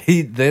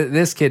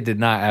 This kid did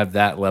not have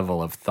that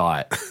level of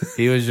thought.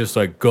 He was just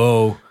like,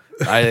 go.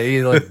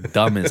 He looked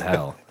dumb as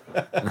hell.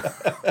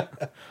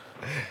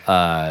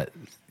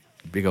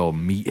 big old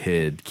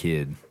meathead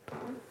kid.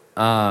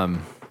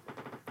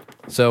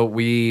 So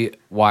we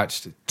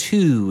watched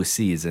 2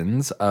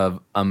 seasons of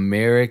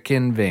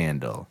American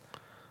Vandal.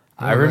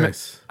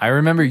 Nice. I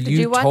remember you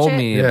you watch told it?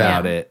 me Yeah.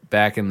 about it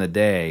back in the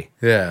day,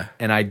 Yeah.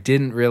 and I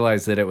didn't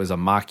realize that it was a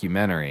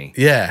mockumentary.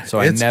 Yeah, So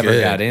I it's never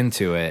good. got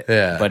into it.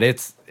 Yeah. But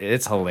it's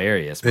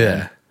hilarious,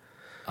 man.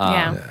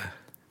 Yeah. yeah.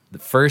 The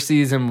first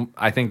season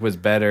I think was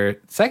better.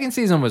 Second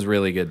season was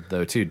really good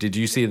though too. Did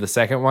you see the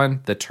second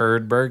one, The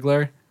Turd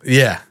Burglar?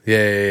 Yeah.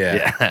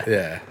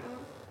 Yeah.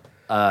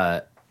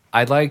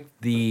 I like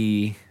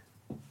the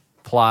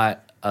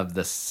plot of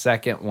the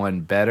second one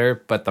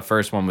better, but the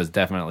first one was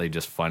definitely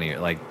just funnier.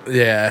 Like,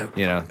 Yeah.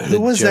 you know, Who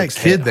was that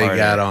kid they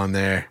got on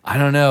there? I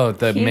don't know.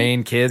 The He-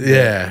 main kid.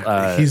 Yeah.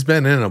 that, He's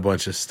been in a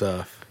bunch of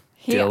stuff.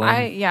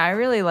 Dylan? I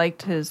really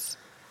liked his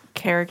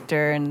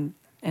character, and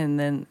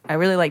then I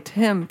really liked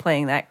him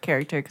playing that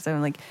character because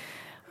I'm like,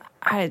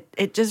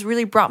 it just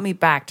really brought me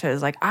back to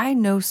like I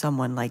know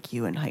someone like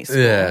you in high school.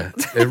 Yeah.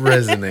 It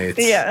resonates.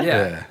 Yeah.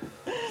 Yeah.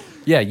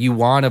 Yeah, you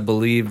want to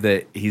believe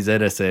that he's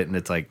innocent, and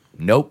it's like,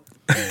 nope,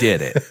 he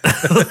did it.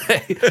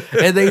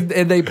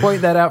 and they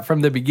point that out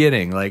from the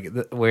beginning, like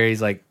where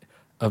he's like,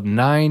 of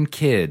 9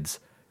 kids,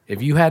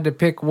 if you had to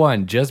pick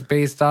one just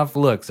based off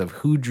looks of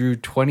who drew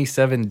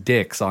 27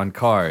 dicks on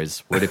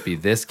cars, would it be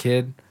this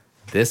kid?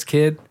 This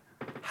kid?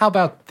 How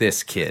about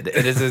this kid?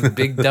 And it's this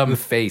big dumb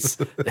face.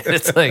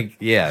 It's like,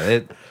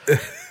 yeah,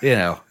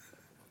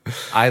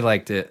 I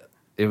liked it.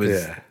 It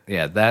was,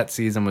 yeah, that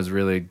season was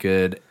really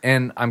good.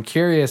 And I'm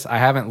curious, I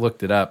haven't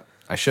looked it up.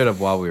 I should have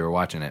while we were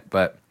watching it,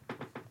 but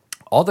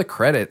all the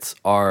credits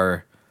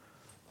are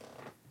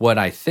what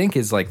I think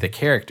is like the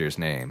characters'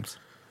 names.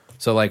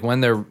 So like when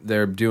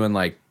they're doing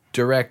like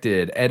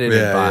directed,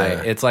 edited by,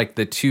 it's like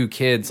the 2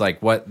 kids, like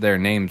what their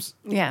names,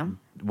 Yeah.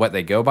 what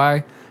they go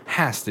by,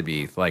 has to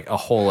be like a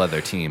whole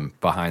other team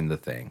behind the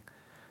thing.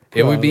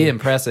 It would be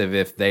impressive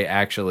if they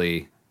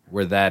actually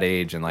were that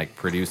age and like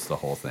produced the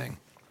whole thing.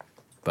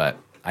 But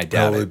I That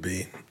doubt would it.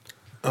 be.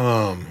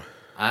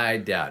 I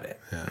doubt it.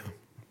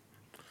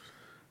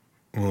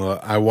 Well,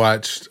 I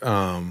watched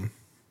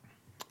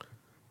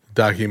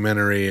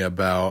documentary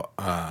about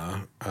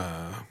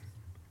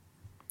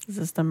Is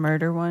this the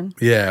murder one?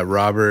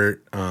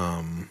 Robert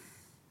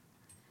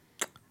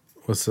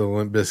what's the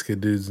Limp Bizkit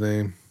dude's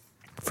name?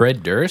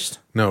 Fred Durst?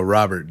 No,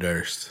 Robert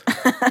Durst.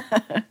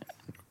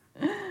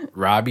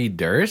 Robbie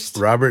Durst?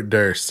 Robert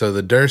Durst. So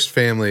the Durst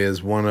family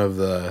is one of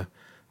the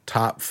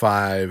top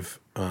 5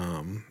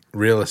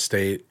 real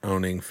estate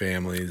owning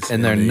families, And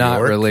in they're New not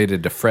York.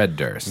 related to Fred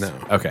Durst. No.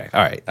 Okay.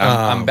 All right.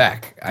 I'm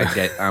back.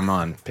 I'm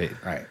on page.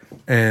 All right.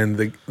 And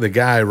the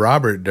guy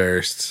Robert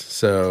Durst.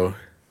 So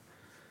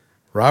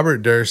Robert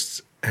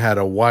Durst had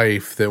a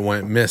wife that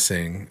went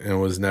missing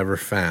and was never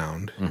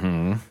found.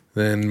 Mm-hmm.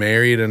 Then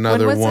married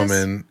another When was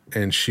woman,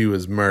 and she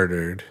was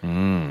murdered.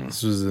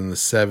 This was in the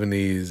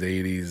 70s,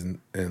 80s,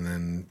 and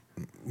then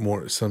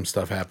some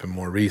stuff happened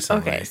more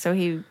recently. Okay, so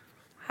he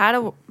had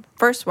a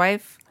first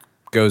wife,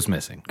 Goes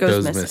missing. goes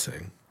Goes missing.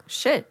 missing.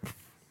 Shit.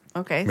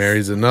 Okay.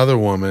 Marries another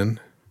woman.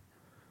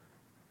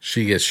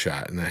 She gets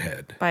shot in the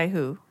head. By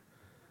who?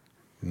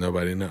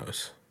 Nobody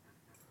knows.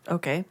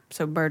 Okay,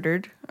 so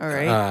murdered. All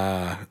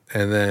right.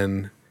 And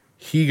then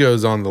he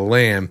goes on the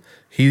lam.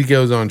 He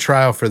goes on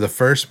trial for the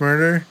first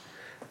murder,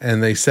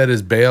 and they set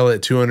his bail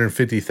at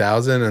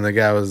 $250,000. And the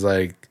guy was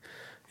like,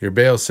 "Your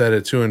bail set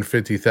at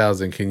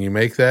 $250,000. Can you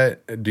make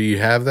that? Do you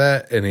have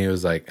that?" And he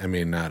was like, "I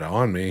mean, not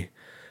on me."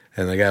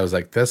 And the guy was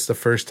like, "That's the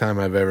first time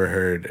I've ever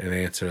heard an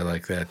answer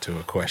like that to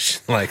a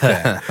question like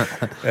that."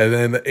 And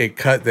then it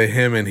cut to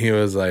him, and he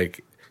was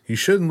like, "You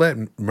shouldn't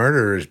let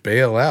murderers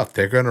bail out.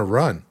 They're gonna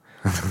run."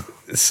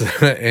 So,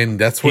 and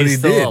that's what He's he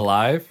still did.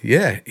 alive?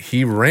 Yeah,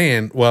 he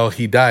ran. Well,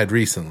 he died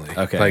recently.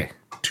 Okay. Like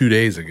 2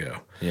 days ago.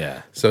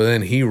 Yeah. So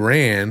then he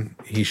ran.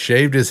 He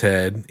shaved his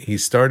head. He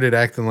started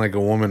acting like a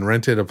woman,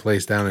 rented a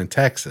place down in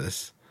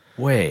Texas.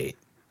 Wait.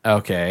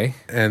 Okay.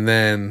 And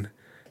then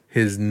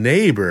his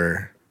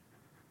neighbor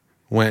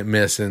went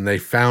missing. They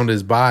found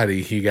his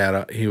body.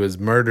 He was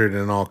murdered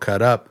and all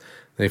cut up.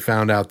 They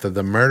found out that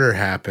the murder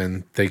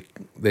happened.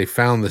 They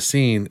found the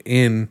scene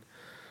in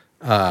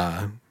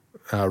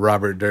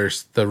Robert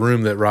Durst, the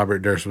room that Robert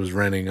Durst was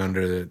renting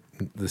under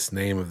this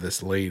name of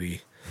this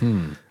lady.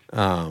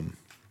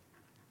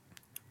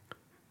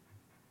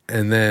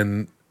 And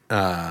then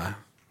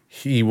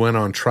he went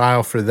on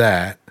trial for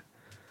that.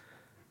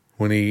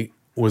 When he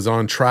was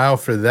on trial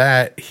for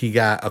that, he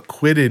got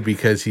acquitted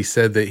because he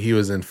said that he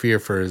was in fear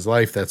for his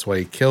life. That's why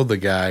he killed the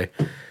guy.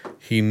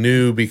 He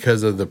knew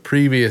because of the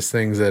previous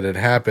things that had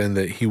happened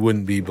that he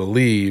wouldn't be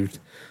believed.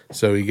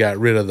 So he got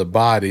rid of the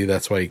body.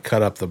 That's why he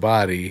cut up the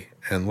body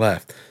and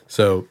left.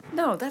 So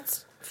no,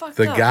 that's fucked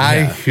the up.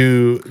 guy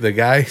who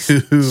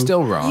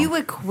Still wrong. You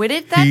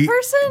acquitted that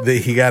person?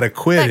 he got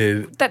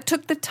acquitted. that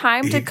took the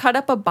time to cut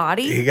up a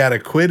body? He got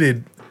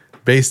acquitted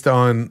based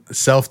on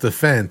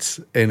self-defense,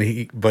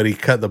 but he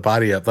cut the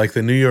body up. Like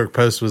the New York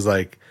Post was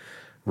like,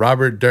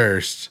 Robert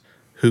Durst,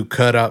 who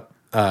cut up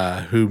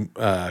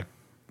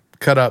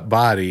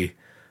body,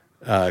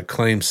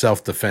 claimed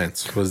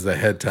self-defense was the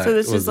head title. So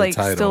this was is the like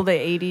title. still the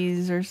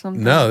 80s or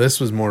something? No, this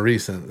was more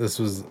recent. This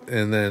was,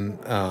 and then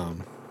I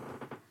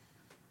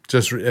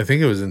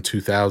think it was in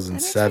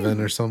 2007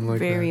 or something like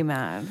Very that.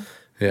 mad.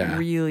 Yeah.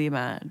 Really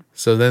mad.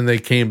 So then they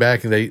came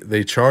back and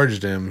they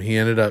charged him. He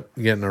ended up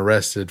getting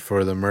arrested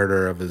for the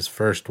murder of his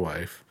first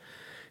wife.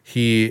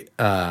 He,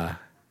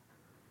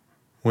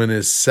 when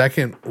his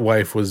second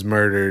wife was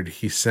murdered,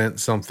 he sent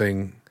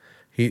something.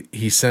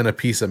 He sent a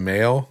piece of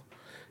mail,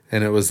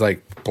 and it was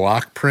like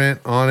block print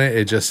on it.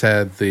 It just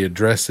had the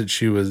address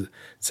that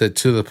said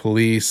to the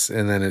police,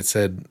 and then it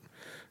said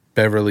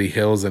Beverly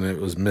Hills, and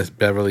it was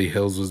Beverly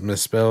Hills was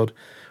misspelled.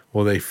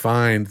 Well,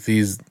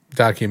 these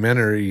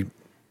documentary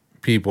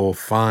people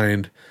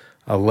find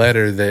a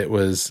letter that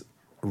was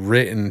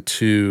written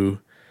to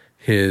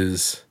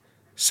his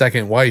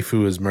second wife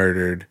who was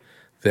murdered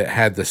that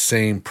had the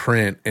same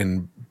print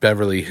and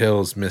Beverly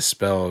Hills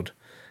misspelled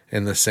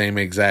in the same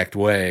exact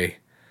way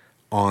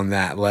on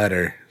that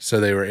letter. So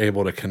they were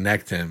able to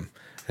connect him,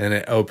 and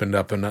it opened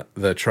up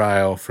the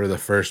trial for the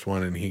first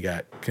one, and he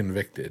got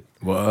convicted.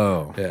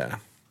 Whoa. Yeah.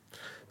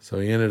 So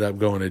he ended up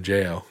going to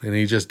jail, and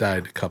he just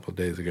died a couple of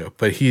days ago.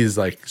 But he's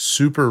like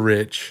super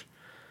rich.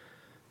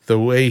 The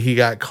way he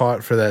got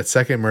caught for that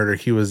second murder,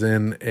 he was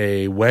in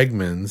a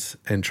Wegmans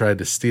and tried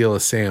to steal a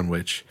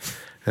sandwich.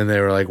 And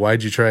they were like,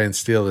 "Why'd you try and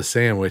steal the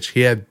sandwich?"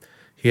 He had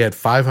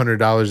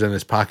 $500 in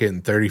his pocket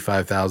and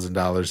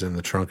 $35,000 in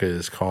the trunk of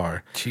his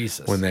car.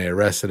 Jesus. When they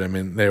arrested him,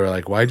 and they were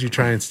like, "Why'd you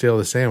try and steal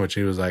the sandwich?"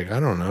 He was like, "I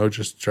don't know,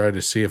 just tried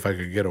to see if I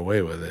could get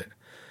away with it."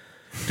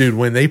 Dude,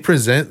 when they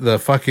present the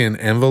fucking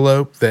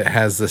envelope that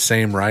has the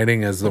same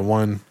writing as the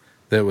one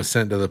that was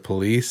sent to the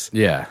police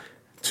Yeah.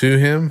 to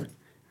him,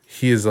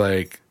 he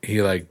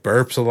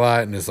burps a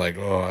lot and is like,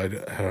 "Oh, I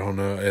don't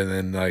know," and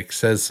then like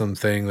says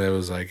something that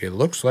was like, "It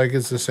looks like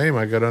it's the same.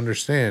 I could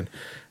understand."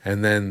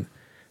 And then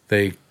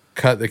they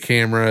cut the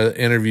camera.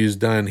 Interview's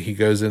done. He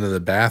goes into the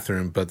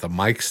bathroom, but the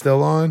mic's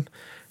still on,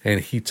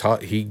 and he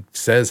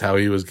says how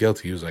he was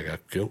guilty. He was like,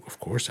 "Of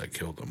course I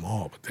killed them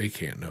all, but they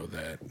can't know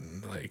that."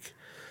 And like,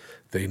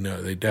 they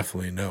know. They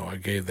definitely know. I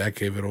gave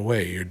it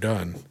away. You're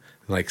done.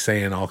 Like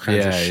saying all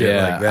kinds of shit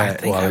like that. I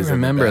think while I he's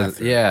in the remember,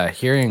 bathroom.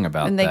 hearing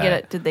about And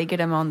that. did they get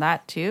him on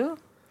that too?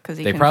 Because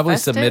They probably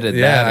submitted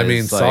Yeah, that I mean,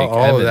 as, like,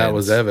 all of that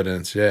was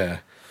evidence. evidence. Yeah,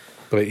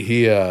 but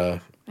he And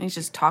he's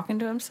just talking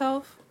to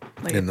himself?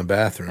 Like in the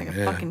bathroom, like a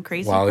yeah, fucking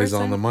crazy while he's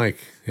person? on the mic.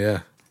 Yeah,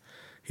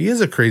 he is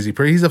a crazy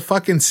person. He's a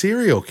fucking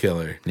serial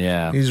killer.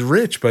 Yeah. He's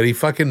rich, but he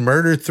fucking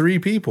murdered 3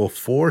 people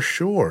for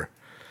sure.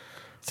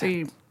 So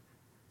he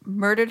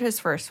murdered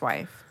his first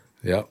wife.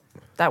 Yep,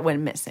 That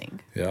went missing.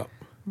 yep,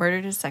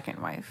 Murdered his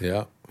second wife.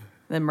 yep,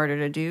 Then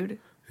murdered a dude.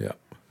 yep.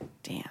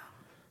 Damn.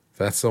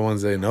 That's the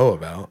ones they know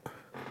about.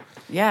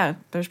 Yeah,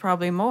 there's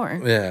probably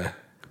more. Yeah,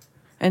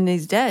 And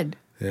he's dead.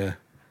 yeah.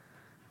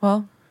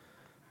 Well,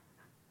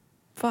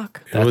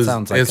 fuck. That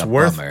sounds like a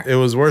bummer. It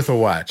was worth a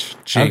watch.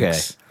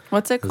 Jinx.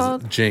 What's it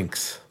called?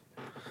 Jinx.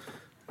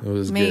 It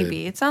was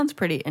Maybe. good. It sounds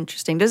pretty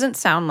interesting. Doesn't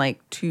sound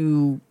like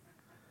too.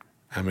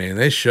 I mean,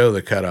 they show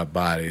the cut up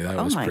body. That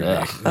Oh was my pretty.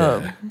 god. Yeah.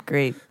 Oh,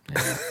 great.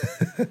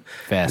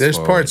 Fast There's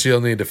forward. parts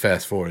you'll need to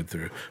fast forward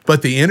through.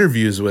 But the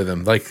interviews with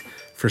him, like,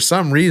 for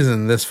some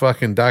reason, this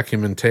fucking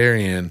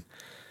documentarian,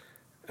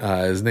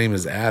 his name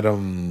is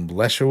Adam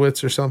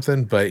Leschowitz or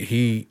something, but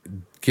he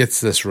gets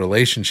this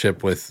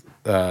relationship with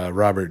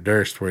Robert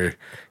Durst where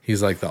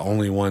he's like the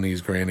only one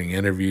he's granting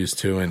interviews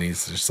to, and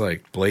he's just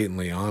like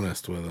blatantly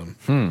honest with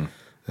him.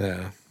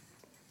 Yeah.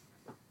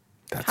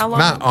 How long?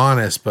 Not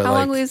honest, but How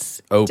like, long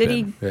was? open. Did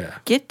he yeah.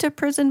 get to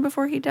prison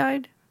before he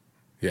died?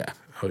 Yeah.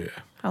 Oh, yeah.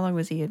 How long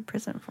was he in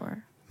prison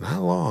for?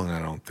 Not long,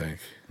 I don't think.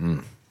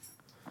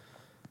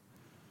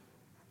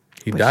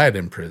 He died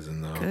in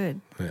prison, though.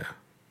 Good. Yeah.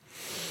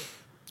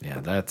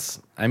 Yeah,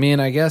 I mean,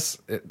 I guess,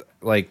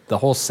 like, the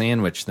whole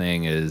sandwich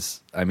thing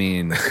is, I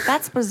mean,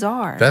 That's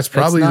bizarre. That's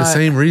probably the not-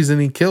 same reason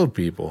he killed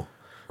people.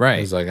 right.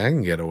 He's like, I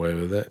can get away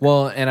with it.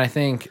 Well, and I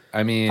think,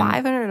 I mean,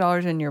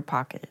 $500 in your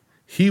pocket.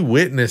 He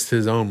witnessed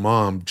his own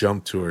mom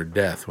jump to her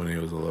death when he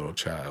was a little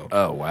child.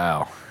 oh,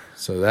 wow.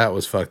 So that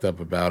was fucked up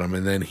about him.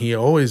 And then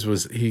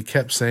he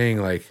kept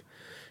saying, like,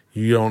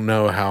 you don't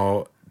know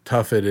how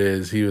tough it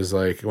is. He was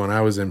like, when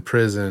I was in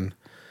prison,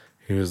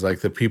 he was like,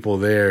 the people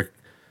there,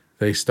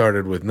 they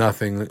started with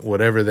nothing.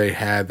 Whatever they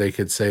had, they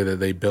could say that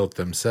they built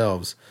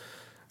themselves.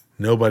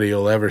 Nobody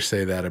will ever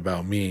say that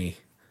about me.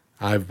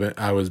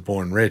 I was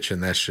born rich,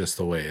 and that's just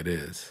the way it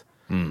is.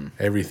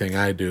 Everything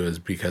I do is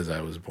because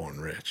I was born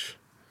rich.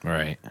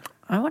 Right.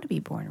 I want to be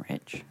born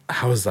rich.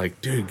 I was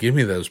like, dude, give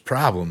me those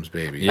problems,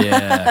 baby.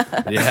 Yeah.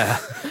 Yeah.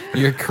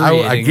 You're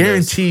creating I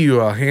guarantee you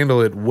I'll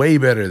handle it way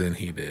better than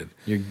he did.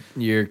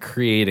 you're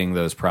creating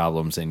those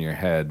problems in your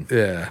head.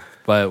 Yeah.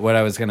 But what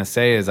I was going to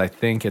say is I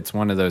think it's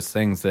one of those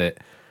things that,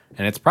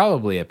 and it's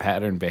probably a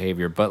pattern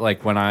behavior, but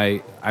like when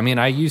I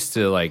used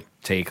to like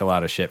take a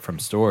lot of shit from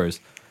stores,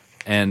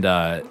 and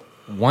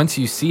once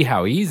you see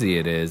how easy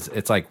it is,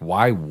 it's like,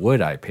 why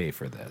would I pay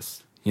for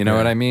this? You know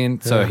what I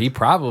mean? So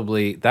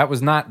that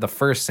was not the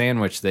first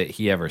sandwich that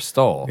he ever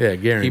stole. Yeah,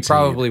 guaranteed. He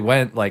probably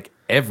went like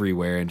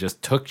everywhere and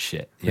just took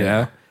shit, you Yeah.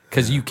 know?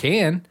 Because you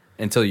can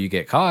until you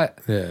get caught.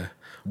 Yeah.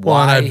 Well,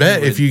 and Why I he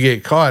bet would- if you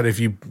get caught, if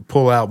you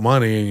pull out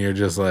money and you're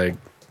just like,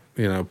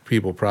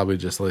 people probably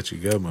just let you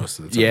go most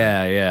of the time.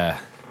 Yeah, yeah.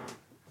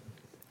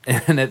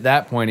 And at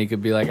that point, he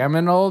could be like, I'm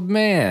an old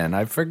man.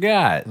 I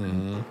forgot.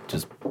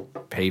 Just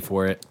pay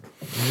for it.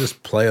 You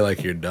just play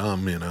like you're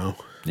dumb,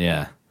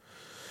 Yeah.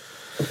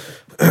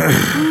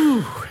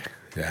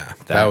 Yeah.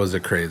 That was a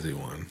crazy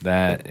one.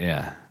 That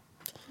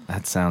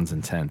sounds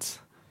intense.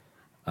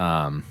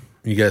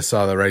 You guys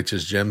saw The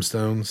Righteous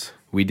Gemstones?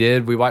 We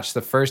did. We watched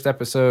the first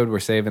episode. We're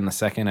saving the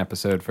second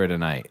episode for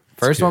tonight.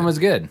 First good. one was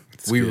good.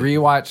 We good.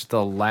 rewatched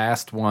the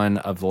last one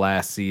of the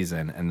last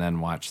season and then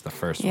watched the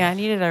first Yeah, I one.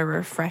 needed a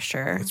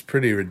refresher. It's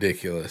pretty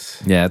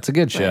ridiculous. Yeah, it's a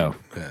good show.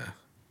 Yeah.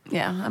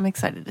 Yeah, I'm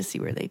excited to see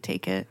where they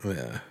take it.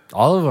 Yeah.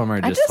 All of them are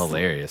just just-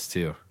 hilarious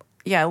too.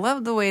 Yeah, I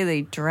love the way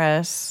they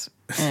dress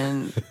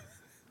and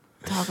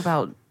talk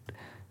about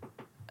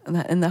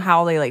and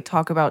how they like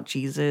talk about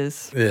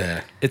Jesus.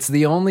 Yeah. It's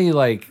the only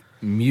like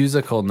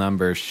musical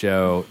number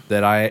show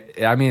that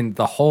I mean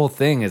the whole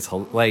thing is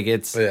like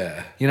it's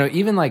Yeah.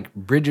 even like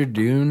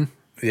Brigadoon.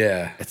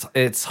 Yeah.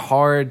 It's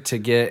hard to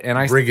get and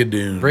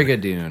Brigadoon.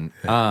 Brigadoon.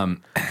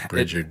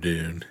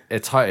 Bridgerdoon.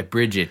 It's hard.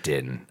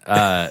 Bridgerton.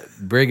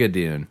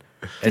 Brigadoon.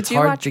 It's Did you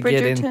hard watch to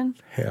get in. Bridgerton?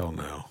 Hell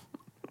no.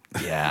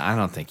 Yeah, I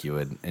don't think you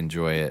would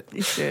enjoy it.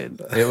 You should.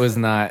 It was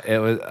not. It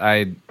was.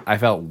 I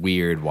felt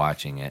weird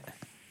watching it.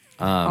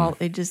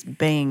 They just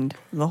banged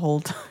the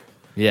whole time.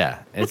 Yeah.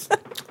 It's.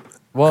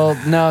 Well,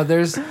 no.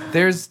 There's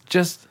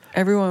just.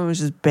 Everyone was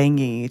just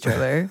banging each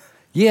other.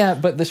 Yeah,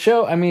 but the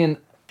show. I mean,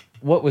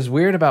 what was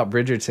weird about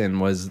Bridgerton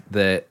was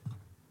that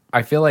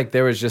I feel like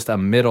there was just a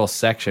middle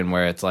section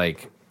where it's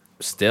like,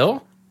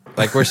 still.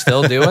 Like we're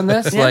still doing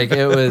this. Yeah. Like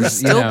it was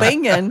Still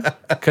banging.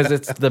 because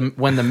it's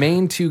when the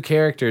main two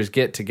characters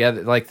get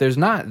together. Like there's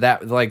not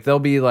that like they'll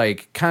be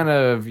like kind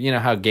of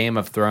how Game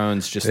of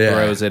Thrones just Yeah.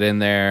 throws it in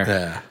there.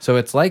 Yeah. So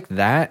it's like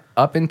that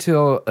up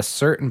until a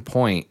certain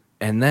point,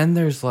 and then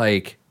there's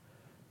like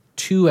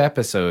 2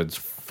 episodes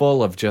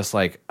full of just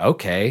like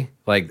okay,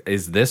 like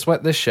is this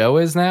what the show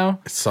is now?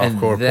 It's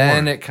softcore and then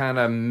porn. it kind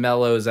of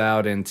mellows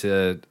out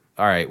into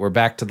all right, we're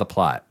back to the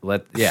plot.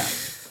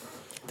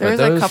 There But was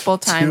a those couple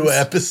 2 times.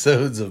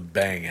 episodes of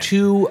banging.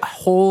 2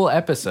 whole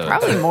episodes.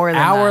 Probably more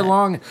than hour that.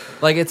 long.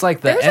 Like it's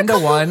like the There's a end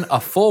of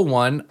couple-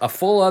 one, a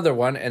full other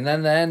one, and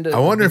then the end of I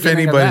wonder if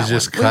beginning of anybody's that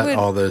just one. cut would-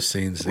 all those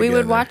scenes together. We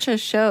would watch a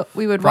show.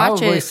 We would watch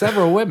Probably it.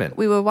 several women.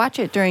 We would watch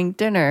it during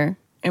dinner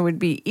and would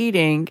be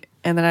eating,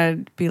 and then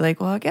I'd be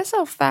like, "Well, I guess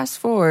I'll fast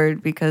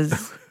forward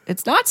because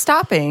it's not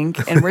stopping,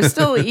 and we're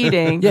still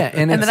eating." Yeah,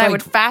 and then it's I like-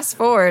 would fast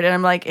forward, and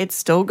I'm like, "It's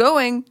still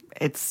going.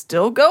 It's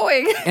still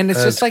going." And it's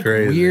That's just like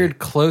crazy. weird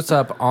close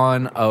up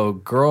on a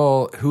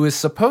girl who is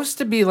supposed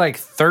to be like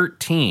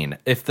 13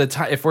 if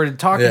we're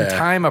talking Yeah.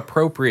 time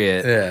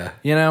appropriate.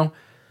 Yeah.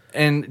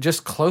 And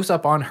just close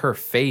up on her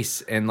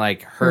face and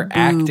like her boob.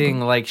 acting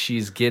like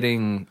she's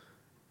getting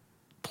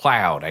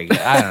plowed. I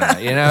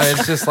don't know.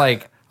 It's just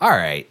like, all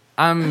right,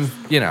 I'm,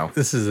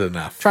 This is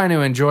enough. trying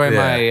to enjoy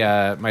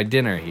Yeah. my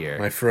dinner here.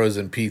 My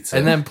frozen pizza.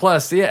 And then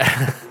plus,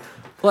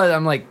 plus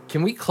I'm like,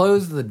 can we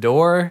close the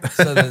door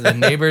so that the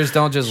neighbors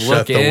don't just Shut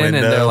look the in and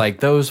window. they're like,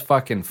 those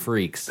fucking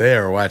freaks. they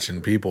are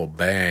watching people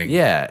bang.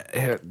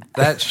 Yeah,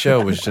 that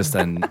show was just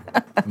a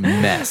There's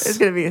mess.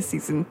 gonna be a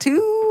season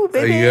 2,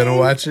 baby. you gonna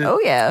watch it? Oh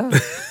yeah,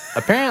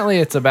 Apparently,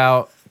 it's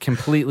about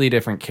completely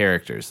different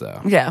characters,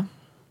 though. yeah.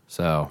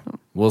 So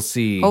we'll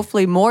see.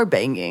 Hopefully, more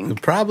banging.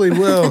 It probably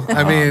will.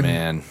 I Oh, mean,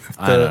 man,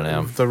 I don't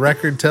know. if the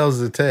record tells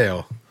the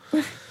tale.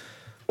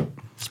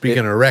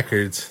 Speaking of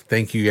records,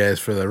 thank you guys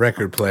for the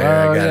record player.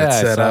 Oh, I got yeah, I it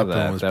set saw up that.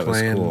 and was That was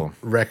playing cool.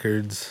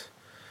 records.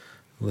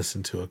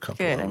 Listen to a couple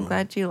Good. of I'm them.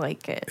 glad you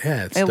like it.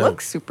 Yeah, it's it dope.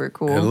 looks super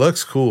cool. It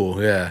looks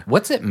cool, yeah.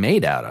 What's it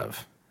made out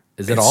of?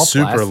 Is it It's all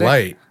super plastic?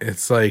 light.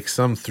 It's like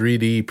some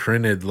 3D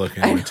printed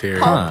looking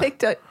material. Paul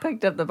picked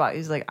up the box.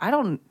 He's like, I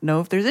don't know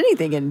if there's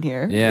anything in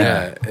here. Yeah.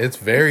 Yeah, it's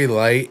very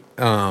light,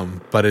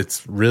 but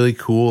it's really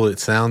cool. It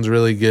sounds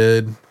really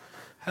good.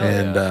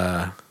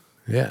 Yeah.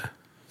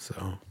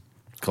 So,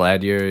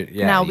 Glad you're.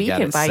 Yeah. now you we got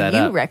can it buy set you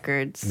up.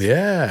 records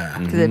yeah.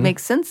 because it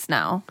makes sense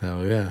now.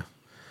 Hell yeah.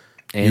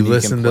 And You can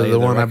listened to play the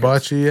one I records.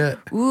 bought you yet?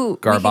 Ooh,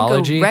 Garbology?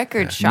 we can go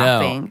record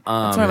shopping.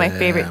 No, That's one of my Yeah,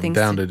 favorite I'm things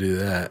down to to do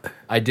that.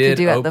 I did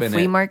do at open the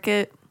flea it,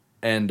 market.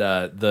 and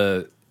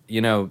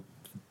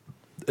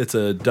it's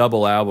a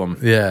double album,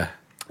 Yeah.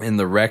 and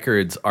the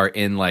records are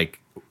in like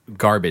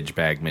garbage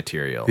bag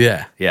material.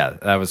 Yeah. Yeah,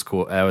 that was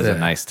cool. That was Yeah. a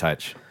nice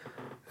touch.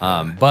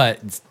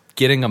 But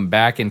getting them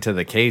back into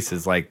the case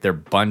is like they're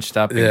bunched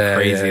up and Yeah,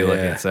 crazy yeah,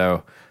 looking. yeah.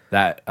 So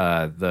that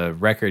the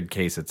record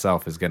case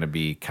itself is going to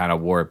be kind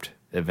of warped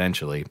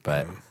eventually,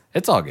 but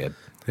it's all good.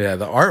 Yeah,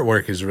 the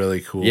artwork is really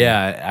cool.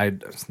 Yeah, I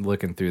was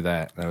looking through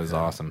that. That was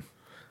awesome.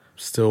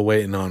 Still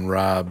waiting on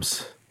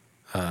Rob's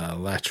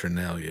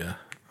Latrinalia.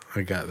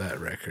 I got that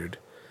record.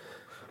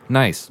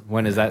 Nice.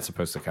 When is that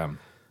supposed to come?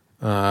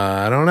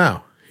 I don't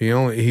know.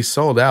 He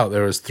sold out.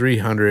 There was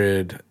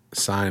 300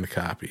 signed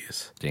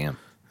copies. Damn.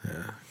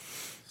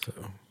 So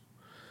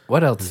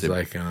What else? He's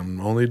like,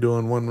 I'm only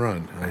doing one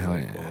run. I was Oh,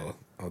 like, yeah. well,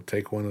 I'll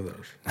take one of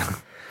those.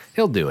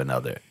 He'll do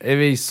another. If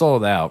he's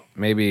sold out,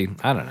 maybe,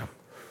 I don't know.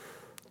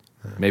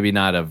 Maybe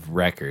not of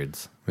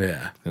records,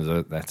 Yeah.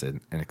 because that's an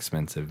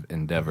expensive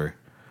endeavor.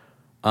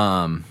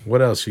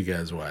 What else you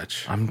guys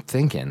watch? I'm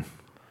thinking.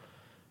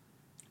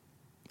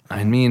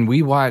 I mean,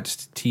 we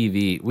watched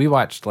TV. We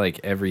watched like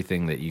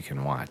everything that you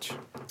can watch.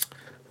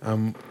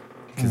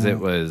 Because it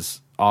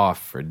was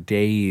off for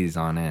days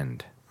on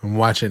end. I'm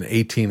watching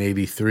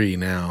 1883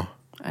 now.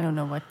 I don't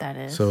know what that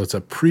is. So it's a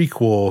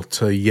prequel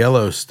to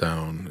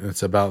Yellowstone.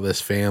 It's about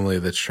this family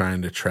that's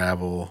trying to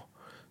travel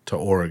to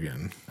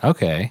Oregon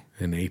Okay.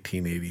 in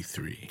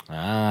 1883.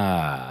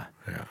 Ah.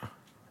 Yeah.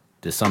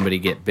 Does somebody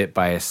get bit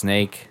by a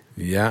snake?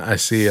 Yeah, I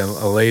see a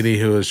lady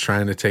who was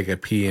trying to take a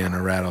pee and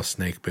a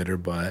rattlesnake bit her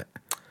butt.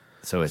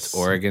 So it's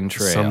Oregon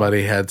Trail.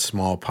 Somebody had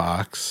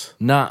smallpox.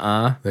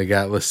 Nuh-uh. They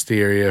got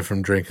listeria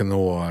from drinking the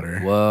water.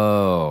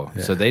 Whoa.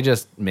 So they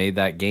just made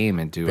that game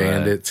into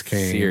Bandits a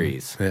came.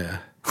 series. Yeah.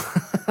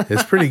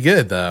 It's pretty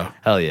good, though.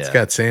 Hell yeah. It's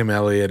got Sam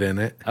Elliott in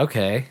it.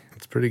 Okay.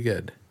 It's pretty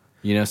good.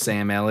 You know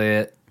Sam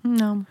Elliott?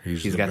 No.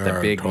 He's got the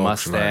guy big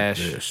talks like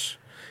mustache. this.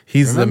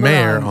 He's Remember, the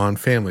mayor um, on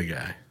Family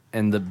Guy.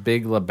 And the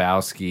Big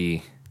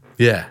Lebowski,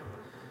 Yeah.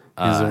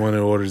 He's the one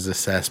who orders the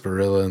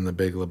sarsaparilla in the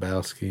Big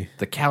Lebowski.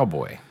 the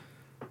cowboy.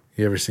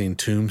 You ever seen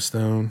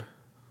Tombstone?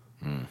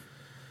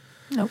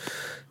 Nope.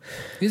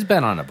 He's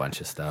been on a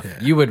bunch of stuff. Yeah.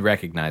 You would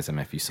recognize him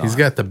if you saw He's him.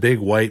 got the big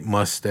white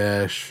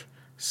mustache,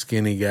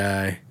 skinny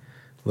guy,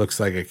 looks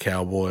like a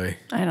cowboy.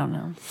 I don't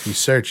know. If you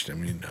searched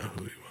him, you'd know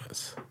who he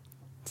was.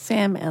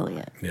 Sam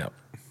Elliott. Yep.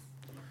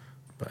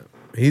 But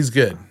he's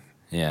good.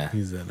 Yeah.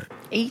 He's in it.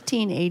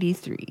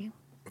 1883.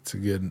 It's a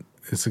good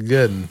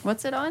one.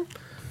 What's it on?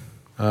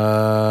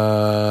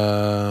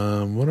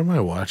 What am I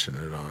watching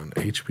it on?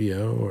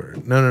 HBO or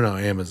no,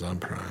 Amazon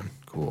Prime.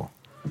 Cool.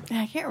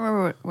 Yeah, I can't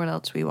remember what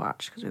else we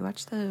watched because we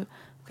watched the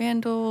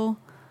Vandal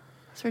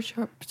search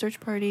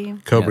party.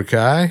 Cobra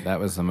Kai. That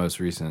was the most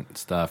recent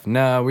stuff.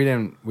 No, we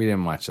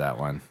didn't watch that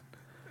one.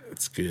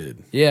 It's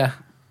good. Yeah.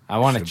 I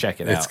want to check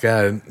it It's out.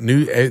 got a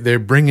new. They're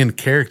bringing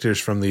characters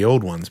from the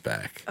old ones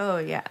back. Oh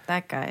yeah,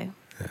 that guy.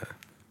 Yeah.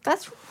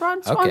 That's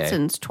Ron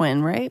Swanson's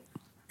twin, right?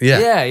 Yeah,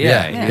 Yeah.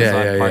 yeah, He's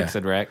on yeah. Parks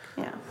and Rec.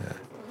 Yeah.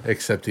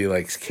 Except he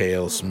likes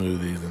kale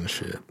smoothies and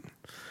shit.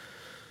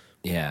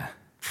 Yeah.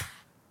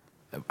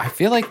 I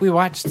feel like we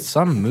watched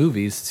some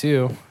movies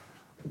too.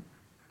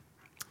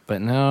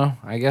 But no,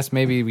 I guess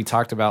maybe we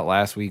talked about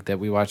last week that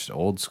we watched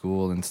Old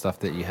School and stuff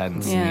that you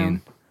hadn't Yeah.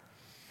 seen.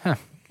 Huh.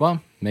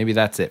 Well, maybe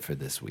that's it for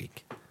this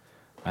week.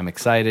 I'm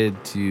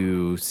excited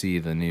to see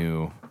the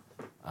new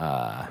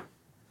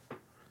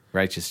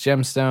Righteous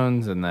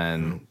Gemstones, and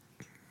then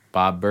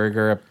Bob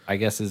Burger, I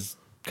guess, is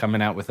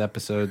coming out with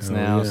episodes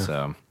now. yeah.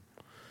 So,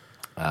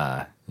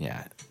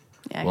 yeah,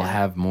 Yeah. we'll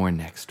have more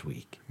next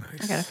week. I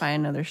gotta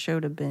find another show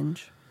to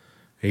binge.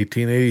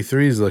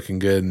 1883 is looking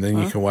good, and then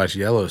you can watch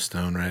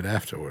Yellowstone right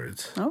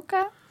afterwards.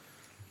 Okay.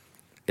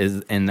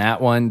 Is in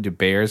that one? Do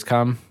bears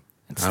come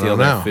and I steal don't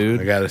their know.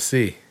 food? I gotta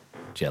see.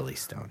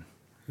 Jellystone.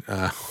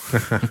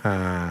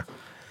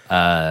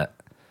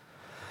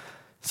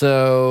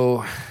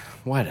 So,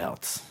 what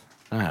else?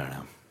 I don't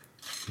know.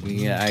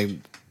 I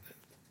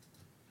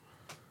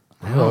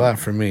Not a lot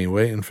for me.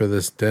 Waiting for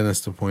this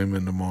dentist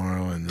appointment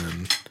tomorrow, and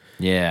then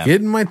yeah.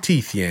 getting my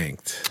teeth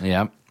yanked.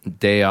 Yep.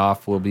 Day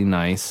off will be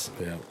nice.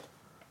 Yeah.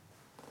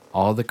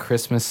 All the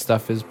Christmas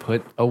stuff is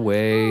put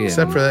away.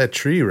 Except for that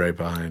tree right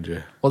behind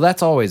you. Well,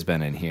 that's always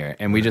been in here,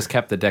 and we just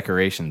kept the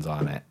decorations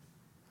on it.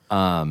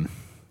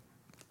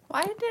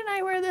 Why didn't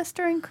I wear this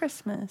during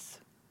Christmas?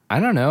 I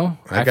don't know.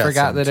 I I got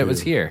forgot some, that it was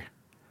too. here.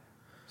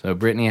 So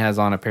Brittany has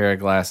on a pair of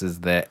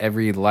glasses that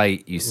every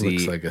light you see,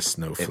 Looks like a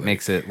snowflake. it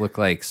makes it look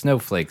like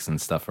snowflakes and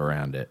stuff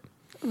around it.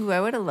 Ooh, I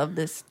would have loved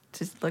this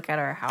to look at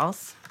our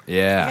house. You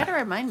Yeah. gotta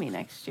remind me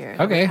next year.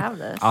 that we Okay. have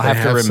this. I'll They have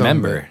to have some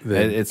remember.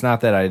 that- It's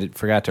not that I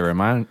forgot to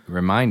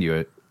remind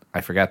you.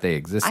 I forgot they I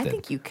existed.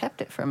 think you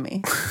kept it from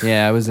me.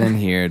 Yeah, I was in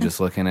here just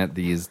looking at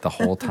these the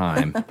whole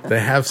time. They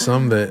have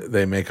some that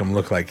they make them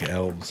look like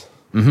elves.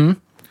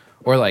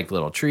 Or like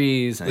little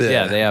trees. And yeah.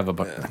 Yeah. they have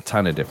a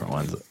ton of different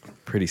ones.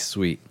 Pretty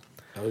sweet.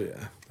 Oh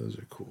yeah, those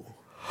are cool.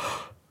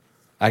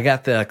 I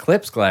got the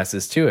Eclipse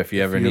glasses too if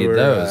you ever need were,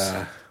 those.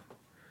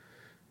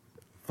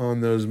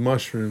 On those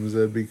mushrooms,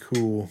 that'd be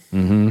cool.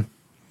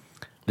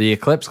 The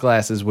Eclipse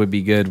glasses would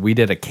be good. We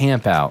did a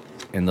camp out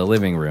in the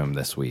living room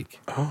this week.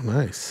 Oh,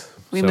 nice.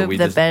 We So moved we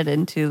the just- bed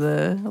into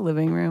the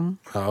living room.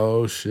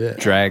 Oh shit.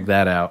 Drag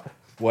that out.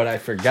 What I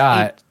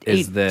forgot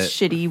is Ate that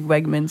shitty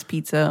Wegmans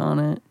pizza on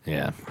it.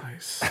 yeah,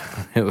 Nice.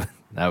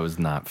 that was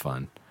not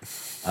fun.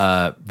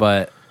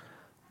 But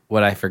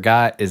what I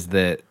forgot is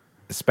that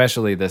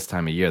especially this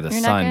time of year, the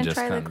You're not sun gonna just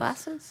try the comes.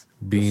 glasses?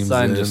 Beams.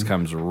 Sun in. just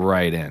comes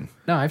right in.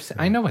 No,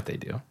 I know what they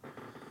do.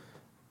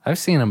 I've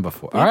seen them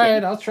before. All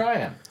right, I'll try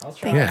them. I'll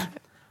try 'em.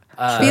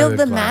 Yeah. Feel the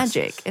the glasses.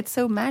 magic. It's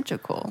so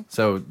magical.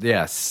 So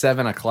yeah,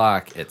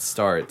 7:00 it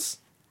starts,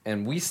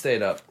 and we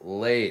stayed up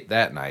late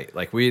that night.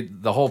 Like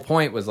the whole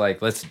point was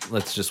like let's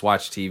just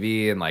watch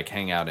TV and like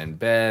hang out in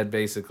bed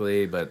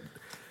basically, but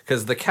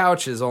because the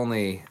couch is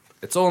only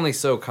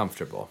so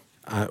comfortable.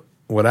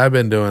 What I've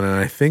been doing, and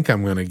I think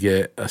I'm going to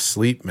get a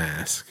sleep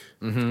mask.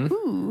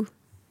 Ooh.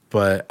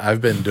 But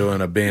I've been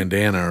doing a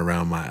bandana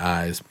around my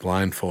eyes,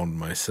 blindfolding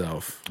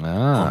myself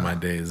on my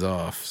days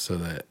off, so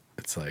that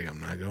it's like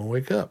I'm not going to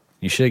wake up.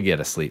 You should get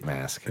a sleep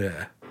mask.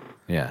 Yeah.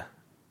 Yeah.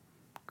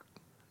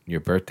 Your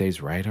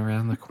birthday's right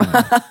around the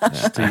corner.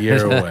 Just a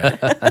year away.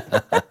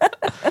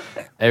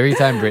 Every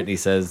time Brittany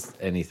says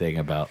anything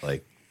about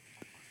like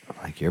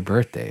your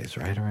birthday is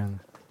right around.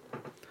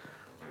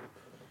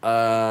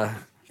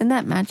 Isn't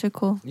that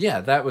magical?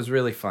 Yeah, that was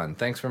really fun.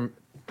 Thanks for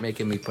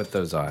making me put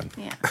those on.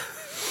 Yeah.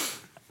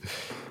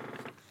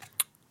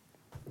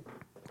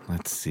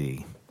 Let's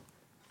see.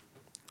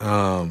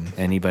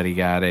 Anybody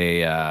got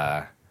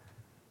a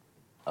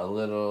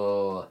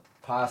little,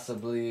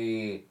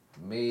 possibly,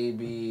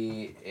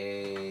 maybe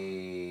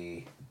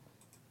a.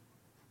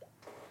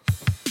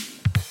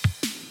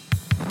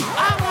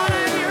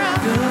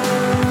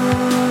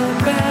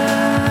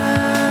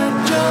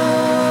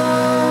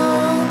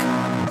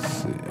 Let's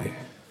see.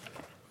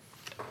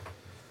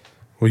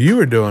 Well, you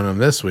were doing them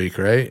this week,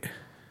 right?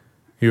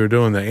 You were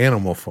doing the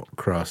Animal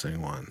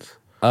Crossing ones.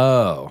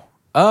 Oh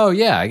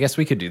yeah, I guess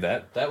we could do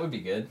that. That would be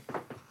good.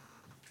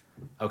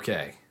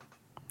 Okay.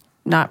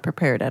 Not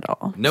prepared at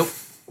all. Nope.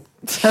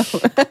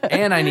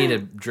 And I need a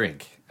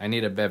drink. I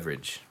need a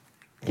beverage.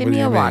 Give What do me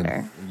you a mean?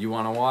 water. You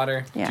want a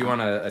water? Yeah. Do you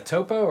want a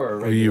topo or a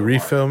Will regular you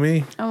refill water?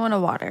 me? I want a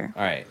water.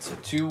 All right, so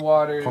 2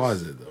 waters.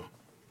 Pause it, though.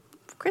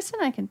 Chris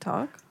and I can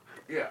talk.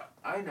 Yeah,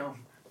 I know.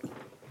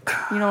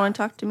 You don't want to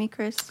talk to me,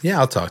 Chris? Yeah,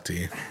 I'll talk to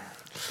you.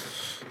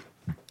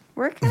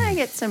 Where can I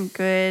get some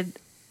good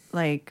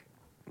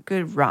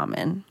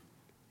ramen?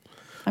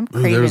 I'm Ooh,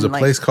 craving. there was a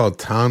place called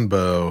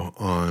Tanbo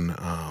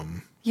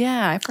on.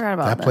 Yeah, I forgot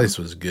about That place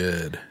was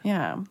good.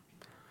 Yeah,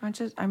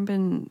 I've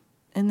been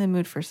in the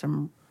mood for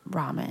some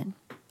ramen.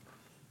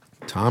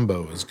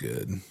 Tombo was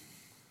good.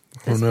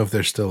 I don't know if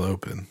they're still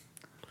open.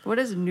 What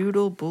is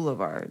Noodle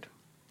Boulevard?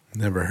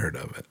 Never heard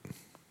of it.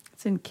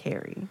 It's in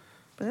Cary,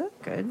 but that's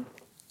good.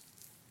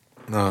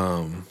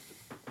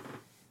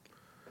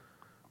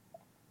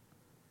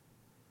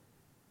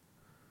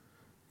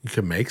 You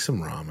could make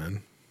some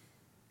ramen.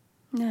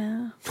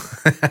 Yeah,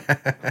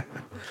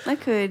 I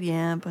could.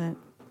 Yeah, but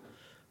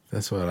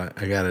That's what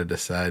I got to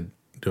decide.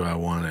 Do I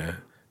want to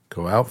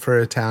go out for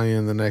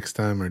Italian the next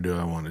time, or do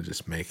I want to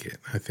just make it?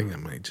 I think I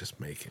might just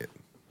make it.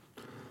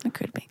 I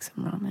could make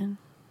some ramen.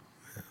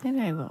 Maybe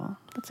I will.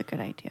 That's a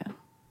good idea.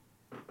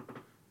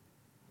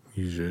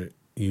 Use a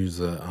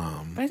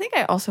But I think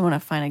I also want to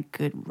find a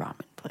good ramen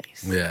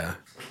place. yeah.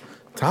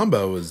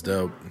 Tombo was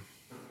dope.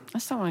 I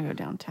still want to go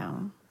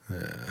downtown.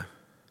 Yeah.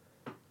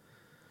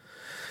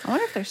 I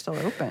wonder if they're still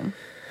open.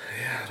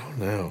 I don't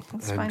know.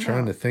 Let's I'm find trying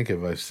out. to think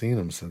if I've seen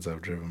them since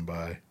I've driven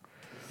by.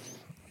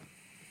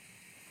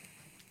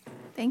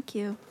 Thank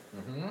you.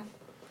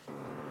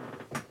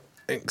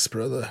 Thanks,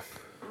 brother.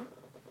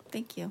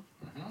 Thank you.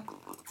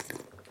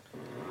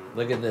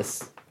 Look at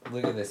this.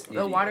 Look at this. The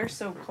idiot. water's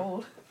so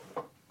cold.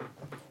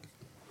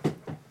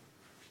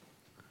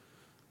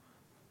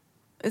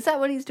 Is that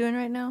what he's doing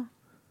right now?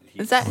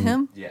 Is that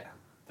him? Yeah,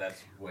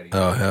 that's what he's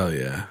Oh, hell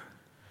yeah.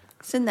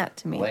 Send that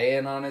to me.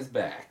 laying on his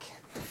back.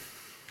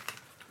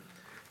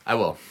 I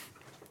will.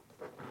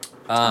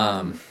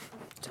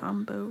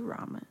 Tombo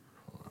Ramen.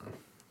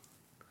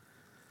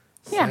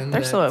 Yeah, Send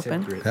they're that still to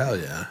open. Brit- Hell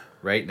yeah.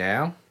 Right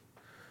now?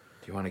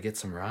 Do you want to get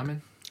some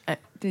ramen?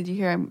 Did you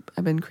hear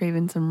I've been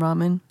craving some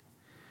ramen?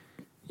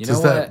 You know Is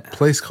what? that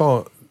place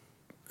called?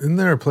 Isn't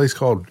there a place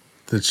called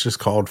that's just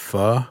called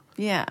Pho?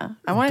 Yeah.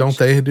 I want Don't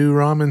they do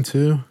ramen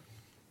too,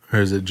 or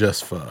is it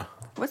just Pho?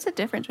 What's the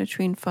difference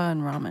between pho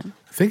and ramen?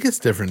 I think it's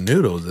different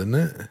noodles, isn't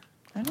it?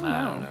 I don't know.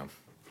 I don't know.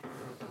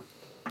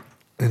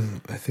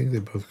 And I think they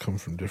both come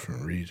from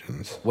different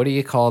regions. What do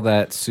you call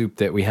that soup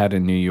that we had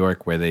in New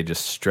York where they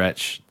just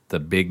stretch the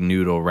big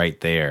noodle right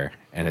there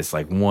and it's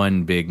like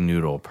one big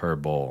noodle per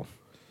bowl?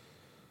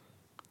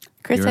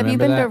 Chris, You have you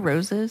remember been to that?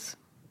 Rose's?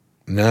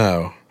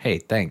 No. Hey,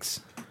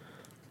 thanks.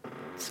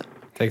 So-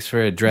 Thanks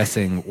for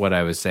addressing what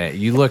I was saying.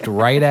 You looked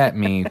right at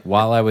me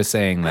while I was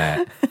saying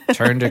that,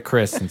 turned to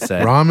Chris and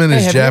said, Ramen hey,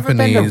 is have you ever been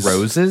Japanese. to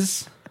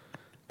Roses?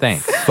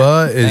 Thanks.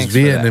 Pho is Thanks for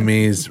that.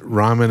 Vietnamese.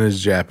 Ramen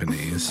is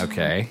Japanese.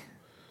 Okay.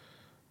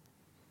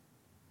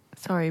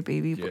 Sorry,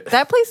 baby.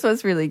 That place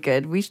was really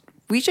good.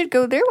 We should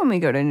go there when we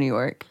go to New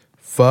York.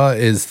 Pho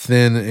is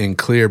thin and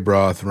clear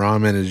broth.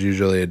 Ramen is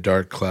usually a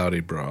dark, cloudy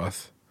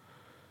broth.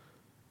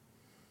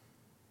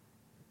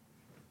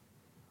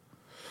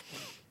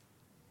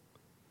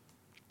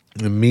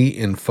 The meat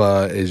in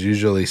pho is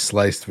usually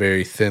sliced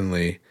very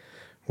thinly,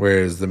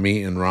 whereas the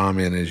meat in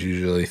ramen is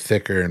usually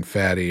thicker and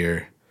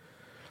fattier.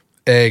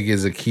 Egg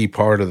is a key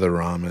part of the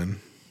ramen.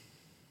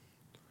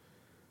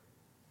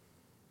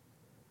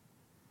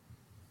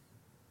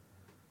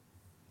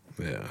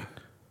 Yeah.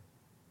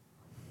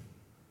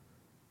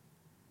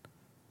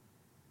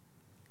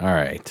 All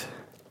right.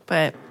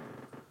 But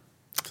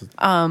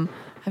Have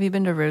you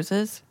been to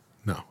Rose's?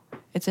 No.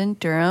 It's in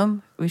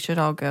Durham. We should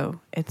all go.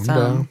 It's I'm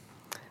down.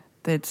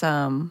 it's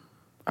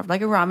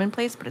like a ramen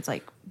place, but it's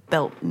like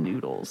belt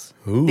noodles.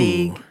 Ooh.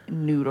 Big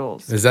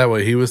noodles. Is that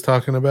what he was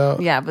talking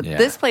about? Yeah, but Yeah.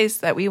 this place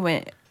that we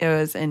went, it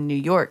was in New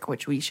York,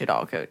 which we should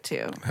all go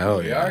to. Hell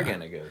We yeah. are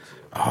gonna go to.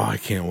 Oh, I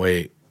can't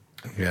wait.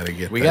 We got to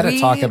get We that. got to We-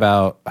 talk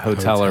about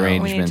hotel Hotel. We need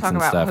to arrangements talk and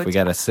about stuff. We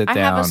hotel- got to sit I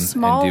down have a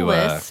small and do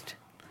list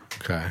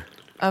Okay.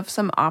 of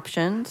some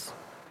options.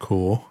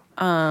 Cool.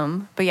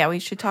 But yeah, we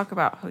should talk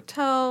about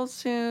hotels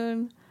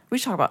soon. We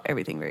should talk about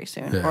everything very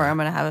soon, Yeah. or I'm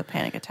gonna have a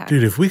panic attack.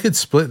 Dude, if we could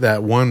split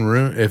that one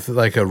room, if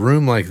like a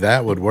room like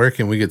that would work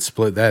and we could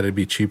split that, it'd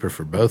be cheaper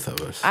for both of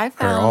us. I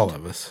or all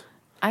found- of us.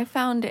 I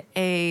found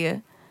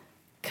a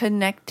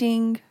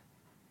connecting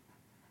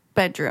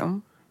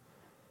bedroom.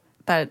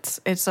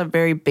 It's a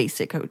very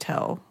basic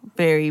hotel,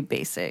 very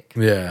basic,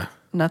 Yeah.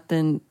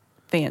 nothing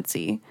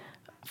fancy,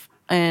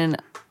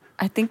 and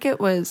I think it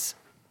was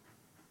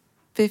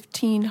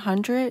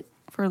 $1,500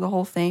 for the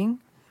whole thing.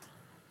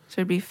 So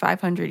it'd be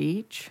 $500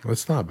 each.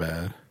 That's not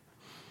bad.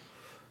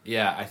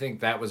 Yeah, I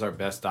think that was our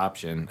best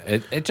option.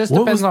 It just What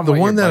depends was on the what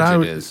one your that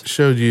budget I is.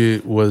 showed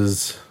you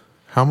was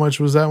how much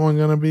was that one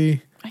going to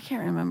be? I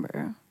can't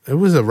remember. It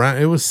was around,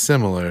 it was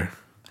similar.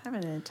 I have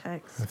it in a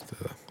text.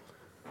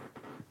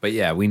 But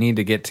yeah, we need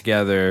to get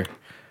together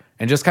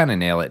and just kind of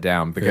nail it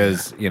down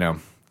because,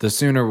 the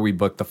sooner we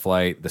book the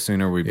flight, the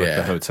sooner we book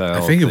the hotel,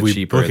 I think if the we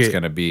cheaper book it's it-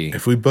 going to be.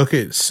 If we book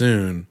it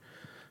soon,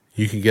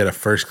 you can get a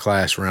first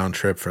class round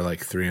trip for like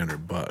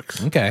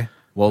 $300. Okay.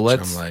 Well,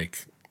 I'm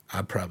like,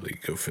 I'd probably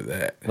go for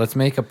that. let's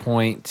make a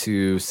point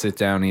to sit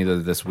down either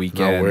this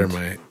weekend. I'll wear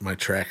my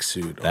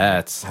tracksuit.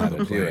 That's how to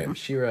do plane. it.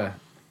 Shira,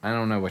 I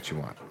don't know what you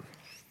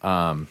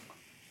want.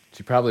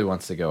 She probably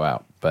wants to go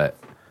out, but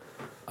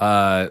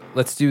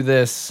let's do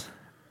this.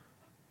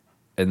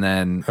 And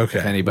then Okay.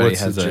 if anybody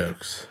What's has the a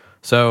jokes?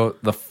 So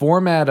the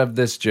format of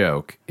this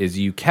joke is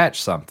you catch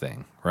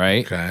something,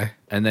 right? Okay.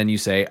 And then you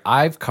say,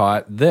 I've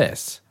caught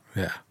this.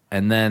 Yeah.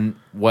 And then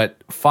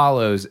what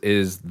follows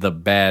is the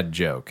bad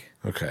joke.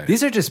 Okay.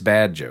 These are just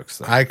bad jokes,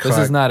 though. I This is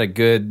caught- not a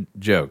good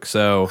joke.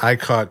 So I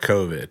caught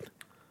COVID.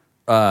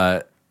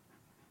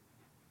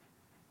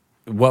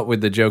 what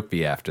would the joke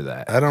be after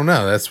that? I don't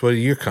know. That's what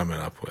you're coming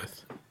up with.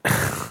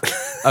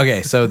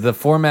 Okay, so the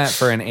format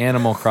for an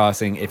Animal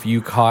Crossing, if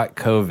you caught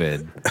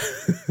COVID,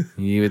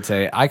 you would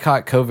say, I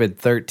caught COVID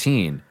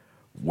 13.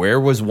 Where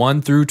was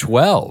 1 through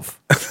 12?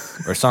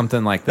 Or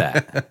something like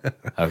that.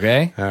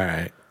 Okay? All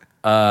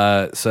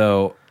right.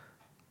 So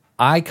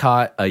I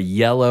caught a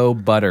yellow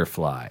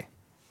butterfly.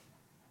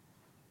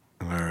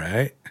 All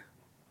right.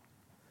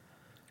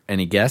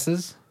 Any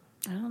guesses?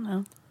 I don't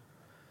know.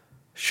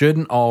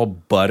 Shouldn't all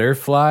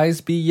butterflies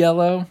be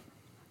yellow?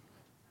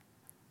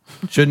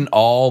 Shouldn't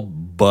all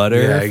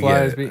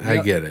butterflies be I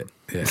get it.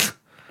 Yeah.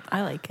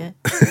 I like it.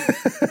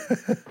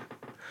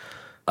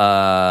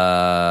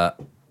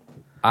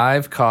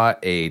 I've caught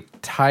a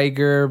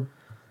tiger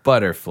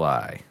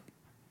butterfly.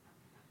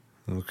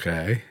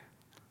 Okay.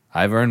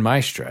 I've earned my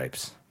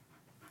stripes.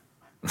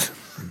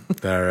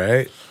 All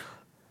right.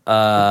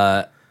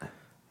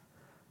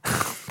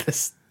 This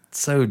is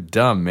so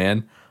dumb,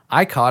 man.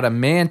 I caught a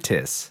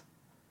mantis.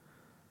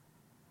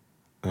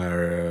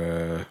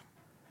 Or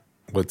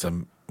what's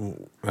a all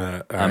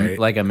right.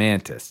 Like a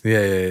mantis.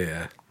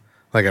 Yeah.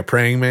 Like a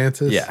praying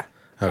mantis? Yeah.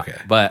 Okay.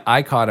 But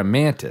I caught a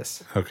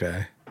mantis.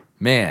 Okay.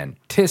 Man,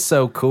 tis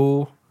so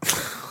cool.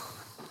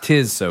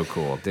 Tis so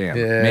cool. Damn.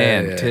 Yeah,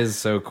 Man, yeah. tis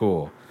so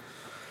cool.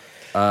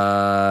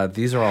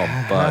 These are all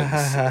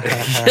bugs.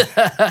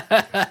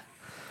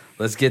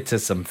 Let's get to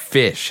some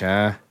fish,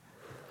 huh?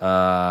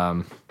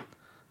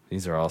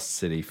 These are all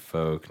city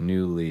folk.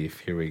 New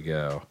Leaf. Here we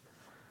go.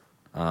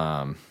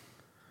 I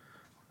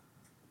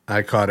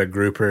caught a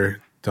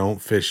grouper.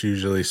 Don't fish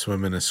usually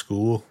swim in a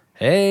school?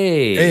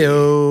 Hey.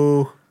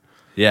 Heyo.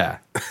 Yeah.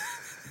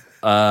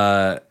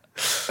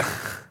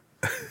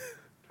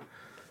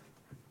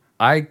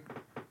 I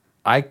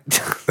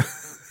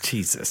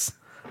Jesus.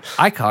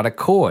 I caught a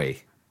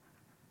koi.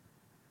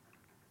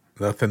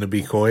 Nothing to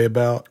be coy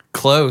about.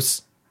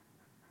 Close.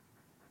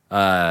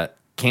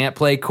 Can't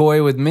play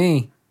koi with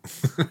me.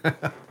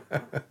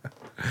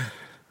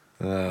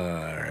 All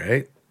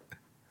right.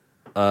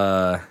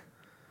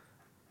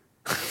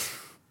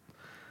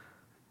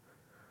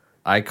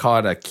 I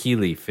caught a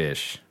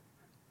killifish.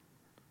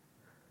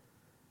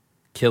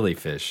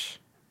 Killifish.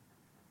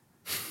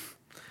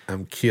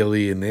 I'm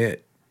killing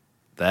it.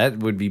 That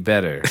would be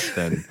better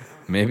than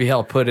maybe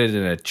I'll put it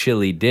in a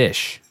chili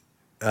dish.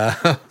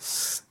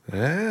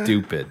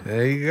 Stupid.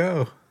 There you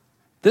go.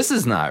 This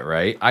is not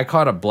right. I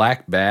caught a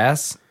black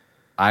bass.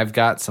 I've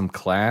got some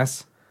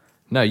class.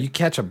 No, you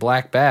catch a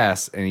black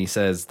bass and he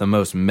says the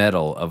most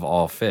metal of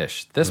all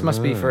fish. This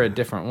must be for a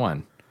different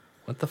one.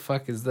 What the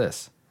fuck is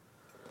this?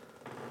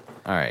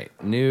 All right.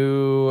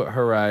 New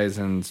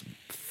Horizons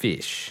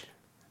fish.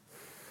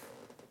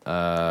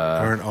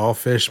 Aren't all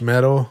fish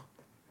metal?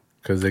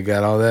 Because they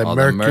got all All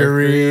the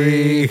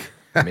mercury.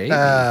 Maybe.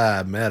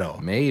 Ah, metal.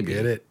 Maybe.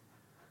 Get it?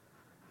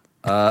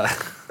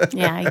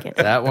 Yeah, I get it.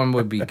 That one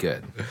would be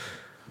good.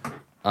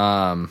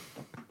 Yeah,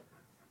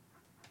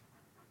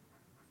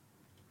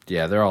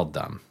 they're all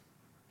dumb.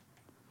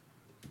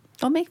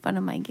 Don't make fun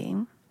of my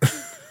game.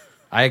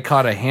 I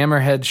caught a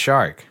hammerhead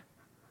shark.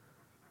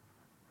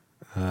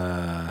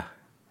 I'm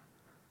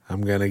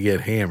gonna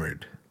get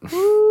hammered.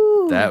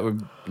 That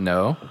would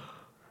no.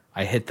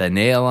 I hit the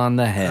nail on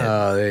the head.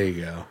 Oh, there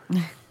you go.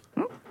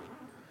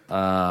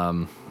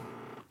 I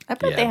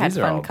bet Yeah, they had these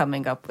are fun all-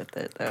 coming up with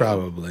it, though.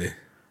 Probably.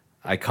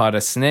 I caught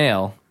a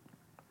snail.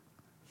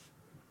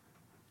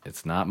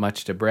 It's not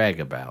much to brag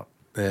about.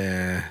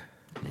 Yeah.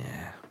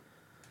 Yeah.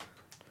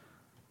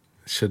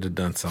 Should have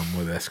done something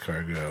with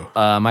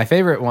escargot. My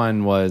favorite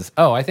one was,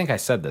 I think I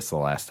said this the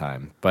last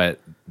time, but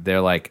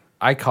they're like,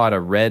 I caught a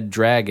red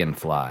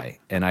dragonfly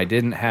and I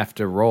didn't have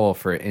to roll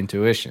for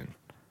intuition.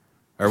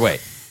 Or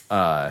wait,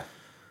 not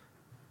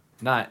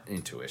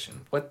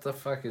intuition. What the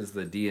fuck is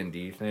the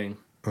D&D thing?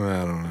 I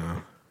don't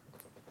know.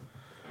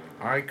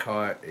 I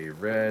caught a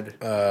red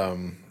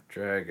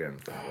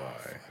dragonfly.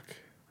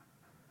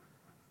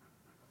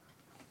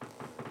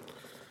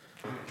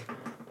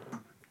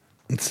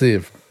 Let's see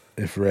if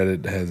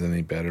Reddit has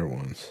any better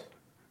ones.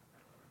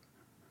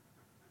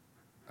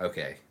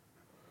 Okay.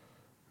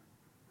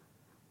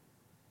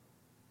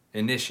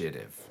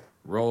 Initiative.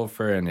 Roll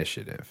for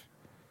initiative.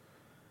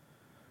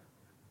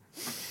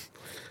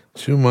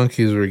 Two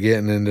monkeys were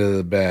getting into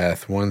the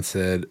bath. One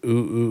said, ooh,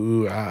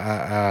 ooh, ooh, ah,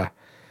 ah, ah.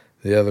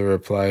 The other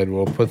replied,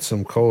 well, put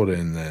some cold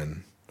in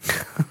then.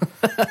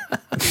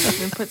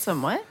 We put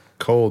some what?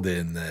 Cold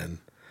in then.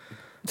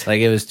 Like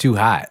it was too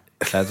hot.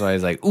 That's why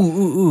he's like, ooh,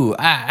 ooh, ooh,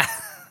 ah.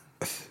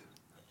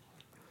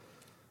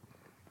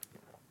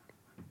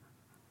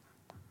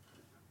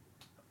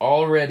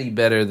 Already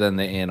better than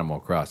the Animal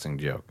Crossing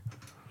joke.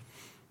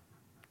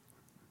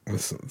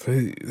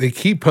 They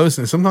keep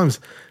posting. Sometimes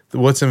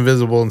what's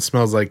invisible and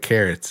smells like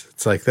carrots.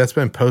 It's like that's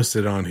been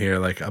posted on here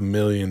like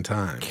 1,000,000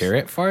 times.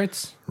 Carrot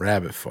farts?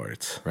 Rabbit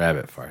farts.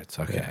 Rabbit farts.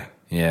 Okay.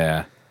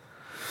 Yeah.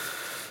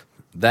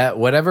 That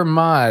whatever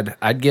mod,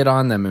 I'd get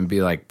on them and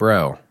be like,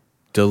 bro,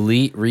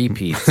 delete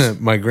repeats. My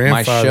My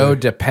grandfather. show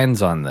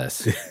depends on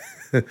this.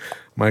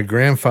 My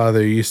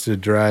grandfather used to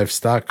drive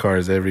stock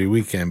cars every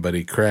weekend, but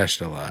he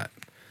crashed a lot.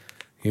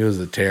 He was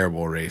a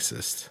terrible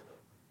racist.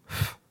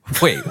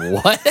 Wait,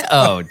 what?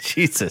 Oh,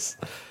 Jesus.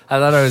 I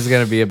thought it was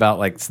going to be about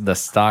like the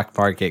stock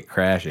market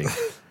crashing.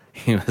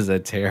 He was a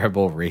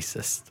terrible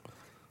racist.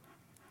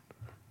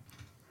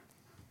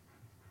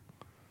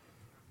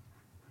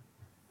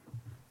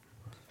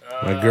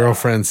 My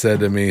girlfriend said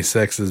to me,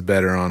 sex is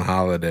better on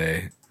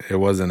holiday. It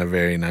wasn't a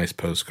very nice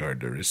postcard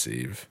to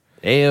receive.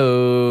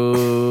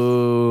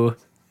 Ayo.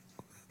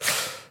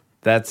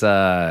 That's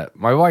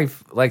my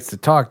wife likes to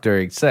talk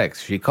during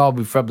sex. She called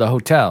me from the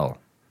hotel.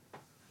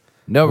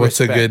 No What's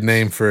respect. a good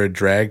name for a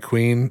drag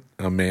queen?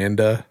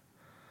 Amanda?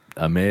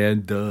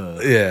 Amanda.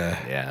 Yeah.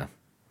 Yeah.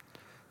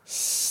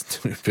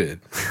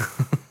 Stupid.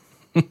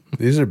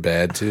 These are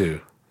bad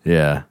too.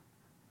 Yeah.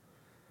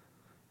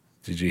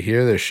 Did you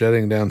hear they're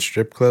shutting down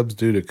strip clubs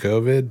due to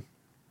COVID?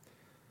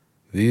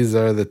 These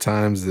are the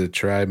times that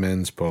try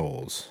men's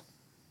polls.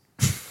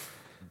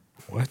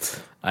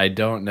 What? I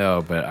don't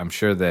know, but I'm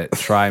sure that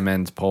try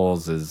men's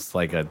polls is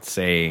like a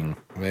saying.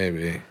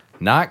 Maybe.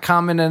 Not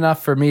common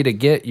enough for me to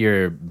get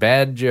your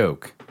bad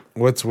joke.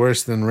 What's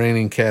worse than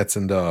raining cats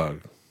and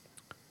dog?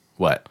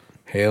 What?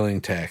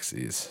 Hailing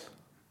taxis.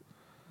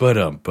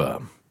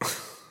 Bum.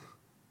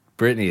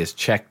 Brittany is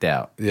checked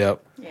out.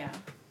 Yep. Yeah.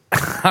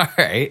 All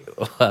right.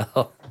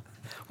 Well,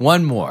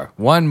 one more.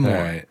 All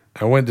right.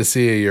 I went to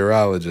see a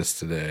urologist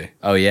today.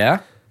 Oh, yeah?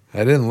 I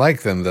didn't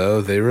like them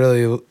though. They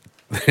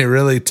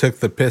really took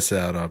the piss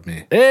out of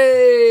me.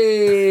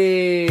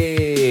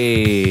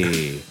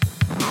 Hey!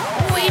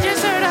 We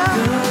just heard a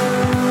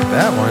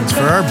That one's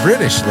for our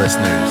British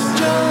listeners.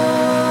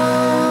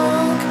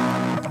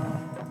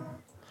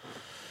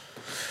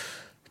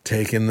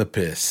 Taking the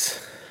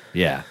piss.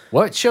 Yeah.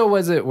 What show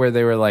was it where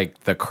they were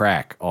like the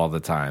crack all the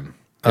time?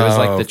 It was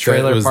like the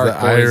Trailer it was Park the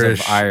Boys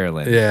of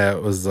Ireland. Yeah,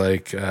 it was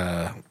like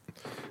if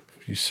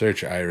you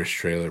search Irish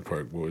Trailer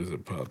Park Boys,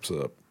 it pops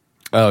up.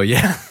 Oh,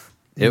 yeah.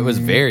 It was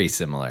very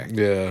similar.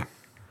 Yeah.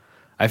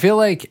 I feel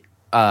like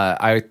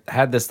I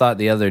had this thought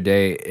the other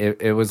day.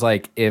 It was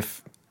like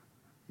if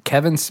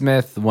Kevin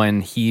Smith,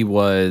 when he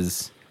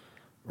was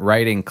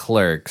writing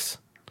Clerks,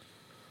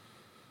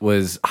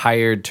 was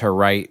hired to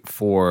write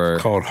for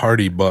Called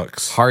Hardy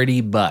Bucks.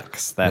 Hardy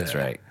Bucks. That's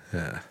right.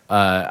 Yeah.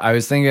 I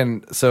was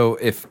thinking, so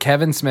if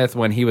Kevin Smith,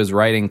 when he was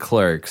writing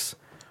Clerks,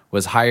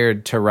 was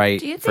hired to write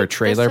Do you for think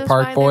Trailer this is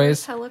Park why there Boys,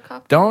 was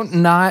helicopters? don't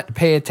not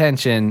pay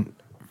attention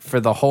for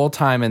the whole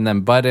time and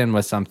then butt in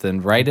with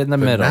something right in the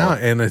middle. Now,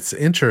 and it's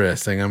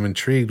interesting. I'm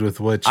intrigued with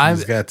what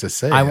she's got to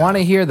say. I want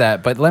to hear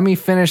that, but let me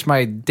finish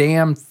my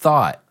damn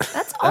thought.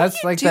 That's all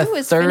That's you like do the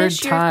is third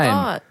finish your time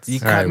thoughts. you All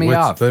cut right, me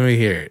off. Let me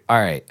hear it. All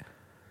right,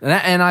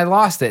 and I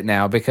lost it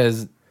now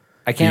because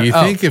I Do can't. you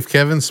think if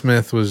Kevin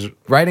Smith was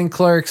writing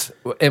Clerks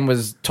and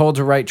was told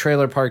to write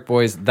Trailer Park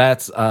Boys,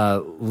 that's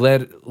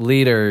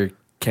Leader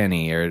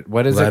Kenny or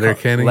what is it called?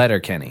 Letterkenny?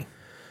 Letterkenny.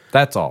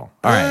 That's all.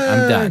 All right,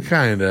 I'm done.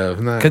 Kind of.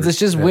 Because it's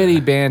just witty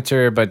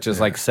banter, but just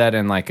like set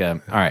in like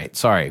a. All right,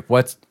 sorry.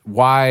 Why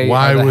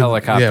are the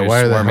helicopters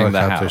why are the swarming the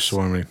helicopters house?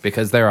 swarming?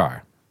 Because there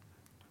are.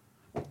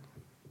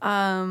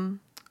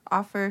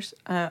 Offers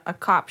a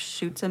cop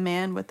shoots a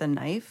man with a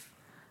knife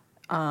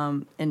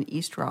in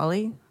East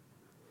Raleigh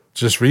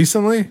Just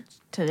recently?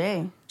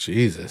 today.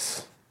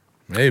 Jesus.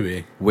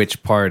 Maybe.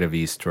 Which part of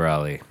East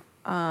Raleigh?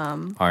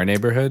 Our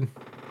neighborhood.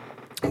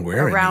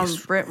 Where in Around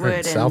East- Brentwood in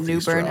and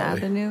Southeast Newbern Raleigh?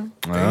 Avenue.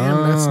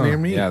 Damn, that's near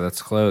me. Yeah,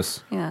 that's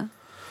close. Yeah.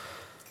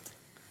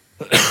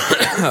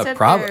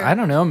 I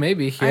don't know.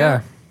 Maybe.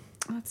 Yeah.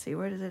 Let's see.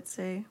 Where does it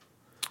say?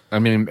 I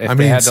mean, if I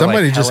they mean, had to,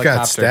 somebody like, just got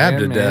helicopter stabbed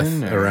to him death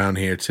in, or- around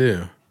here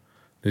too.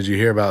 Did you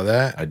hear about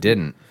that? I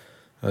didn't.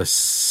 A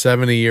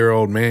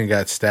 70-year-old man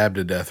got stabbed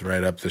to death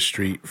right up the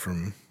street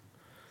from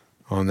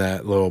on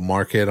that little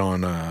market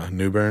on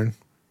Newbern.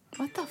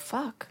 What the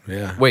fuck?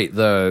 Yeah. Wait,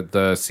 the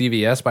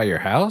CVS by your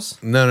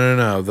house?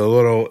 No. The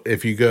little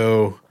if you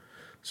go,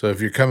 so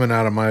if you're coming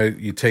out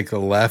of you take the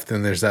left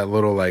and there's that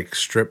little like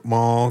strip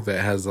mall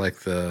that has like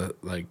the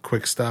like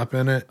quick stop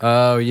in it.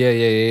 Oh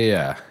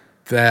yeah.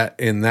 That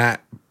in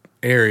that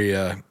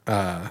area,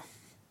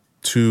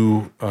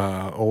 two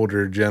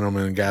older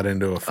gentlemen got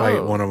into a fight.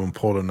 Oh. One of them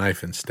pulled a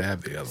knife and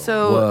stabbed the other one.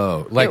 So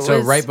Whoa! Like it so,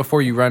 was- right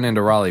before you run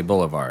into Raleigh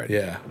Boulevard.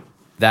 Yeah.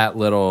 That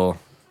little.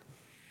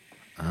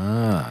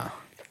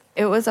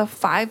 It was a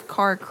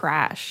 5-car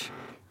crash,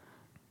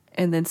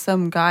 and then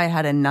some guy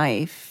had a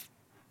knife,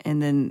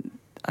 and then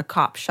a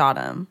cop shot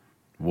him.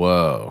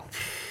 Whoa.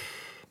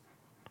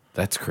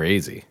 That's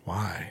crazy.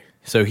 Why?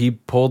 So he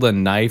pulled a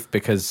knife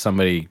because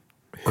somebody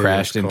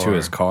crashed his into car.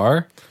 his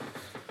car.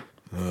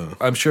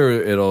 I'm sure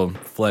it'll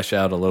flesh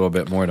out a little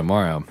bit more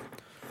tomorrow.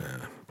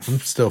 I'm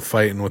still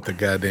fighting with the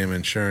goddamn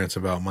insurance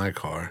about my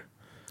car.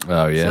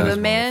 Oh yeah. So the Those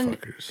man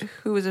motherfuckers.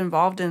 who was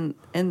involved in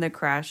the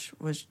crash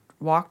was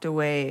walked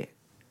away.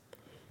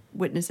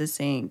 Witnesses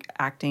saying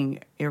acting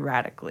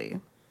erratically.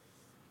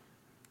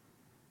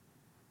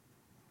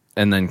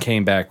 And then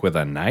came back with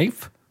a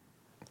knife.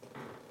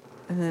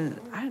 And then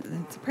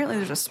apparently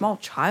there's a small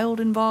child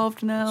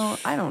involved now.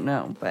 I don't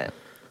know, but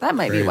that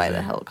might be why Crazy.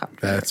 the helicopter.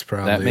 That's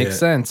probably That makes it.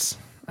 sense.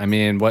 I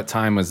mean, what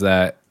time was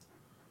that?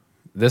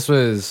 This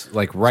was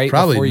like right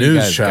probably before you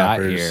news guys got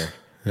choppers. here.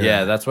 Yeah.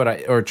 Yeah, that's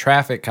what or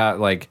traffic caught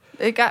like.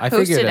 It got I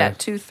figured, posted at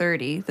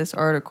 2:30. This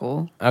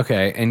article.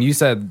 Okay, and you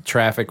said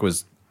traffic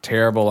was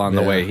terrible on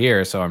the Yeah. way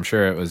here, so I'm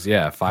sure it was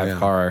five Yeah.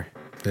 car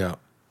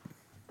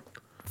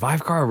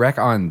wreck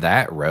on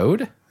that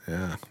road.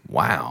 Yeah.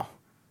 Wow,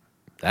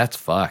 that's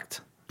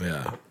fucked.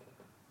 Yeah.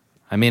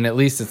 I mean, at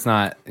least it's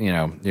not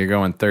you're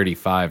going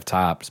 35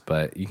 tops,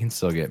 but you can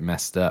still get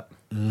messed up.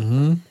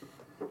 Mm-hmm.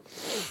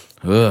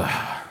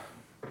 Ugh.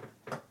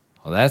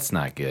 Well, that's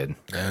not good.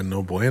 Yeah.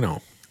 No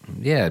bueno.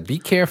 Yeah, be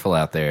careful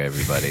out there,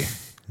 everybody.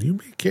 You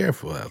be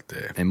careful out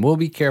there. And we'll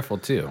be careful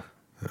too.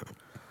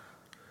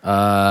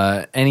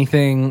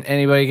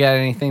 Anybody got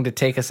anything to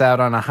take us out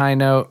on a high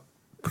note?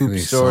 Poop Any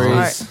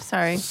stories.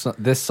 Sorry.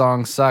 This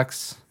song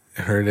sucks.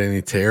 Heard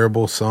any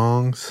terrible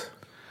songs?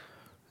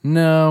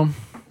 No,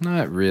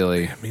 not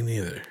really. Me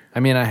neither. I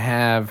mean, I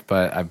have,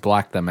 but I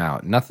blocked them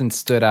out. Nothing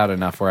stood out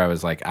enough where I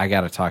was like, I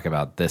got to talk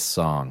about this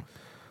song.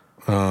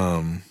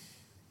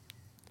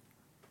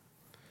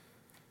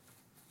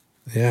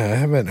 Yeah, I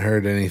haven't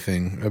heard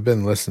anything. I've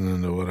been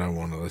listening to what I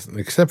want to listen,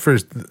 except for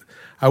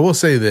I will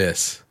say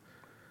this: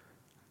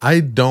 I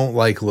don't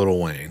like Lil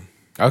Wayne.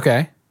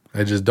 Okay.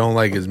 I just don't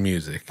like his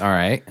music. All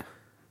right.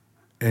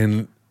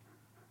 And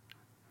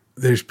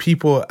there's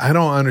people I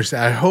don't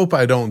understand. I hope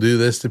I don't do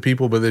this to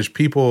people, but there's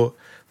people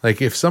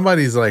like if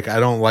somebody's like, I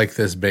don't like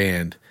this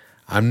band,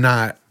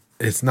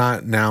 it's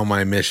not now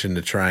my mission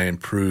to try and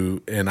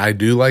prove, and I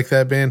do like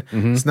that band.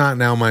 It's not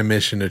now my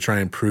mission to try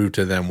and prove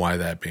to them why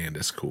that band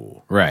is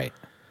cool. Right.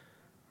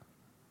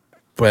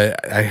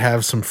 But I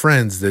have some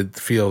friends that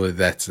feel that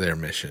that's their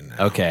mission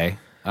now. Okay.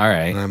 All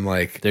right. And I'm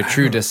like, They're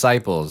true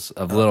disciples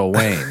of Lil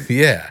Wayne.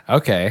 yeah,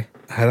 Okay.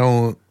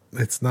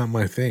 it's not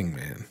my thing,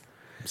 man.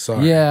 I'm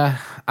sorry. Yeah.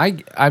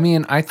 I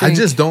mean, I think I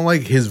just don't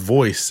like his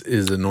voice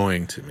is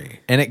annoying to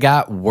me. and it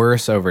got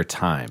worse over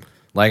time.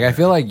 Like I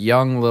feel like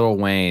young Lil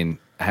Wayne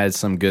had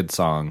some good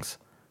songs.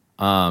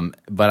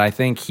 But I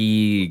think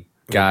he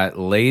got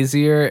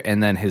lazier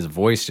and then his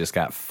voice just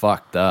got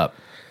fucked up.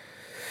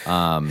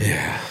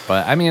 Yeah.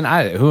 But I mean,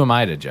 who am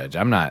I to judge?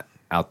 I'm not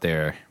out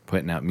there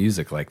putting out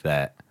music like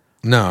that.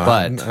 No,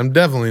 But- I'm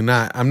definitely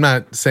not. I'm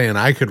not saying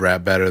I could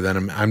rap better than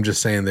him. I'm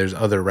just saying there's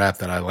other rap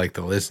that I like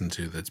to listen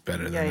to that's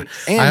better than that.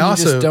 Yikes. And I you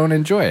also just don't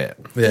enjoy it.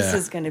 Yeah. This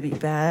is going to be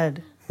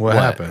bad. what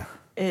What? happened?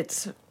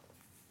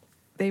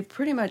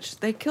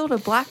 They killed a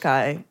black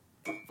guy.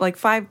 Like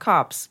 5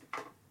 cops.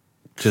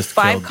 Just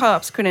 5 killed-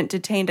 cops couldn't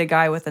detain a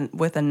guy with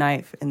a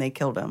knife, and they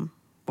killed him.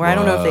 Or I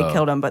don't know if they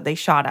killed him, but they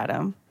shot at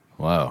him.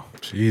 Whoa.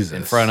 Jesus.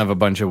 In front of a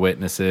bunch of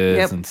witnesses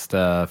Yep. and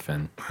stuff.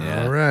 And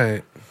yeah. All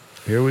right.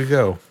 Here we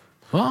go.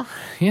 Well,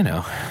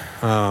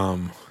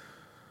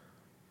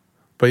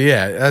 But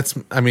yeah,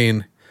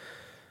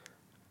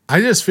 I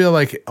I just feel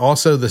like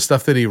also the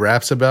stuff that he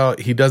raps about,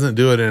 he doesn't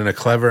do it in a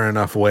clever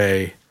enough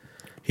way.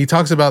 He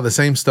talks about the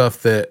same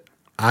stuff that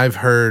I've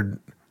heard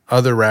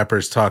other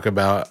rappers talk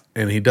about,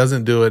 and he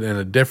doesn't do it in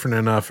a different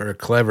enough or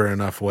clever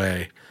enough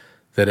way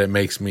that it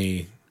makes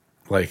me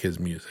like his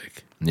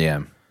music.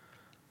 Yeah.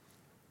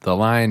 The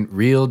line,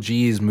 real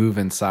G's move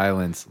in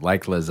silence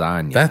like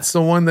lasagna. That's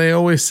the one they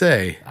always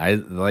say. I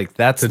like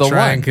that's To the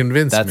try one. and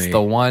convince that's me.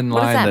 the one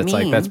What does line that that's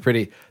like mean? that's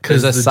pretty.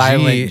 There's a the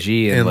silent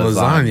G in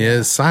lasagna.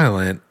 is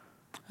silent,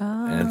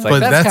 And it's like but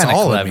that's kinda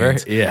all clever. it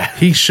means. Yeah.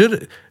 He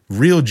should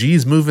real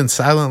G's moving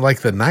silent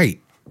like the night.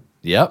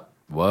 Yep.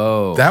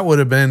 Whoa. That would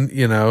have been,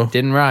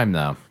 didn't rhyme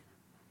though.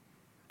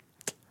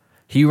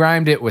 He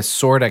rhymed it with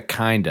sorta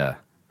kinda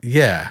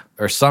yeah.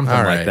 or something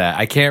All like right. that.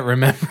 I can't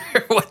remember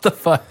what the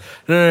fuck.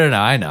 No.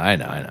 I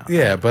know.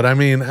 Yeah, but I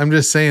mean, I'm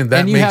just saying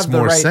that And you makes have the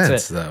more right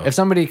sense, to, though. if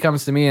somebody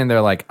comes to me and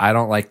they're like, I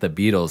don't like the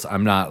Beatles,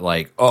 I'm not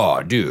like,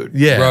 oh, dude,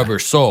 Yeah. Rubber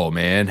Soul,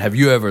 man. Have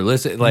you ever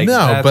listened? Like, No,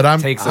 that but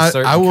takes a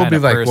certain I will kind be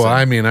of like, person. well,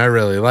 I mean, I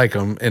really like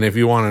them, and if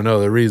you want to know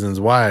the reasons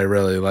why I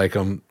really like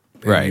them,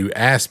 Right. you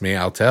ask me,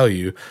 I'll tell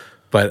you.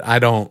 But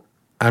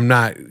I'm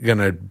not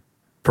gonna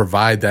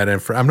provide that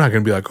info. I'm not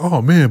gonna be like,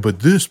 oh man, but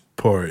this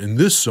part in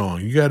this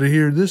song, you got to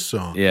hear this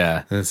song.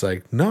 Yeah. And it's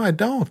like, no, I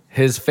don't.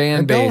 His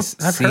fan don't. base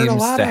I've heard a seems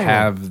lot to of them.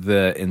 have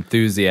the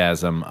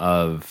enthusiasm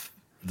of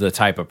the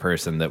type of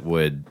person that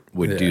would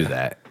do Yeah.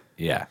 that.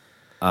 Yeah.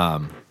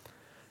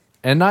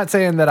 And not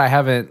saying that I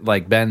haven't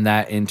like been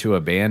that into a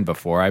band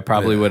before. I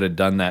probably would have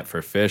done that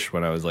for Fish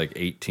when I was like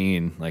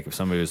 18. Like if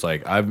somebody was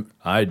like,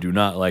 I do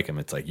not like him,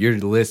 it's like you're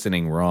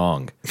listening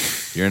wrong.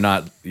 You're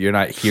not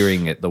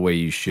hearing it the way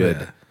you should.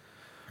 Yeah.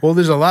 Well,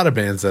 there's a lot of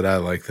bands that I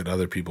like that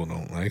other people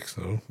don't like,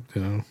 so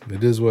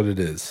it is what it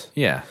is.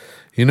 Yeah.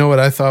 You know what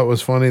I thought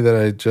was funny that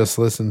I just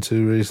listened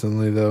to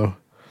recently, though?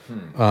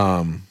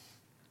 I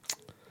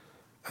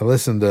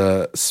listened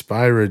to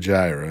Spyro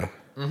Gyra.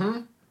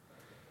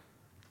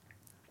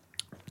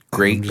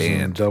 Great I'm just gonna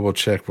band. double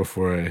check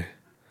before I.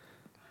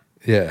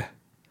 Yeah.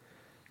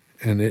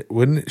 And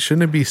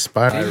shouldn't it be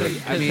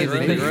Spyro? I mean,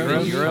 the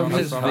Euro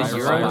has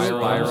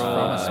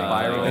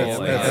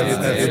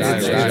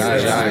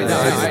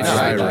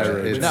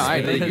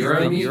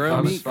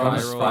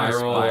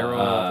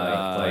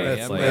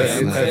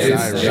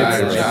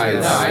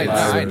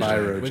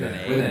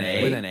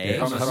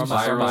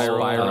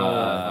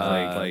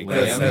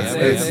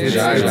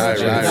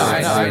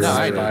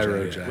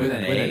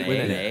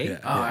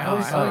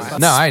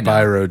No, I know.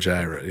 Spyro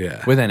Gyra,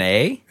 yeah. With an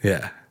A?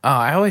 Yeah. Oh,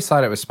 I always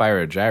thought it was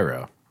Spyro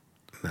Gyro.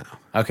 No.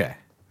 Okay.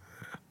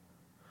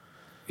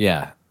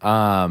 Yeah.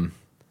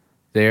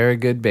 They're a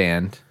good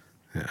band.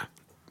 Yeah.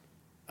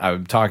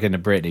 I'm talking to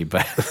Brittany,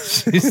 but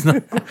she's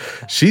not.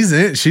 She's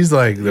in. She's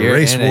like, the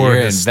race war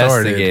you're has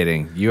started.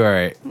 investigating. You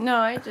are No,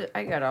 I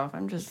got off.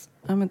 I'm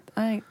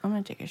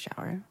gonna take a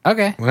shower.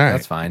 okay. All right.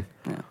 That's fine.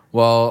 Yeah.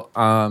 Well,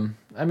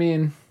 I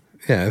mean,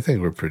 Yeah, I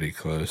think we're pretty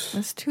close.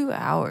 It's 2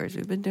 hours.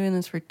 We've been doing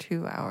this for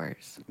 2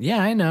 hours. yeah,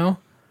 I know.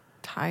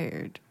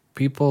 Tired.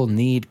 People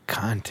need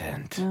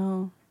content.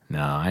 No.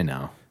 No, I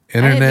know. I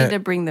didn't mean Internet. to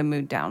bring the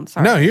mood down.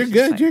 Sorry. No, It's you're just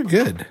good. like, You're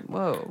good.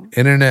 Whoa.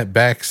 Internet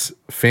backs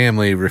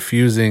family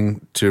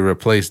refusing to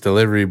replace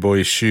delivery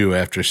boy's shoe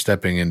after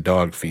stepping in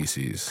dog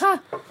feces.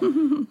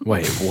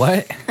 Wait,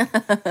 what?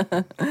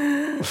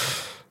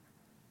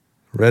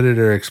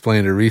 Redditor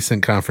explained a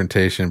recent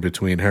confrontation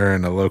between her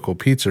and a local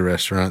pizza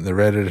restaurant. The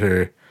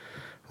Redditor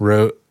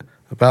wrote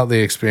about the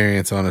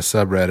experience on a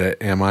subreddit,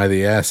 Am I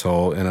the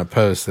Asshole?, in a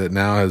post that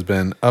now has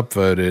been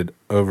upvoted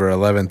over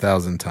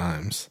 11,000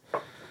 times.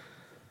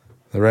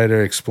 The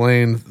writer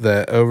explained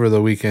that over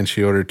the weekend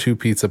she ordered 2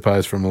 pizza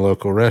pies from a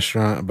local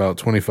restaurant. About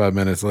 25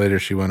 minutes later,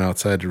 she went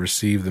outside to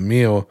receive the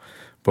meal,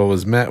 but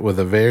was met with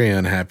a very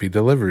unhappy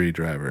delivery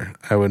driver.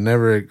 I would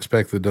never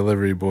expect the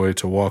delivery boy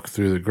to walk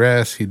through the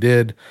grass. He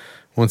did.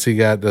 Once he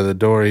got to the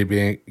door, he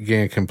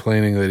began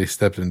complaining that he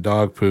stepped in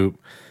dog poop,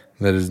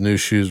 and that his new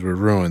shoes were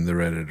ruined, the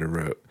Redditor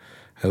wrote.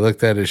 I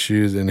looked at his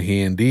shoes, and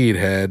he indeed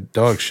had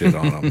dog shit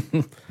on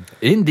them.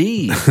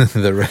 Indeed.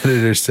 The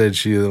Redditor said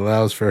she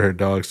allows for her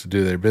dogs to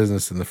do their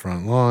business in the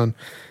front lawn,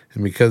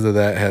 and because of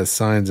that has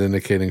signs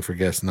indicating for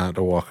guests not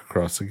to walk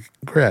across the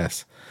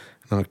grass.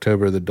 In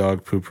October, the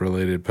dog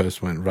poop-related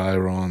post went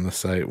viral on the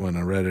site when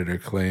a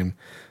Redditor claimed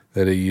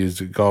that he used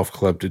a golf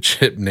club to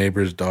chip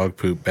neighbors' dog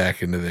poop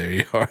back into their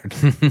yard.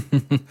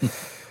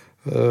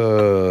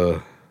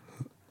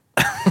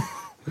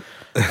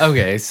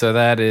 Okay, so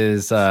that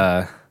is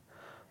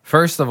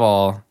first of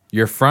all,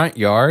 your front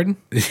yard,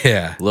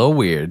 Yeah. a little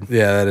weird.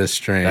 Yeah, that is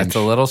strange. That's a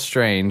little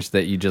strange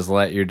that you just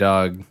let your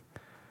dog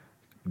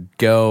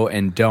go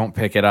and don't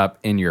pick it up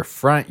in your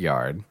front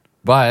yard.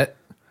 But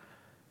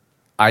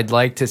I'd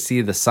like to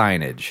see the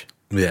signage.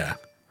 Yeah.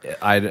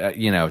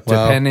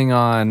 Depending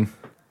on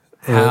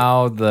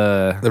how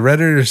The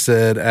Redditor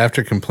said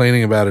after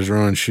complaining about his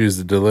ruined shoes,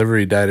 the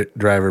delivery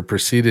driver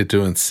proceeded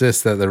to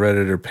insist that the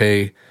Redditor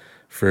pay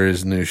for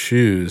his new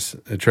shoes.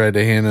 I tried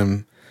to hand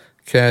him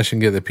cash and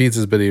get the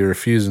pizzas, but he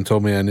refused and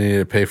told me I needed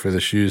to pay for the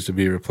shoes to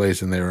be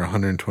replaced, and they were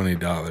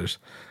 $120.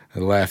 I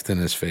laughed in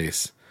his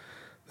face.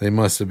 They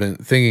must have been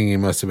thinking he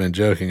must have been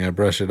joking. I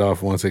brushed it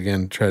off once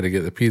again, tried to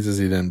get the pizzas.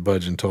 He didn't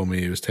budge and told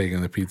me he was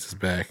taking the pizzas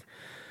back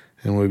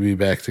and would be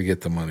back to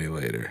get the money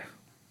later.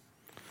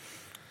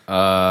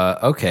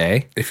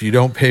 Okay. If you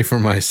don't pay for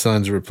my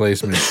son's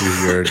replacement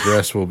shoes, your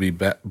address will be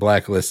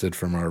blacklisted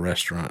from our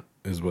restaurant,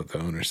 is what the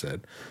owner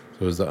said.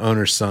 So it was the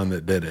owner's son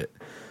that did it.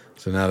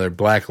 So now they're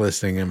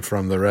blacklisting him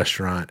from the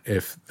restaurant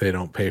if they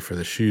don't pay for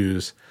the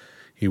shoes.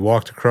 He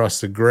walked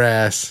across the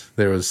grass.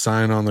 There was a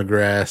sign on the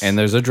grass. And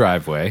there's a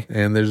driveway.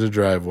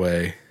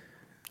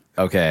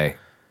 Okay.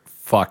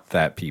 Fuck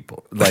that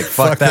people. Like,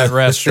 fuck that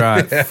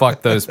restaurant. Yeah.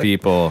 Fuck those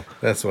people.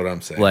 That's what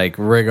I'm saying. Like,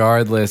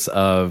 regardless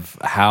of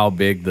how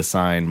big the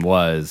sign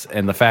was,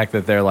 and the fact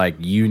that they're like,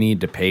 you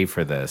need to pay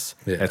for this.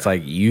 Yeah. It's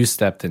like, you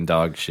stepped in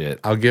dog shit.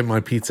 I'll get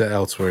my pizza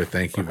elsewhere.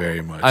 Thank you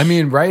very much. I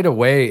mean, right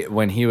away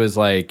when he was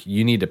like,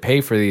 you need to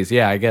pay for these,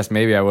 yeah, I guess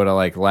maybe I would have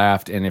like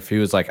laughed. And if he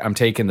was like, I'm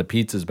taking the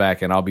pizzas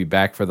back and I'll be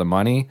back for the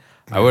money,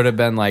 I would have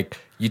been like,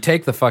 you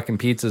take the fucking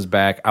pizzas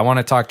back. I want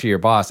to talk to your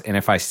boss. And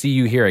if I see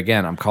you here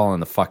again, I'm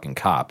calling the fucking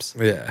cops.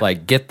 Yeah.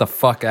 Like, get the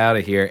fuck out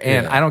of here.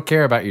 And Yeah. I don't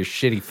care about your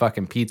shitty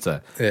fucking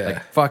pizza. Yeah.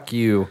 Like, fuck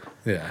you.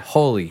 Yeah.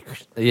 Holy,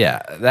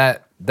 yeah.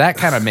 That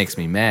kind of makes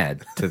me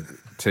mad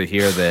to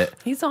hear that.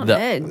 He's on the,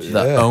 edge.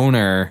 The Yeah.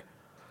 owner.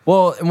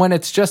 Well, when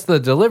it's just the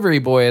delivery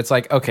boy, it's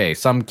like, okay,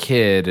 some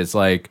kid is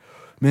like,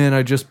 man,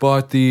 I just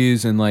bought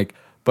these. And like,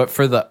 but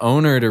for the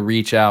owner to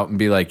reach out and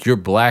be like, you're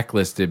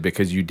blacklisted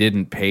because you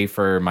didn't pay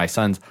for my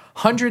son's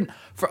Dude,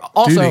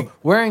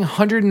 wearing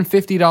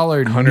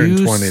 $150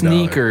 new $120.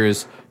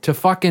 sneakers to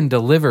fucking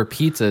deliver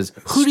pizzas.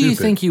 Who do you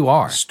Stupid. think you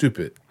are?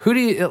 Stupid. Who do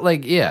you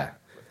like? Yeah.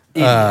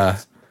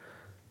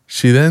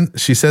 She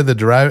said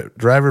the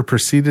driver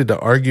proceeded to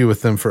argue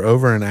with them for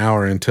over an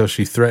hour until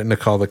she threatened to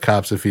call the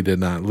cops if he did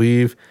not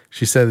leave.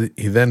 She said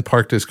he then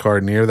parked his car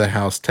near the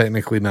house,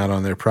 technically not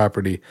on their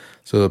property,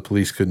 so the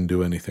police couldn't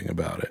do anything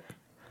about it.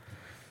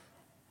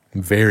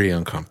 Very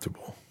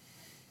uncomfortable.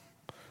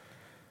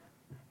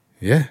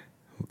 Yeah.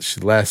 She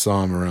last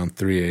saw him around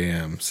 3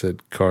 a.m.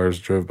 Said cars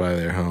drove by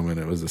their home and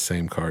it was the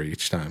same car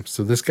each time.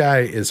 So this guy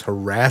is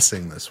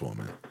harassing this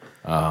woman.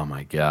 Oh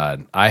my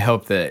God. I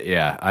hope that,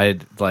 yeah, I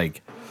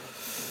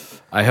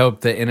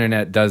hope the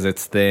internet does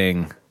its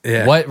thing.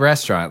 Yeah. What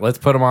restaurant? Let's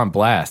put them on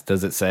blast.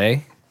 Does it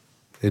say?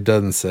 It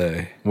doesn't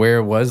say.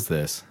 Where was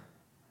this?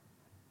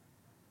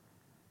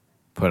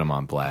 Put them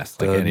on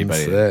blast. Like Doesn't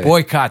anybody. say.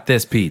 Boycott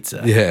this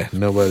pizza. Yeah,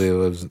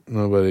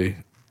 nobody.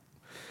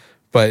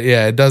 But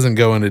yeah, it doesn't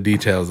go into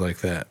details like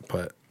that.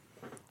 But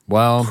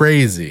Well,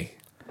 crazy.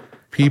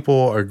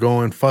 People are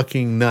going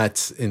fucking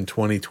nuts in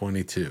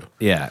 2022.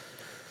 yeah.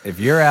 If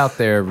you're out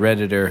there,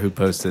 Redditor who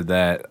posted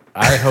that,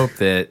 I hope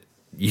that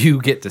you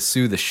get to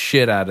sue the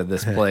shit out of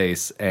this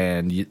place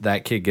and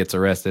that kid gets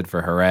arrested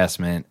for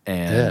harassment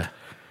and Yeah.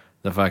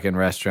 the fucking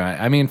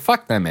restaurant. I mean,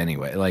 fuck them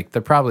anyway. Like,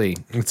 they're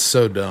going It's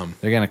so dumb.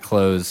 to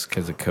close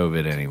because of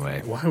COVID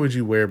anyway. Why would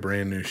you wear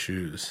brand new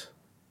shoes?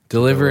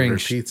 Delivering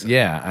deliver pizza.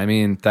 Yeah, I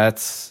mean,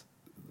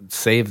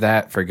 save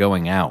that for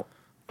going out.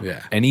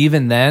 Yeah. And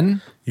even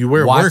then, You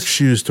wear work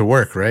shoes to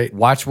work, right?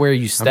 watch where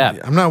you step.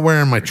 I'm not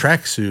wearing my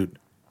tracksuit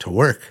to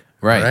work.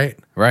 Right. Right.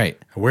 Right.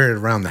 I wear it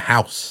around the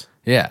house.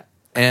 Yeah.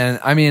 And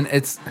I mean,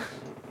 it's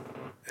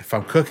If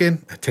I'm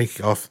cooking, I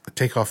take off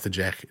the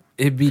jacket.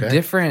 it'd be Okay.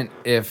 different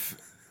if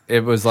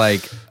it was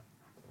like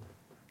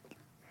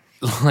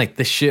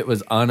the shit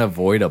was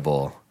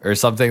unavoidable or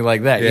something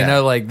like that. You Yeah.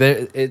 know, like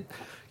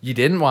you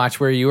didn't watch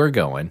where you were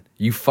going.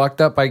 You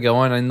fucked up by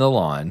going in the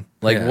lawn.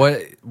 Like Yeah.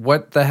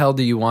 what the hell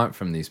do you want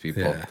from these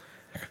people? Yeah.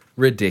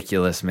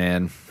 Ridiculous,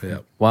 man.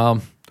 Yep.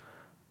 Well,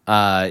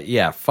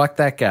 yeah, fuck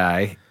that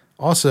guy.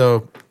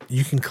 Also,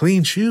 you can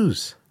clean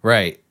shoes.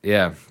 Right.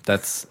 Yeah.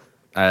 That's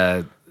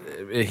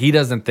he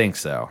doesn't think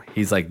so.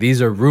 He's like,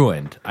 these are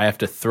ruined. I have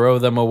to throw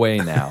them away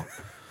now.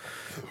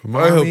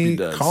 I hope he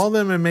does. Call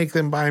them and make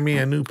them buy me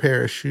a new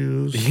pair of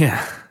shoes.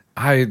 Yeah.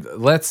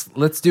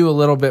 Let's do a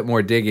little bit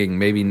more digging.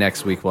 Maybe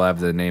next week we'll have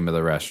the name of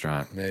the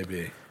restaurant.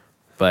 Maybe.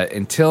 But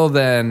until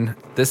then,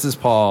 this is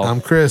Paul.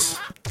 I'm Chris.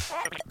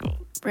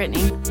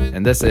 Brittany.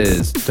 and this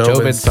is Tobin's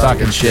Tobin's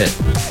Talking Talking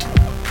Shit.